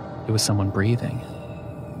 It was someone breathing.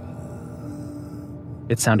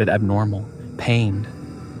 It sounded abnormal, pained,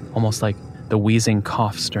 almost like the wheezing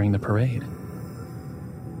coughs during the parade.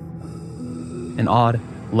 An odd,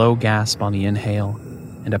 low gasp on the inhale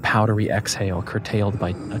and a powdery exhale curtailed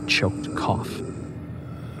by a choked cough.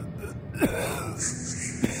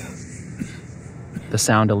 The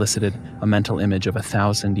sound elicited a mental image of a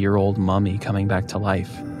 1,000-year-old mummy coming back to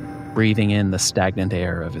life, breathing in the stagnant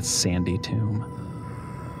air of its sandy tomb.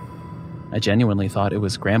 I genuinely thought it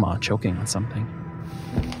was Grandma choking on something.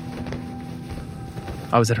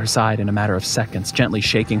 I was at her side in a matter of seconds, gently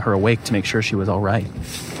shaking her awake to make sure she was all right.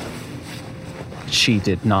 She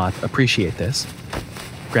did not appreciate this.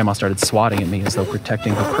 Grandma started swatting at me as though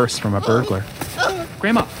protecting her purse from a burglar.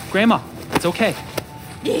 Grandma, it's okay.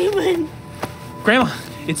 Demon! Grandma,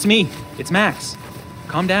 it's me. It's Max.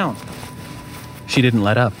 Calm down. She didn't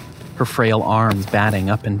let up, her frail arms batting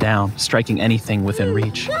up and down, striking anything within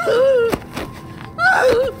reach.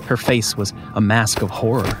 Her face was a mask of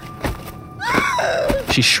horror.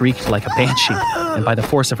 She shrieked like a banshee, and by the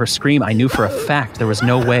force of her scream, I knew for a fact there was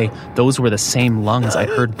no way those were the same lungs I'd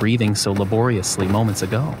heard breathing so laboriously moments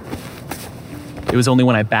ago. It was only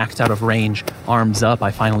when I backed out of range, arms up,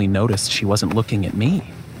 I finally noticed she wasn't looking at me.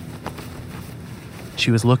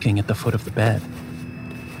 She was looking at the foot of the bed.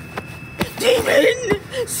 Demon!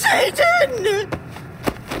 Satan!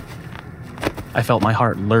 I felt my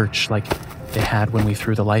heart lurch like it had when we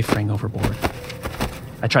threw the life ring overboard.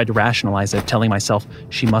 I tried to rationalize it, telling myself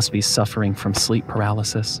she must be suffering from sleep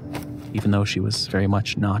paralysis, even though she was very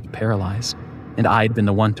much not paralyzed, and I'd been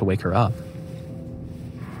the one to wake her up.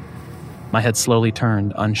 My head slowly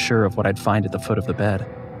turned, unsure of what I'd find at the foot of the bed.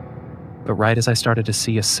 But right as I started to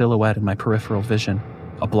see a silhouette in my peripheral vision,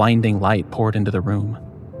 a blinding light poured into the room,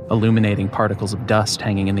 illuminating particles of dust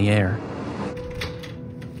hanging in the air.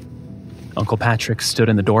 Uncle Patrick stood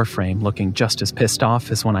in the doorframe, looking just as pissed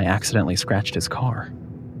off as when I accidentally scratched his car.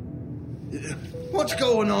 What's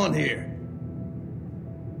going on here?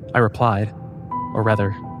 I replied, or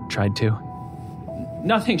rather, tried to.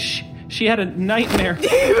 Nothing. She had a nightmare.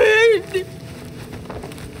 Demon!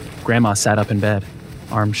 Grandma sat up in bed,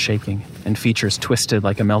 arms shaking and features twisted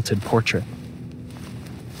like a melted portrait.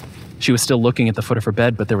 She was still looking at the foot of her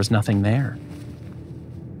bed, but there was nothing there.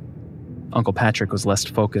 Uncle Patrick was less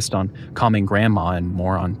focused on calming Grandma and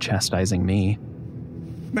more on chastising me.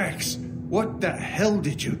 Max, what the hell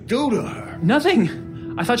did you do to her?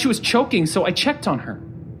 Nothing! I thought she was choking, so I checked on her.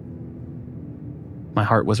 My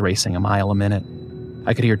heart was racing a mile a minute.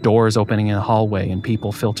 I could hear doors opening in the hallway and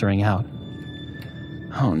people filtering out.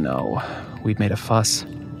 Oh no, we'd made a fuss.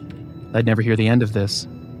 I'd never hear the end of this.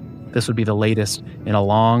 This would be the latest in a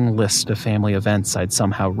long list of family events I'd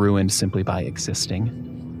somehow ruined simply by existing.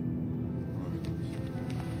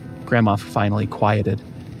 Grandma finally quieted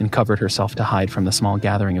and covered herself to hide from the small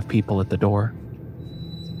gathering of people at the door.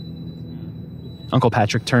 Uncle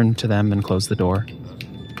Patrick turned to them and closed the door.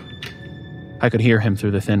 I could hear him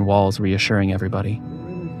through the thin walls reassuring everybody.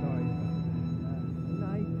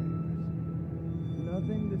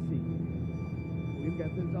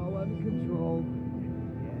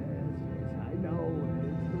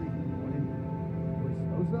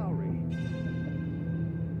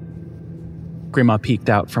 Grandma peeked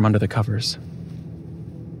out from under the covers.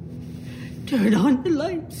 Turn on the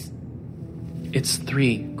lights. It's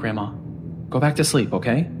 3, Grandma. Go back to sleep,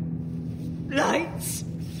 okay? Lights.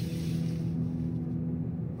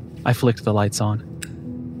 I flicked the lights on.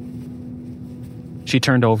 She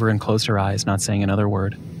turned over and closed her eyes, not saying another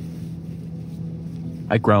word.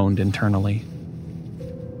 I groaned internally.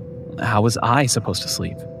 How was I supposed to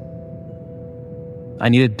sleep? I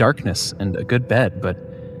needed darkness and a good bed, but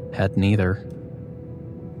had neither.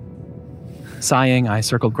 Sighing, I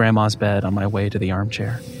circled Grandma's bed on my way to the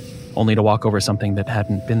armchair, only to walk over something that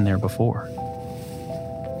hadn't been there before.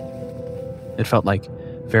 It felt like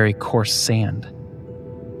very coarse sand.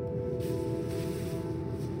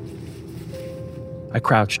 I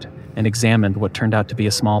crouched and examined what turned out to be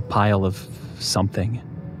a small pile of something.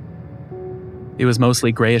 It was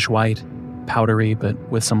mostly grayish-white, powdery, but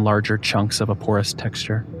with some larger chunks of a porous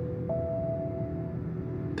texture.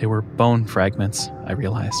 They were bone fragments, I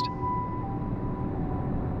realized.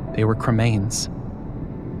 They were cremains.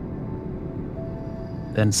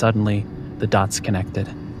 Then suddenly, the dots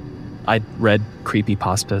connected. I'd read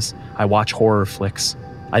creepypastas. I watched horror flicks.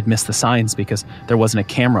 I'd missed the signs because there wasn't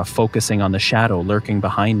a camera focusing on the shadow lurking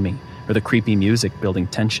behind me or the creepy music building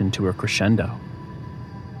tension to a crescendo.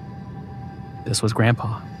 This was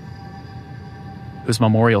Grandpa, whose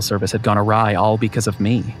memorial service had gone awry all because of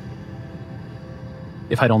me.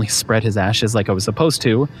 If I'd only spread his ashes like I was supposed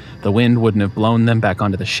to, the wind wouldn't have blown them back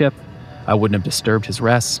onto the ship. I wouldn't have disturbed his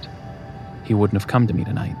rest. He wouldn't have come to me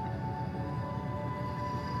tonight.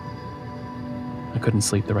 I couldn't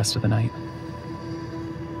sleep the rest of the night.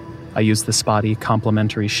 I used the spotty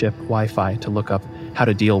complimentary ship Wi-Fi to look up how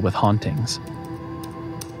to deal with hauntings.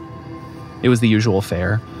 It was the usual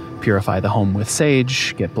fare: purify the home with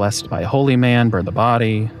sage, get blessed by a holy man, burn the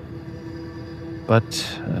body.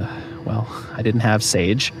 But, well, I didn't have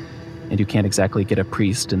sage, and you can't exactly get a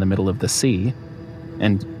priest in the middle of the sea.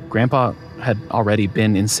 And Grandpa had already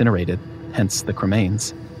been incinerated, hence the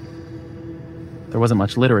cremains. There wasn't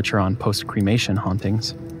much literature on post-cremation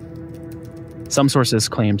hauntings. Some sources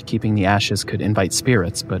claimed keeping the ashes could invite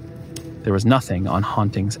spirits, but there was nothing on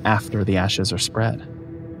hauntings after the ashes are spread.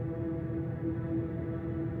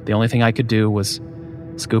 The only thing I could do was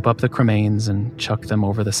scoop up the cremains and chuck them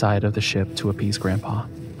over the side of the ship to appease Grandpa.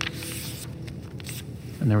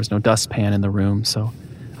 And there was no dustpan in the room, so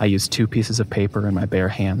I used 2 pieces of paper in my bare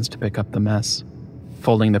hands to pick up the mess.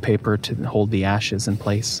 folding the paper to hold the ashes in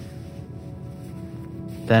place.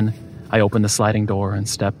 Then I opened the sliding door and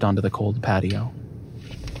stepped onto the cold patio.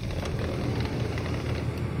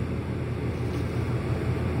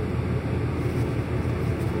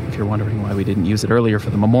 If you're wondering why we didn't use it earlier for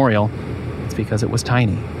the memorial, it's because it was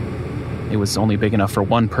tiny. It was only big enough for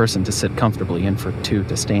one person to sit comfortably and for two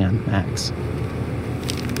to stand, max.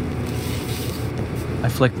 I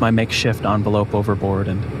flicked my makeshift envelope overboard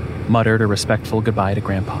and muttered a respectful goodbye to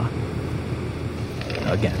Grandpa.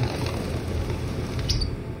 Again.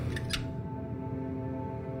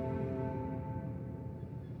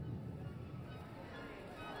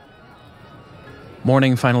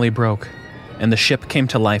 Morning finally broke, and the ship came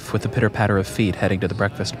to life with the pitter-patter of feet heading to the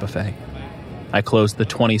breakfast buffet. I closed the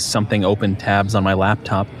 20-something open tabs on my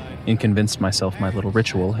laptop and convinced myself my little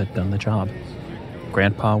ritual had done the job.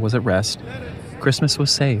 Grandpa was at rest. Christmas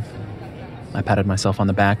was safe. I patted myself on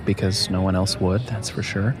the back because no one else would, that's for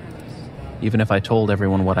sure. Even if I told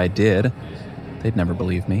everyone what I did, they'd never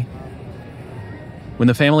believe me. When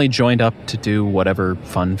the family joined up to do whatever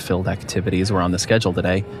fun-filled activities were on the schedule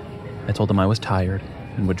today, I told them I was tired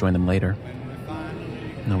and would join them later.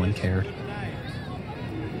 No one cared.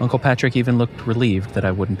 Uncle Patrick even looked relieved that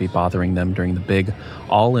I wouldn't be bothering them during the big,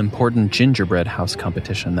 all-important gingerbread house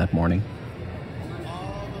competition that morning.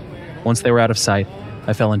 Once they were out of sight,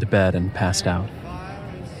 I fell into bed and passed out.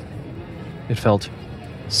 It felt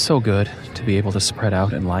so good to be able to spread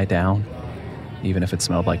out and lie down, even if it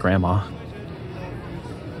smelled like Grandma.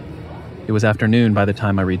 It was afternoon by the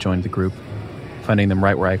time I rejoined the group, finding them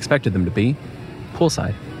right where I expected them to be,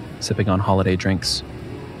 poolside, sipping on holiday drinks.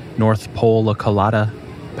 North Pole colada,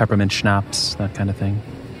 peppermint schnapps, that kind of thing.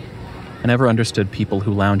 I never understood people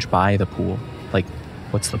who lounge by the pool. Like,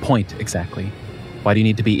 what's the point exactly? Why do you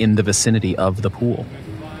need to be in the vicinity of the pool?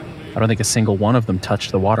 I don't think a single one of them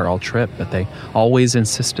touched the water all trip, but they always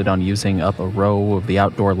insisted on using up a row of the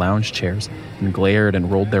outdoor lounge chairs and glared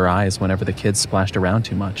and rolled their eyes whenever the kids splashed around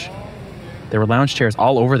too much. There were lounge chairs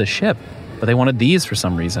all over the ship, but they wanted these for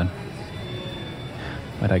some reason.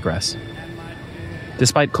 I digress.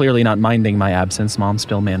 Despite clearly not minding my absence, Mom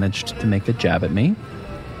still managed to make a jab at me.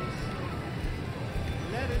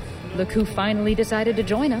 Look who finally decided to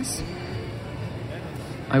join us.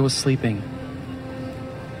 I was sleeping.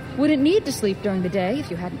 Wouldn't need to sleep during the day if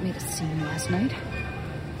you hadn't made a scene last night.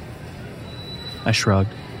 I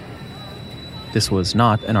shrugged. This was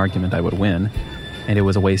not an argument I would win, and it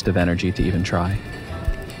was a waste of energy to even try.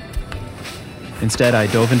 Instead, I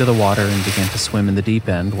dove into the water and began to swim in the deep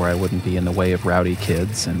end where I wouldn't be in the way of rowdy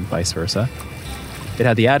kids and vice versa. It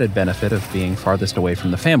had the added benefit of being farthest away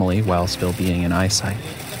from the family while still being in eyesight.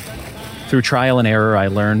 Through trial and error, I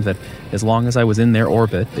learned that as long as I was in their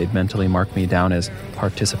orbit, they'd mentally mark me down as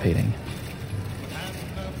participating.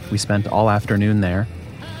 We spent all afternoon there,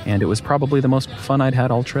 and it was probably the most fun I'd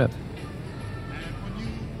had all trip.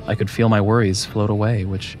 I could feel my worries float away,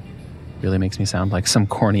 which really makes me sound like some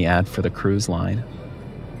corny ad for the cruise line.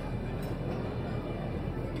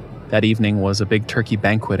 That evening was a big turkey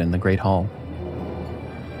banquet in the Great Hall.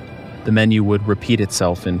 The menu would repeat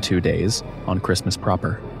itself in 2 days, on Christmas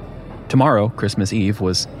proper. Tomorrow, Christmas Eve,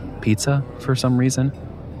 was pizza for some reason.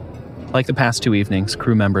 Like the past 2 evenings,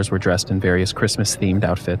 crew members were dressed in various Christmas-themed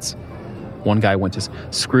outfits. One guy went as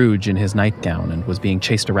Scrooge in his nightgown and was being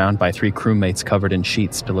chased around by 3 crewmates covered in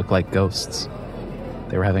sheets to look like ghosts.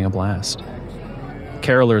 They were having a blast.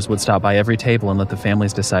 Carolers would stop by every table and let the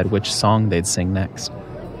families decide which song they'd sing next.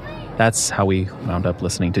 That's how we wound up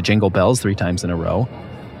listening to Jingle Bells 3 times in a row.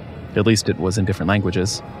 At least it was in different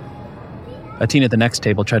languages. A teen at the next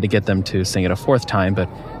table tried to get them to sing it a 4th time, but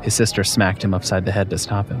his sister smacked him upside the head to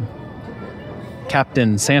stop him.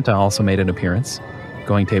 Captain Santa also made an appearance,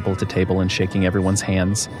 going table to table and shaking everyone's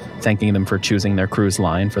hands, thanking them for choosing their cruise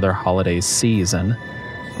line for their holiday season,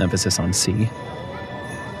 emphasis on C.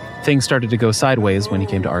 Things started to go sideways when he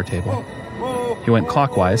came to our table. He went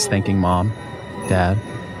clockwise, thanking Mom, Dad,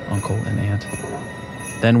 Uncle, and Aunt.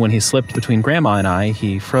 Then when he slipped between Grandma and I,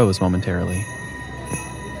 he froze momentarily.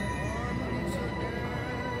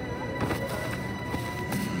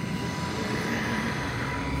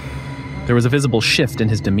 There was a visible shift in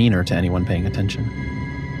his demeanor to anyone paying attention.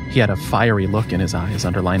 He had a fiery look in his eyes,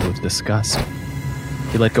 underlined with disgust.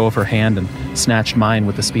 He let go of her hand and snatched mine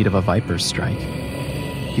with the speed of a viper's strike.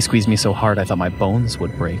 He squeezed me so hard I thought my bones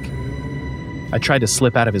would break. I tried to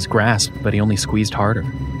slip out of his grasp, but he only squeezed harder,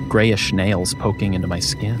 grayish nails poking into my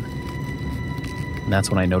skin. And that's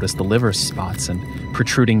when I noticed the liver spots and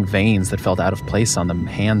protruding veins that felt out of place on the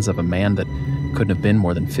hands of a man that couldn't have been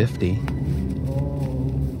more than 50.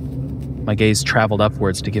 My gaze traveled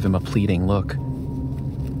upwards to give him a pleading look.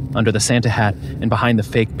 Under the Santa hat and behind the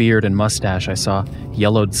fake beard and mustache, I saw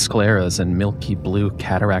yellowed scleras and milky blue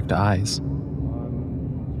cataract eyes.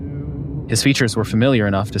 His features were familiar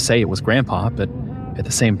enough to say it was Grandpa, but at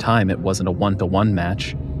the same time, it wasn't a one-to-one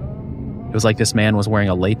match. It was like this man was wearing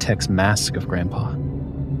a latex mask of Grandpa.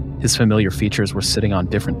 His familiar features were sitting on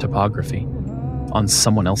different topography, on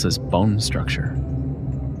someone else's bone structure.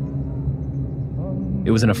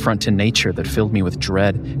 It was an affront to nature that filled me with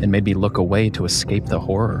dread and made me look away to escape the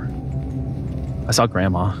horror. I saw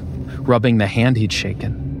Grandma, rubbing the hand he'd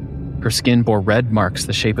shaken. Her skin bore red marks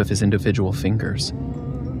the shape of his individual fingers.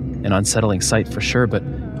 An unsettling sight for sure, but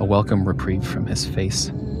a welcome reprieve from his face.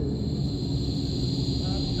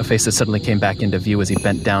 A face that suddenly came back into view as he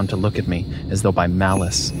bent down to look at me, as though by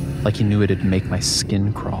malice, like he knew it'd make my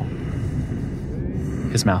skin crawl.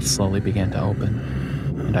 His mouth slowly began to open,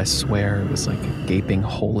 and I swear it was like a gaping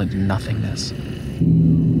hole into nothingness.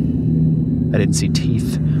 I didn't see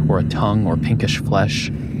teeth, or a tongue, or pinkish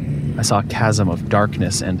flesh. I saw a chasm of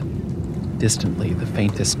darkness and, distantly, the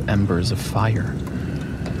faintest embers of fire.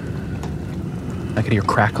 I could hear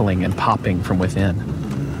crackling and popping from within.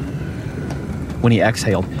 When he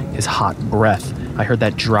exhaled his hot breath, I heard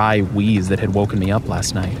that dry wheeze that had woken me up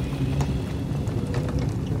last night.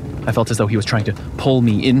 I felt as though he was trying to pull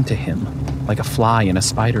me into him, like a fly in a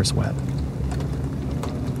spider's web.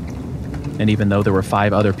 And even though there were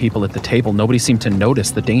 5 other people at the table, nobody seemed to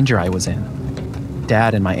notice the danger I was in.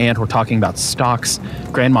 Dad and my aunt were talking about stocks.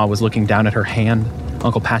 Grandma was looking down at her hand.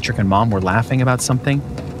 Uncle Patrick and Mom were laughing about something.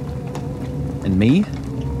 And me?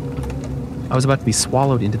 I was about to be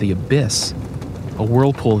swallowed into the abyss, a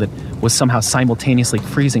whirlpool that was somehow simultaneously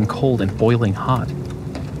freezing cold and boiling hot.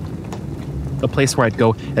 A place where I'd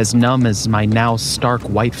go as numb as my now stark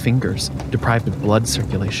white fingers, deprived of blood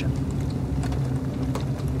circulation.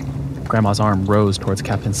 Grandma's arm rose towards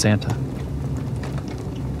Captain Santa.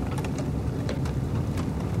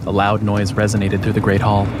 A loud noise resonated through the Great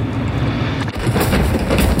Hall.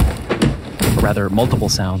 Or rather, multiple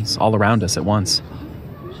sounds all around us at once.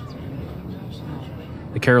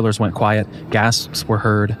 The carolers went quiet, gasps were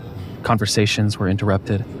heard, conversations were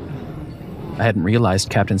interrupted. I hadn't realized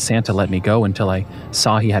Captain Santa let me go until I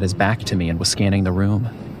saw he had his back to me and was scanning the room.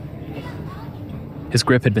 His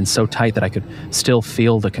grip had been so tight that I could still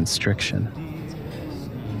feel the constriction.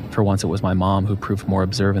 For once, it was my mom who proved more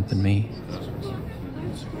observant than me.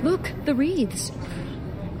 Look, the wreaths.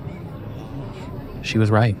 She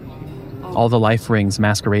was right. All the life rings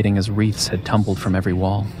masquerading as wreaths had tumbled from every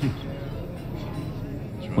wall.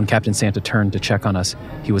 When Captain Santa turned to check on us,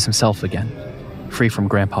 he was himself again, free from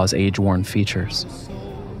Grandpa's age-worn features.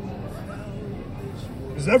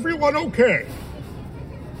 Is everyone okay?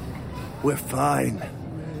 We're fine.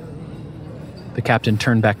 The captain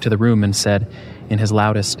turned back to the room and said, in his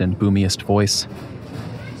loudest and boomiest voice,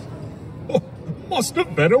 Oh, must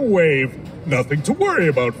have been a wave. Nothing to worry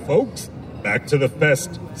about, folks. Back to the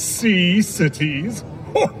fest, sea cities.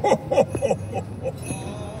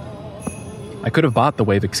 I could have bought the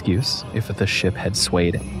wave excuse if the ship had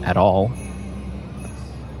swayed at all,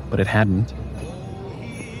 but it hadn't.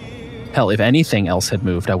 Hell, if anything else had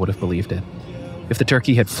moved, I would have believed it. If the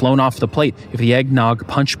turkey had flown off the plate, if the eggnog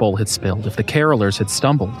punch bowl had spilled, if the carolers had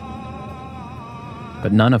stumbled.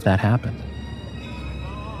 But none of that happened.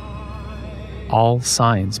 All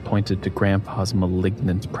signs pointed to Grandpa's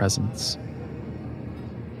malignant presence.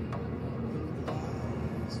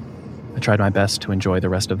 I tried my best to enjoy the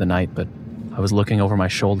rest of the night, but I was looking over my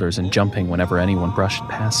shoulders and jumping whenever anyone brushed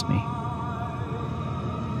past me.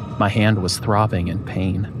 My hand was throbbing in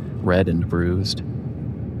pain, red and bruised.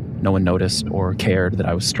 No one noticed or cared that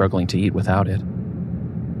I was struggling to eat without it.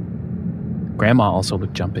 Grandma also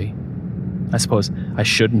looked jumpy. I suppose I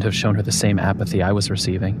shouldn't have shown her the same apathy I was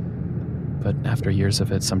receiving, but after years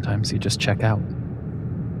of it, sometimes you just check out.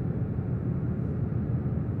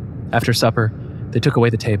 After supper, they took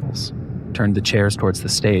away the tables, turned the chairs towards the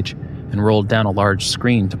stage, and rolled down a large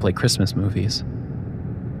screen to play Christmas movies.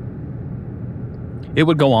 It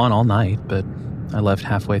would go on all night, but I left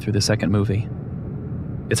halfway through the second movie.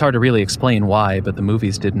 It's hard to really explain why, but the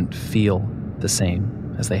movies didn't feel the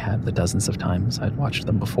same as they had the dozens of times I'd watched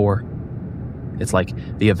them before. It's like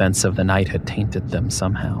the events of the night had tainted them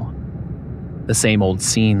somehow. The same old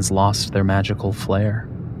scenes lost their magical flair.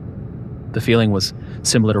 The feeling was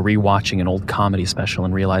similar to rewatching an old comedy special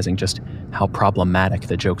and realizing just how problematic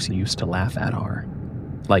the jokes you used to laugh at are.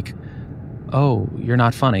 Like, oh, you're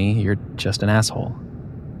not funny, you're just an asshole.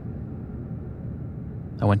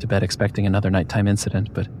 I went to bed expecting another nighttime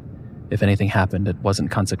incident, but if anything happened, it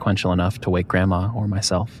wasn't consequential enough to wake Grandma or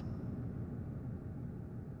myself.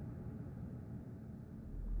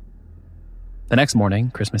 The next morning,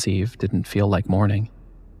 Christmas Eve, didn't feel like morning.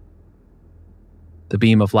 The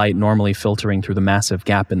beam of light normally filtering through the massive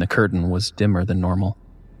gap in the curtain was dimmer than normal.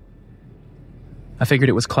 I figured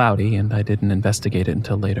it was cloudy, and I didn't investigate it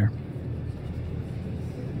until later.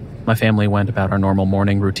 My family went about our normal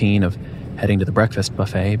morning routine of heading to the breakfast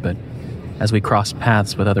buffet, but as we crossed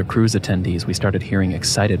paths with other cruise attendees, we started hearing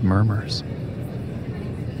excited murmurs.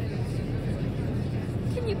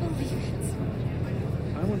 Can you believe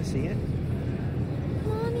it? I want to see it.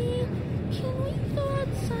 Mommy, can we go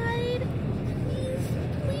outside? Please,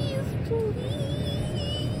 please.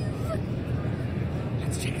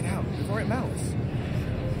 Let's check it out before it melts.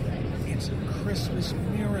 It's a Christmas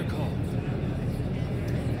miracle.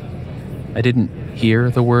 I didn't hear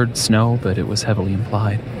the word snow, but it was heavily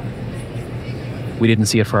implied. We didn't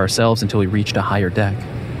see it for ourselves until we reached a higher deck,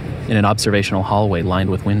 in an observational hallway lined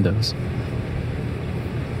with windows.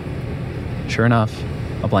 Sure enough,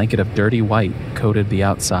 a blanket of dirty white coated the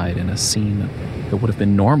outside in a scene that would have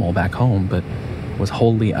been normal back home, but was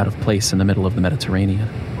wholly out of place in the middle of the Mediterranean.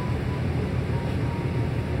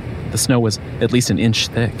 The snow was at least an inch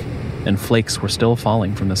thick, and flakes were still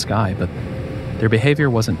falling from the sky, but their behavior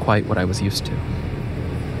wasn't quite what I was used to.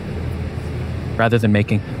 Rather than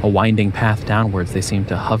making a winding path downwards, they seemed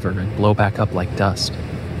to hover and blow back up like dust,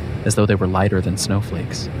 as though they were lighter than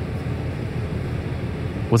snowflakes.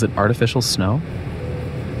 Was it artificial snow?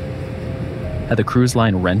 Had the cruise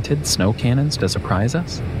line rented snow cannons to surprise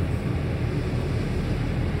us?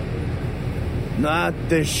 Not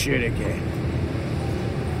this shit again.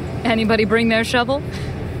 Anybody bring their shovel?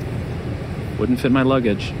 Wouldn't fit my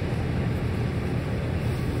luggage.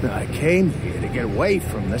 I came here to get away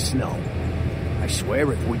from the snow. I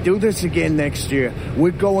swear if we do this again next year, we're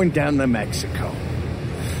going down to Mexico.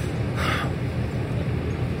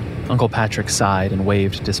 Uncle Patrick sighed and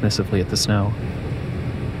waved dismissively at the snow.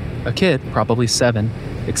 A kid, probably 7,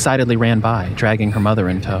 excitedly ran by, dragging her mother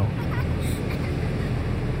in tow.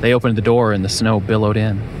 They opened the door and the snow billowed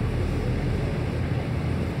in.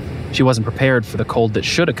 She wasn't prepared for the cold that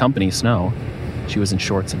should accompany snow. She was in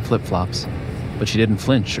shorts and flip-flops, but she didn't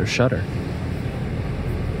flinch or shudder.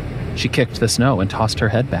 She kicked the snow and tossed her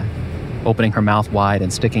head back, opening her mouth wide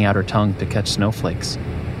and sticking out her tongue to catch snowflakes.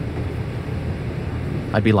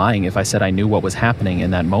 I'd be lying if I said I knew what was happening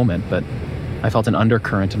in that moment, but I felt an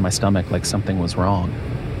undercurrent in my stomach like something was wrong.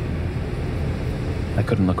 I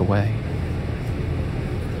couldn't look away.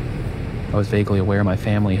 I was vaguely aware my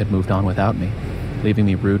family had moved on without me, leaving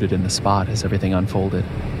me rooted in the spot as everything unfolded.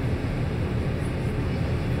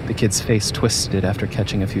 The kid's face twisted after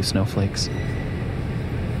catching a few snowflakes.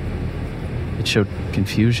 It showed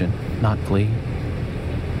confusion, not glee.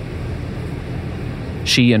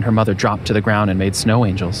 She and her mother dropped to the ground and made snow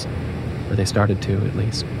angels, or they started to, at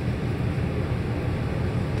least.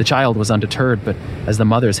 The child was undeterred, but as the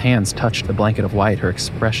mother's hands touched the blanket of white, her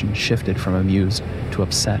expression shifted from amused to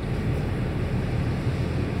upset.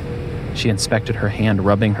 She inspected her hand,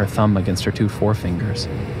 rubbing her thumb against her 2 forefingers.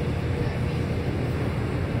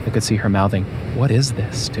 I could see her mouthing, "What is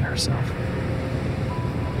this?" to herself.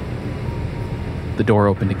 The door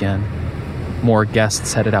opened again. More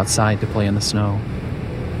guests headed outside to play in the snow.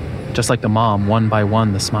 Just like the mom, one by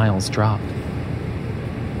one, the smiles dropped.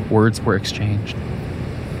 Words were exchanged.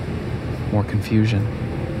 More confusion.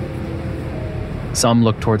 Some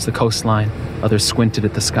looked towards the coastline, others squinted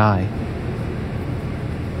at the sky.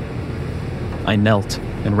 I knelt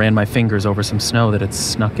and ran my fingers over some snow that had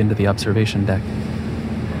snuck into the observation deck.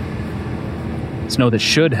 Snow that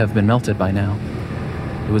should have been melted by now.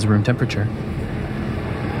 It was room temperature.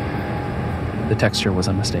 The texture was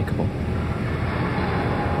unmistakable.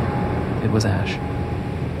 It was ash.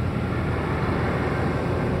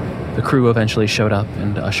 The crew eventually showed up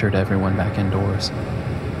and ushered everyone back indoors.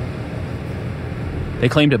 They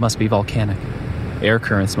claimed it must be volcanic. Air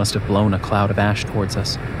currents must have blown a cloud of ash towards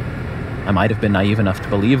us. I might have been naive enough to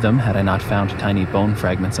believe them had I not found tiny bone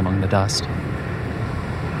fragments among the dust.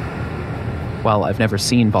 While I've never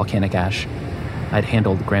seen volcanic ash, I'd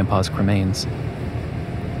handled Grandpa's cremains.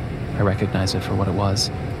 I recognized it for what it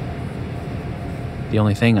was. The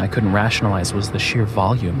only thing I couldn't rationalize was the sheer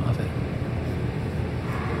volume of it.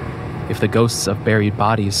 If the ghosts of buried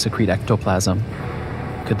bodies secrete ectoplasm,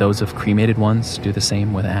 could those of cremated ones do the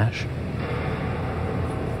same with ash?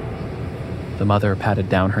 The mother patted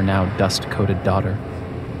down her now dust-coated daughter.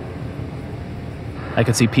 I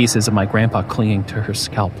could see pieces of my grandpa clinging to her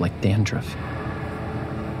scalp like dandruff.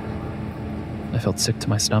 I felt sick to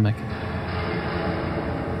my stomach.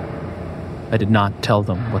 I did not tell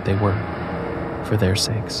them what they were, for their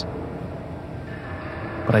sakes.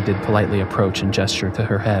 But I did politely approach and gesture to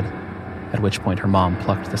her head, at which point her mom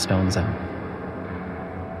plucked the stones out.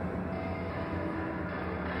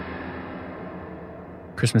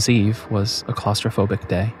 Christmas Eve was a claustrophobic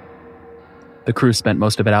day. The crew spent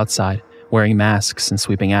most of it outside, wearing masks and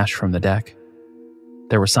sweeping ash from the deck.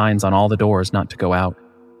 There were signs on all the doors not to go out.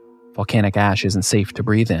 Volcanic ash isn't safe to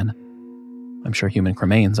breathe in. I'm sure human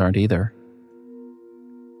cremains aren't either.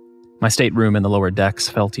 My stateroom in the lower decks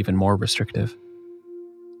felt even more restrictive.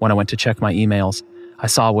 When I went to check my emails, I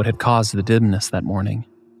saw what had caused the dimness that morning.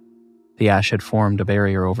 The ash had formed a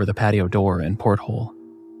barrier over the patio door and porthole.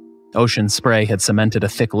 Ocean spray had cemented a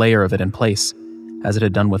thick layer of it in place, as it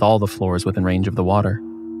had done with all the floors within range of the water.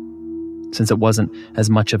 Since it wasn't as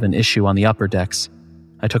much of an issue on the upper decks,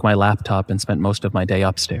 I took my laptop and spent most of my day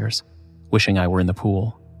upstairs, wishing I were in the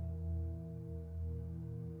pool.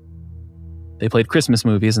 They played Christmas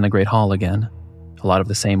movies in the Great Hall again, a lot of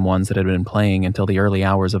the same ones that had been playing until the early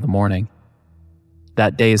hours of the morning.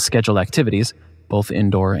 That day's scheduled activities, both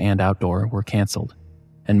indoor and outdoor, were canceled,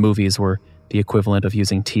 and movies were the equivalent of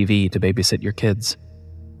using TV to babysit your kids.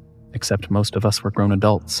 Except most of us were grown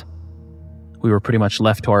adults. We were pretty much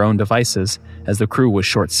left to our own devices as the crew was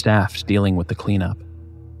short-staffed dealing with the cleanup.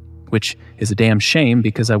 Which is a damn shame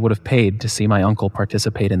because I would have paid to see my uncle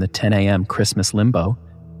participate in the 10 a.m. Christmas limbo,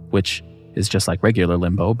 which is just like regular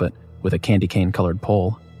limbo, but with a candy cane-colored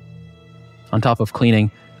pole. On top of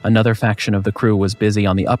cleaning, another faction of the crew was busy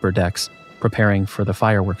on the upper decks, preparing for the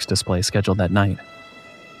fireworks display scheduled that night.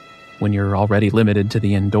 When you're already limited to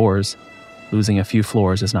the indoors, losing a few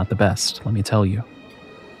floors is not the best, let me tell you.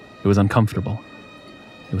 It was uncomfortable.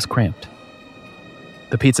 It was cramped.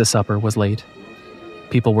 The pizza supper was late.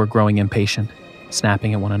 People were growing impatient,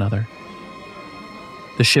 snapping at one another.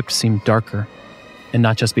 The ship seemed darker, and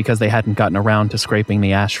not just because they hadn't gotten around to scraping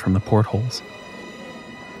the ash from the portholes.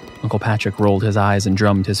 Uncle Patrick rolled his eyes and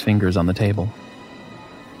drummed his fingers on the table.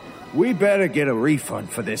 We better get a refund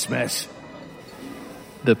for this mess.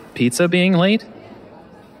 The pizza being late?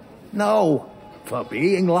 No, for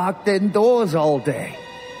being locked indoors all day.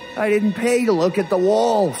 I didn't pay to look at the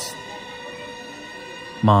walls.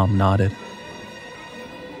 Mom nodded.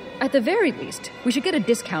 At the very least, we should get a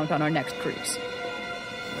discount on our next cruise.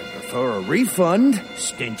 For a refund,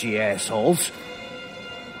 stingy assholes.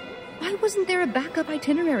 Why wasn't there a backup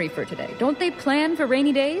itinerary for today? Don't they plan for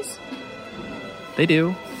rainy days? They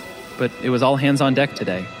do, but it was all hands on deck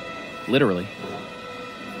today. Literally.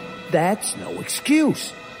 That's no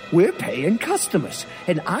excuse. We're paying customers,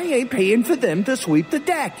 and I ain't paying for them to sweep the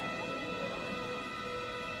deck.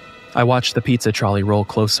 I watched the pizza trolley roll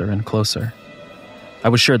closer and closer. I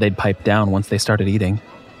was sure they'd pipe down once they started eating.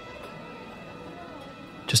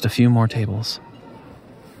 Just a few more tables.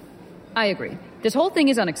 I agree. This whole thing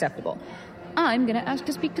is unacceptable. I'm gonna ask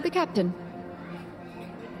to speak to the captain.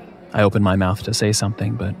 I opened my mouth to say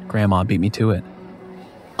something, but Grandma beat me to it.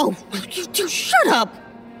 Oh, you shut up!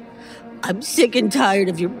 I'm sick and tired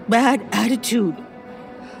of your bad attitude.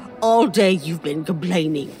 All day you've been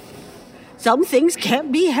complaining. Some things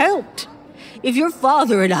can't be helped. If your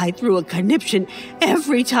father and I threw a conniption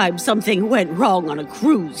every time something went wrong on a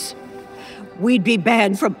cruise, we'd be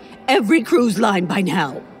banned from every cruise line by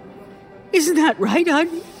now. Isn't that right,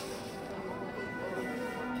 hon?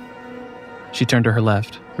 She turned to her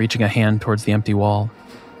left, reaching a hand towards the empty wall,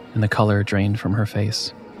 and the color drained from her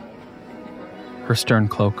face. Her stern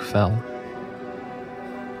cloak fell.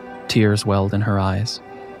 Tears welled in her eyes.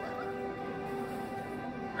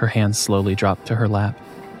 Her hands slowly dropped to her lap.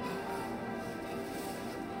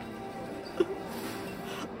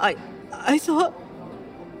 I thought...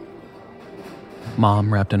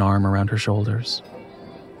 Mom wrapped an arm around her shoulders.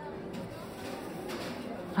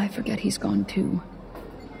 I forget he's gone too.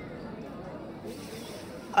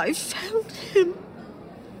 I found him.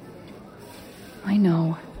 I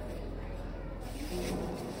know.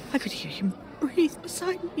 I could hear him breathe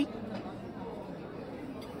beside me.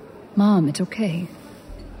 Mom, it's okay.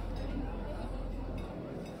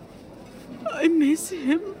 I miss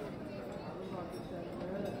him.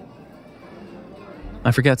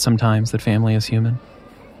 I forget sometimes that family is human.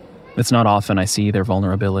 It's not often I see their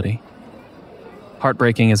vulnerability.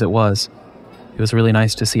 Heartbreaking as it was really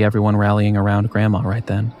nice to see everyone rallying around Grandma right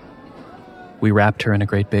then. We wrapped her in a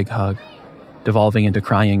great big hug, devolving into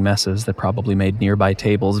crying messes that probably made nearby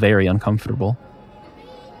tables very uncomfortable.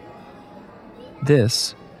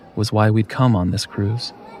 This was why we'd come on this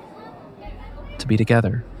cruise. To be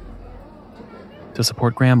together. To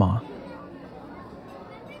support Grandma.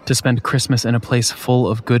 To spend Christmas in a place full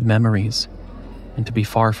of good memories, and to be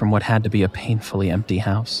far from what had to be a painfully empty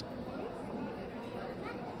house.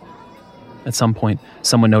 At some point,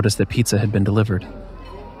 someone noticed that pizza had been delivered.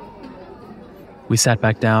 We sat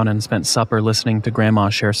back down and spent supper listening to Grandma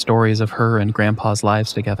share stories of her and Grandpa's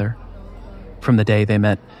lives together. From the day they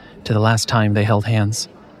met to the last time they held hands.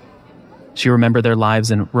 She remembered their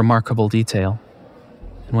lives in remarkable detail.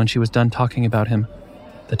 And when she was done talking about him,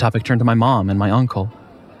 the topic turned to my mom and my uncle,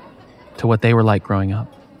 to what they were like growing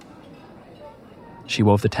up. She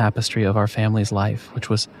wove the tapestry of our family's life, which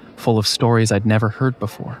was full of stories I'd never heard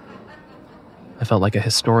before. I felt like a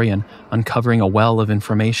historian uncovering a well of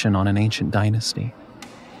information on an ancient dynasty.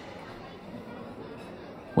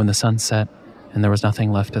 When the sun set and there was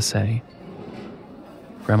nothing left to say,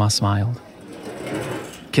 Grandma smiled,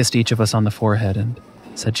 kissed each of us on the forehead, and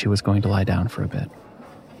said she was going to lie down for a bit.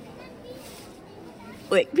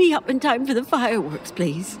 Wake me up in time for the fireworks,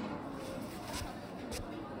 please.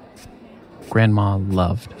 Grandma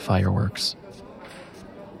loved fireworks.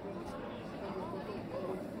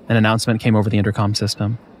 An announcement came over the intercom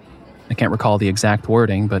system. I can't recall the exact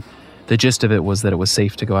wording, but the gist of it was that it was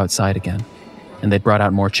safe to go outside again, and they'd brought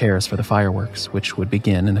out more chairs for the fireworks, which would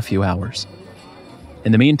begin in a few hours.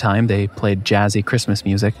 In the meantime, they played jazzy Christmas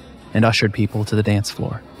music and ushered people to the dance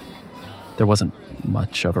floor. There wasn't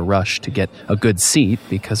much of a rush to get a good seat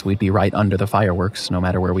because we'd be right under the fireworks no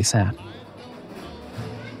matter where we sat.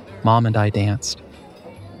 Mom and I danced.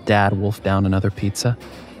 Dad wolfed down another pizza.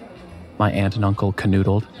 My aunt and uncle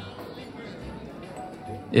canoodled.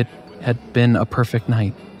 It had been a perfect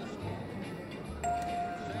night.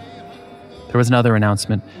 There was another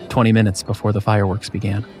announcement 20 minutes before the fireworks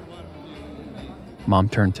began. Mom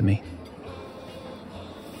turned to me.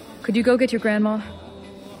 Could you go get your grandma?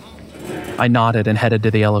 I nodded and headed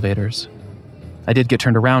to the elevators. I did get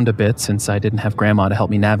turned around a bit since I didn't have Grandma to help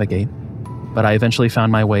me navigate, but I eventually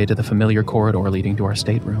found my way to the familiar corridor leading to our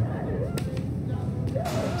stateroom.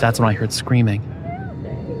 That's when I heard screaming.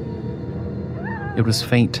 It was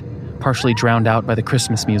faint, partially drowned out by the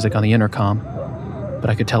Christmas music on the intercom, but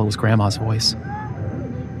I could tell it was Grandma's voice.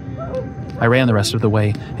 I ran the rest of the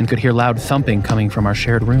way and could hear loud thumping coming from our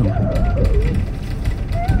shared room.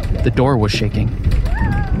 The door was shaking.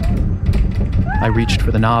 I reached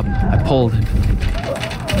for the knob, I pulled, and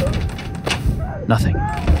nothing.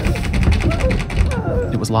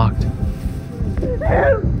 It was locked.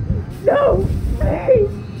 Help! No! Please!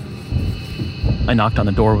 I knocked on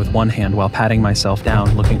the door with one hand while patting myself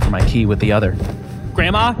down, looking for my key with the other.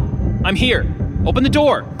 Grandma, I'm here. Open the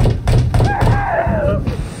door.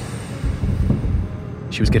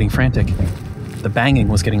 She was getting frantic. The banging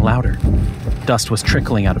was getting louder. Dust was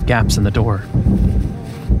trickling out of gaps in the door.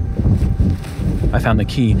 I found the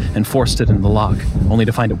key and forced it in the lock, only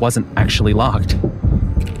to find it wasn't actually locked.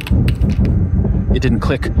 It didn't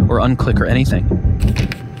click or unclick or anything.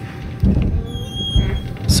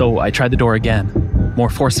 So I tried the door again, more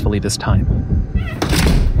forcefully this time.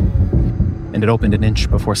 And it opened an inch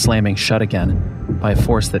before slamming shut again by a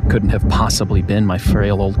force that couldn't have possibly been my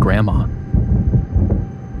frail old grandma.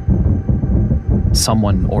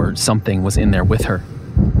 Someone or something was in there with her.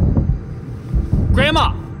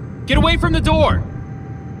 Grandma! Get away from the door!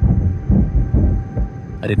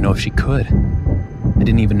 I didn't know if she could. I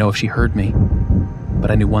didn't even know if she heard me.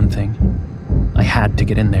 But I knew one thing. I had to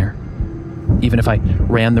get in there, even if I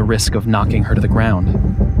ran the risk of knocking her to the ground.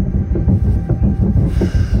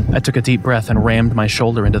 I took a deep breath and rammed my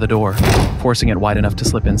shoulder into the door, forcing it wide enough to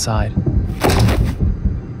slip inside.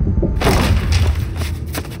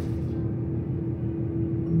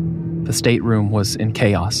 The stateroom was in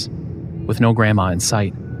chaos, with no grandma in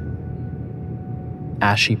sight.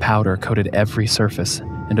 Ashy powder coated every surface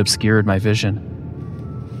and obscured my vision.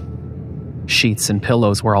 Sheets and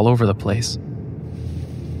pillows were all over the place.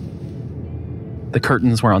 The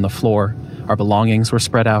curtains were on the floor, our belongings were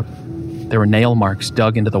spread out. There were nail marks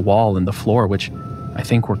dug into the wall and the floor, which I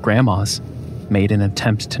think were Grandma's, made in an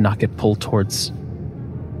attempt to not get pulled towards...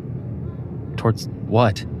 Towards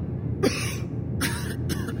what?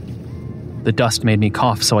 The dust made me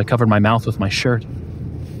cough, so I covered my mouth with my shirt.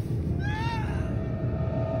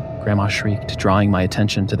 Grandma shrieked, drawing my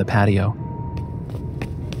attention to the patio.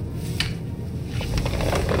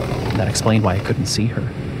 That explained why I couldn't see her.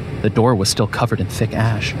 The door was still covered in thick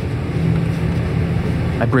ash.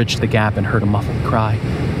 I bridged the gap and heard a muffled cry.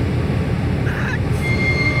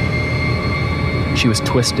 She was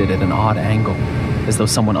twisted at an odd angle, as though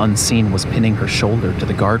someone unseen was pinning her shoulder to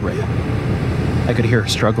the guardrail. I could hear her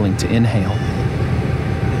struggling to inhale.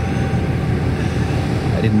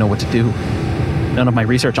 I didn't know what to do. None of my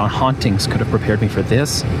research on hauntings could have prepared me for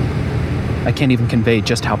this. I can't even convey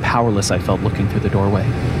just how powerless I felt looking through the doorway.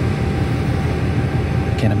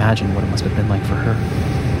 I can't imagine what it must have been like for her.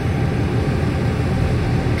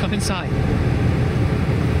 Come inside.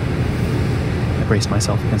 I braced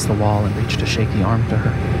myself against the wall and reached a shaky arm to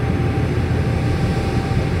her.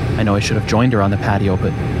 I I know I should have joined her on the patio,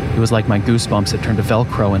 but it was like my goosebumps had turned to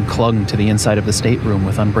Velcro and clung to the inside of the stateroom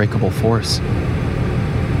with unbreakable force.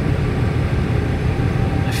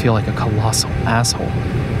 I feel like a colossal asshole.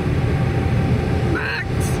 Max,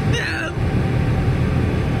 no.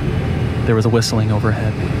 There was a whistling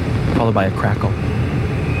overhead, followed by a crackle.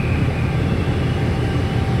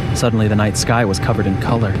 Suddenly, the night sky was covered in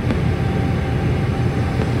color.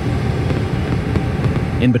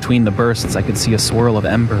 In between the bursts, I could see a swirl of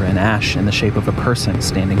ember and ash in the shape of a person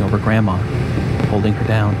standing over Grandma, holding her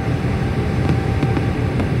down.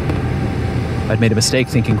 I'd made a mistake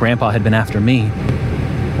thinking Grandpa had been after me,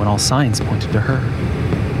 when all signs pointed to her.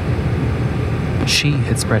 She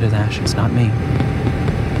had spread his ashes, not me.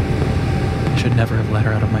 I should never have let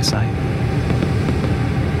her out of my sight.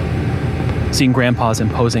 Seeing Grandpa's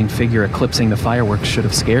imposing figure eclipsing the fireworks should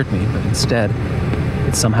have scared me, but instead,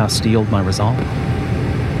 it somehow steeled my resolve.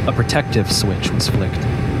 A protective switch was flicked,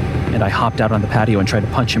 and I hopped out on the patio and tried to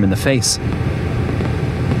punch him in the face.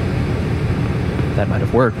 That might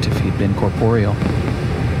have worked if he'd been corporeal.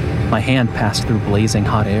 My hand passed through blazing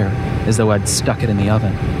hot air, as though I'd stuck it in the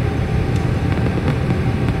oven.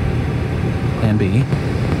 Plan B,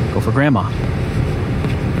 go for Grandma.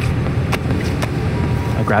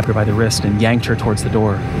 I grabbed her by the wrist and yanked her towards the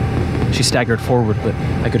door. She staggered forward, but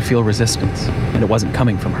I could feel resistance, and it wasn't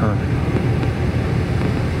coming from her.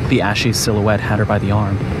 The ashy silhouette had her by the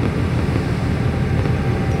arm.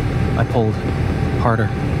 I pulled harder.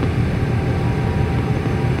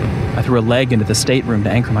 I threw a leg into the stateroom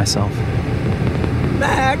to anchor myself.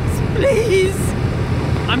 Max, please.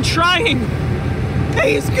 I'm trying.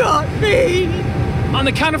 He's got me. On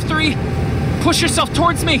the count of 3, push yourself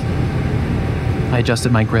towards me. I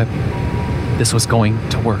adjusted my grip. This was going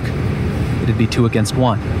to work. It'd be 2 against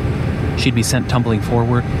 1. She'd be sent tumbling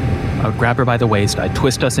forward. I would grab her by the waist, I'd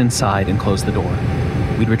twist us inside and close the door.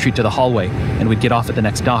 We'd retreat to the hallway, and we'd get off at the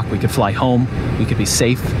next dock. We could fly home. We could be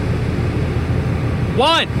safe.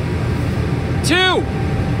 1, 2,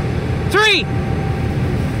 3!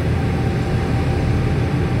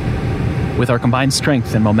 With our combined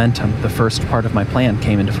strength and momentum, the first part of my plan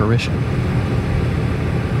came into fruition.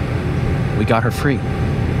 We got her free.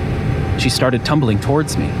 She started tumbling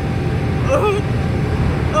towards me.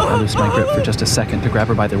 I loosed my grip for just a second to grab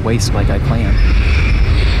her by the waist like I planned.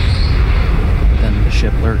 Then the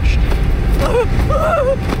ship lurched.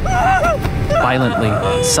 Violently,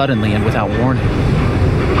 suddenly, and without warning.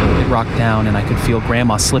 It rocked down, and I could feel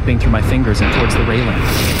Grandma slipping through my fingers and towards the railing.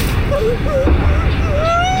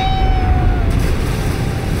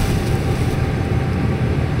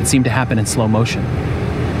 It seemed to happen in slow motion.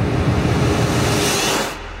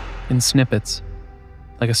 In snippets,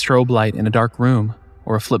 like a strobe light in a dark room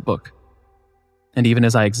or a flipbook. And even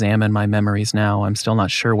as I examine my memories now, I'm still not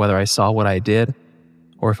sure whether I saw what I did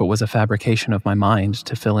or if it was a fabrication of my mind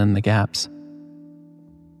to fill in the gaps.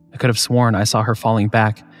 I could have sworn I saw her falling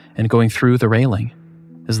back and going through the railing,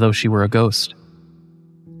 as though she were a ghost.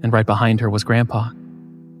 And right behind her was Grandpa,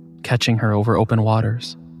 catching her over open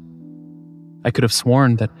waters. I could have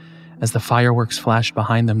sworn that as the fireworks flashed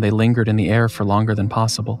behind them, they lingered in the air for longer than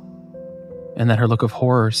possible, and that her look of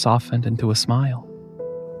horror softened into a smile,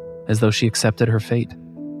 as though she accepted her fate.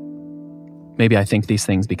 Maybe I think these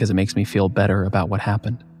things because it makes me feel better about what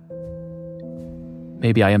happened.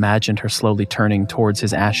 Maybe I imagined her slowly turning towards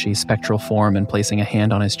his ashy, spectral form and placing a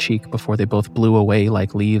hand on his cheek before they both blew away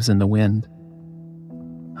like leaves in the wind.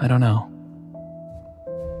 I don't know.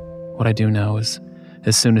 What I do know is,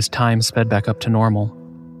 as soon as time sped back up to normal,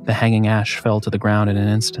 the hanging ash fell to the ground in an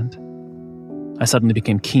instant. I suddenly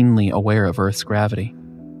became keenly aware of Earth's gravity,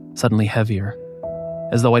 suddenly heavier,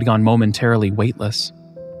 as though I'd gone momentarily weightless.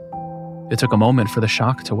 It took a moment for the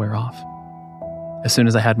shock to wear off. As soon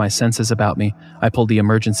as I had my senses about me, I pulled the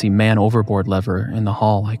emergency man overboard lever in the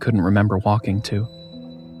hall I couldn't remember walking to.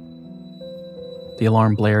 The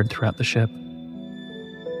alarm blared throughout the ship.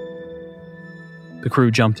 The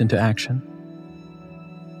crew jumped into action.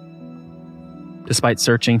 Despite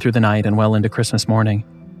searching through the night and well into Christmas morning,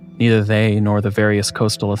 neither they nor the various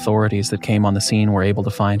coastal authorities that came on the scene were able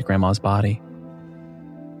to find Grandma's body.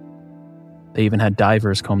 They even had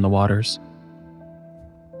divers comb the waters.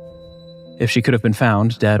 If she could have been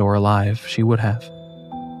found, dead or alive, she would have.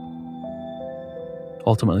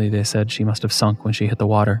 Ultimately, they said she must have sunk when she hit the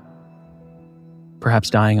water, perhaps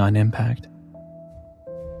dying on impact.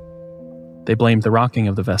 They blamed the rocking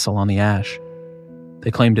of the vessel on the ash.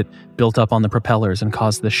 They claimed it built up on the propellers and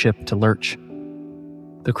caused the ship to lurch.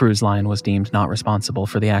 The cruise line was deemed not responsible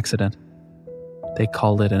for the accident. They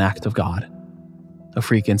called it an act of God, a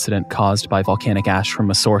freak incident caused by volcanic ash from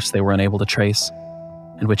a source they were unable to trace,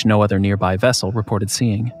 and which no other nearby vessel reported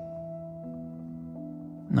seeing.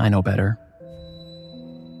 I know better.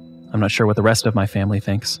 I'm not sure what the rest of my family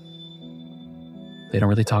thinks. They don't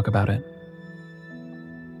really talk about it.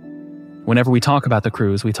 Whenever we talk about the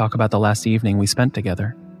cruise, we talk about the last evening we spent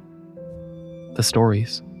together. The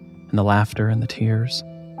stories, and the laughter, and the tears.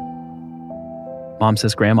 Mom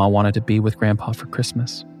says Grandma wanted to be with Grandpa for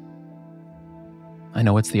Christmas. I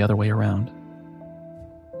know it's the other way around.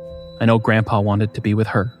 I know Grandpa wanted to be with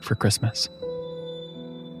her for Christmas.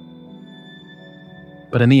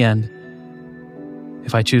 But in the end,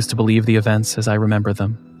 if I choose to believe the events as I remember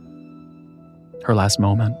them, her last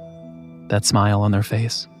moment, that smile on their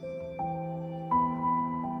face,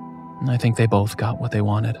 I think they both got what they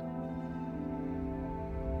wanted.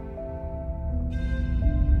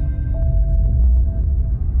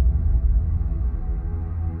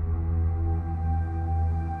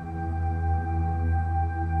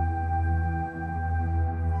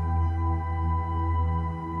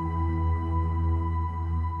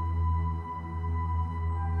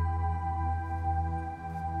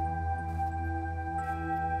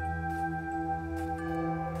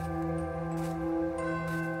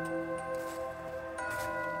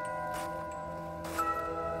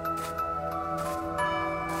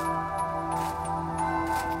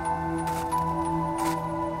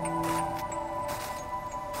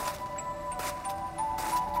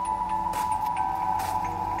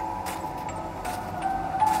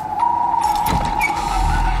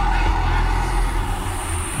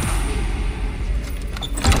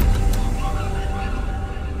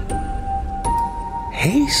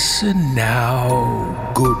 Hasten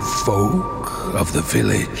now, good folk of the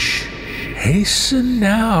village. Hasten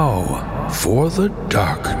now, for the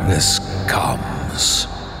darkness comes.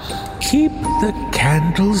 Keep the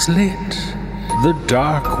candles lit. The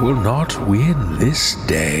dark will not win this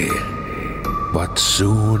day. But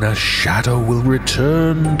soon a shadow will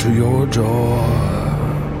return to your door,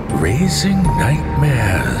 raising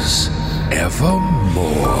nightmares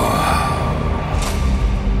evermore.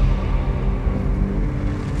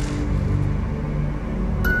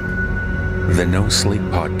 The No Sleep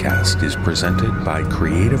podcast is presented by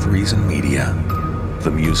Creative Reason Media.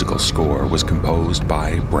 The musical score was composed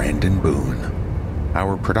by Brandon Boone.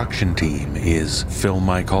 Our production team is Phil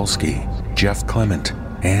Michalski, Jeff Clement,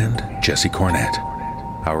 and Jesse Cornett.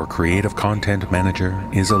 Our creative content manager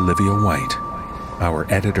is Olivia White. Our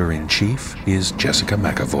editor-in-chief is Jessica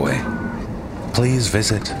McAvoy. Please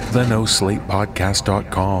visit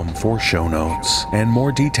thenosleeppodcast.com for show notes and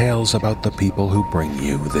more details about the people who bring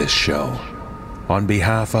you this show. On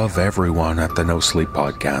behalf of everyone at the No Sleep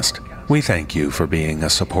Podcast, we thank you for being a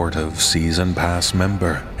supportive Season Pass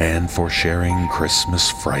member and for sharing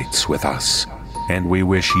Christmas frights with us. And we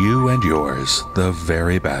wish you and yours the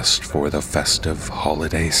very best for the festive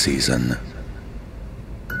holiday season.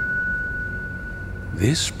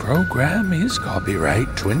 This program is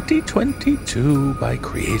copyright 2022 by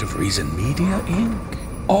Creative Reason Media, Inc.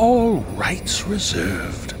 All rights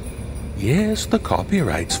reserved. Yes, the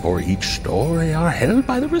copyrights for each story are held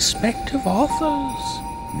by the respective authors.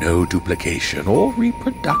 No duplication or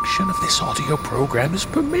reproduction of this audio program is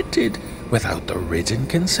permitted without the written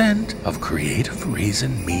consent of Creative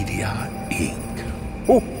Reason Media, Inc.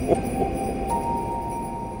 Ho, ho, ho.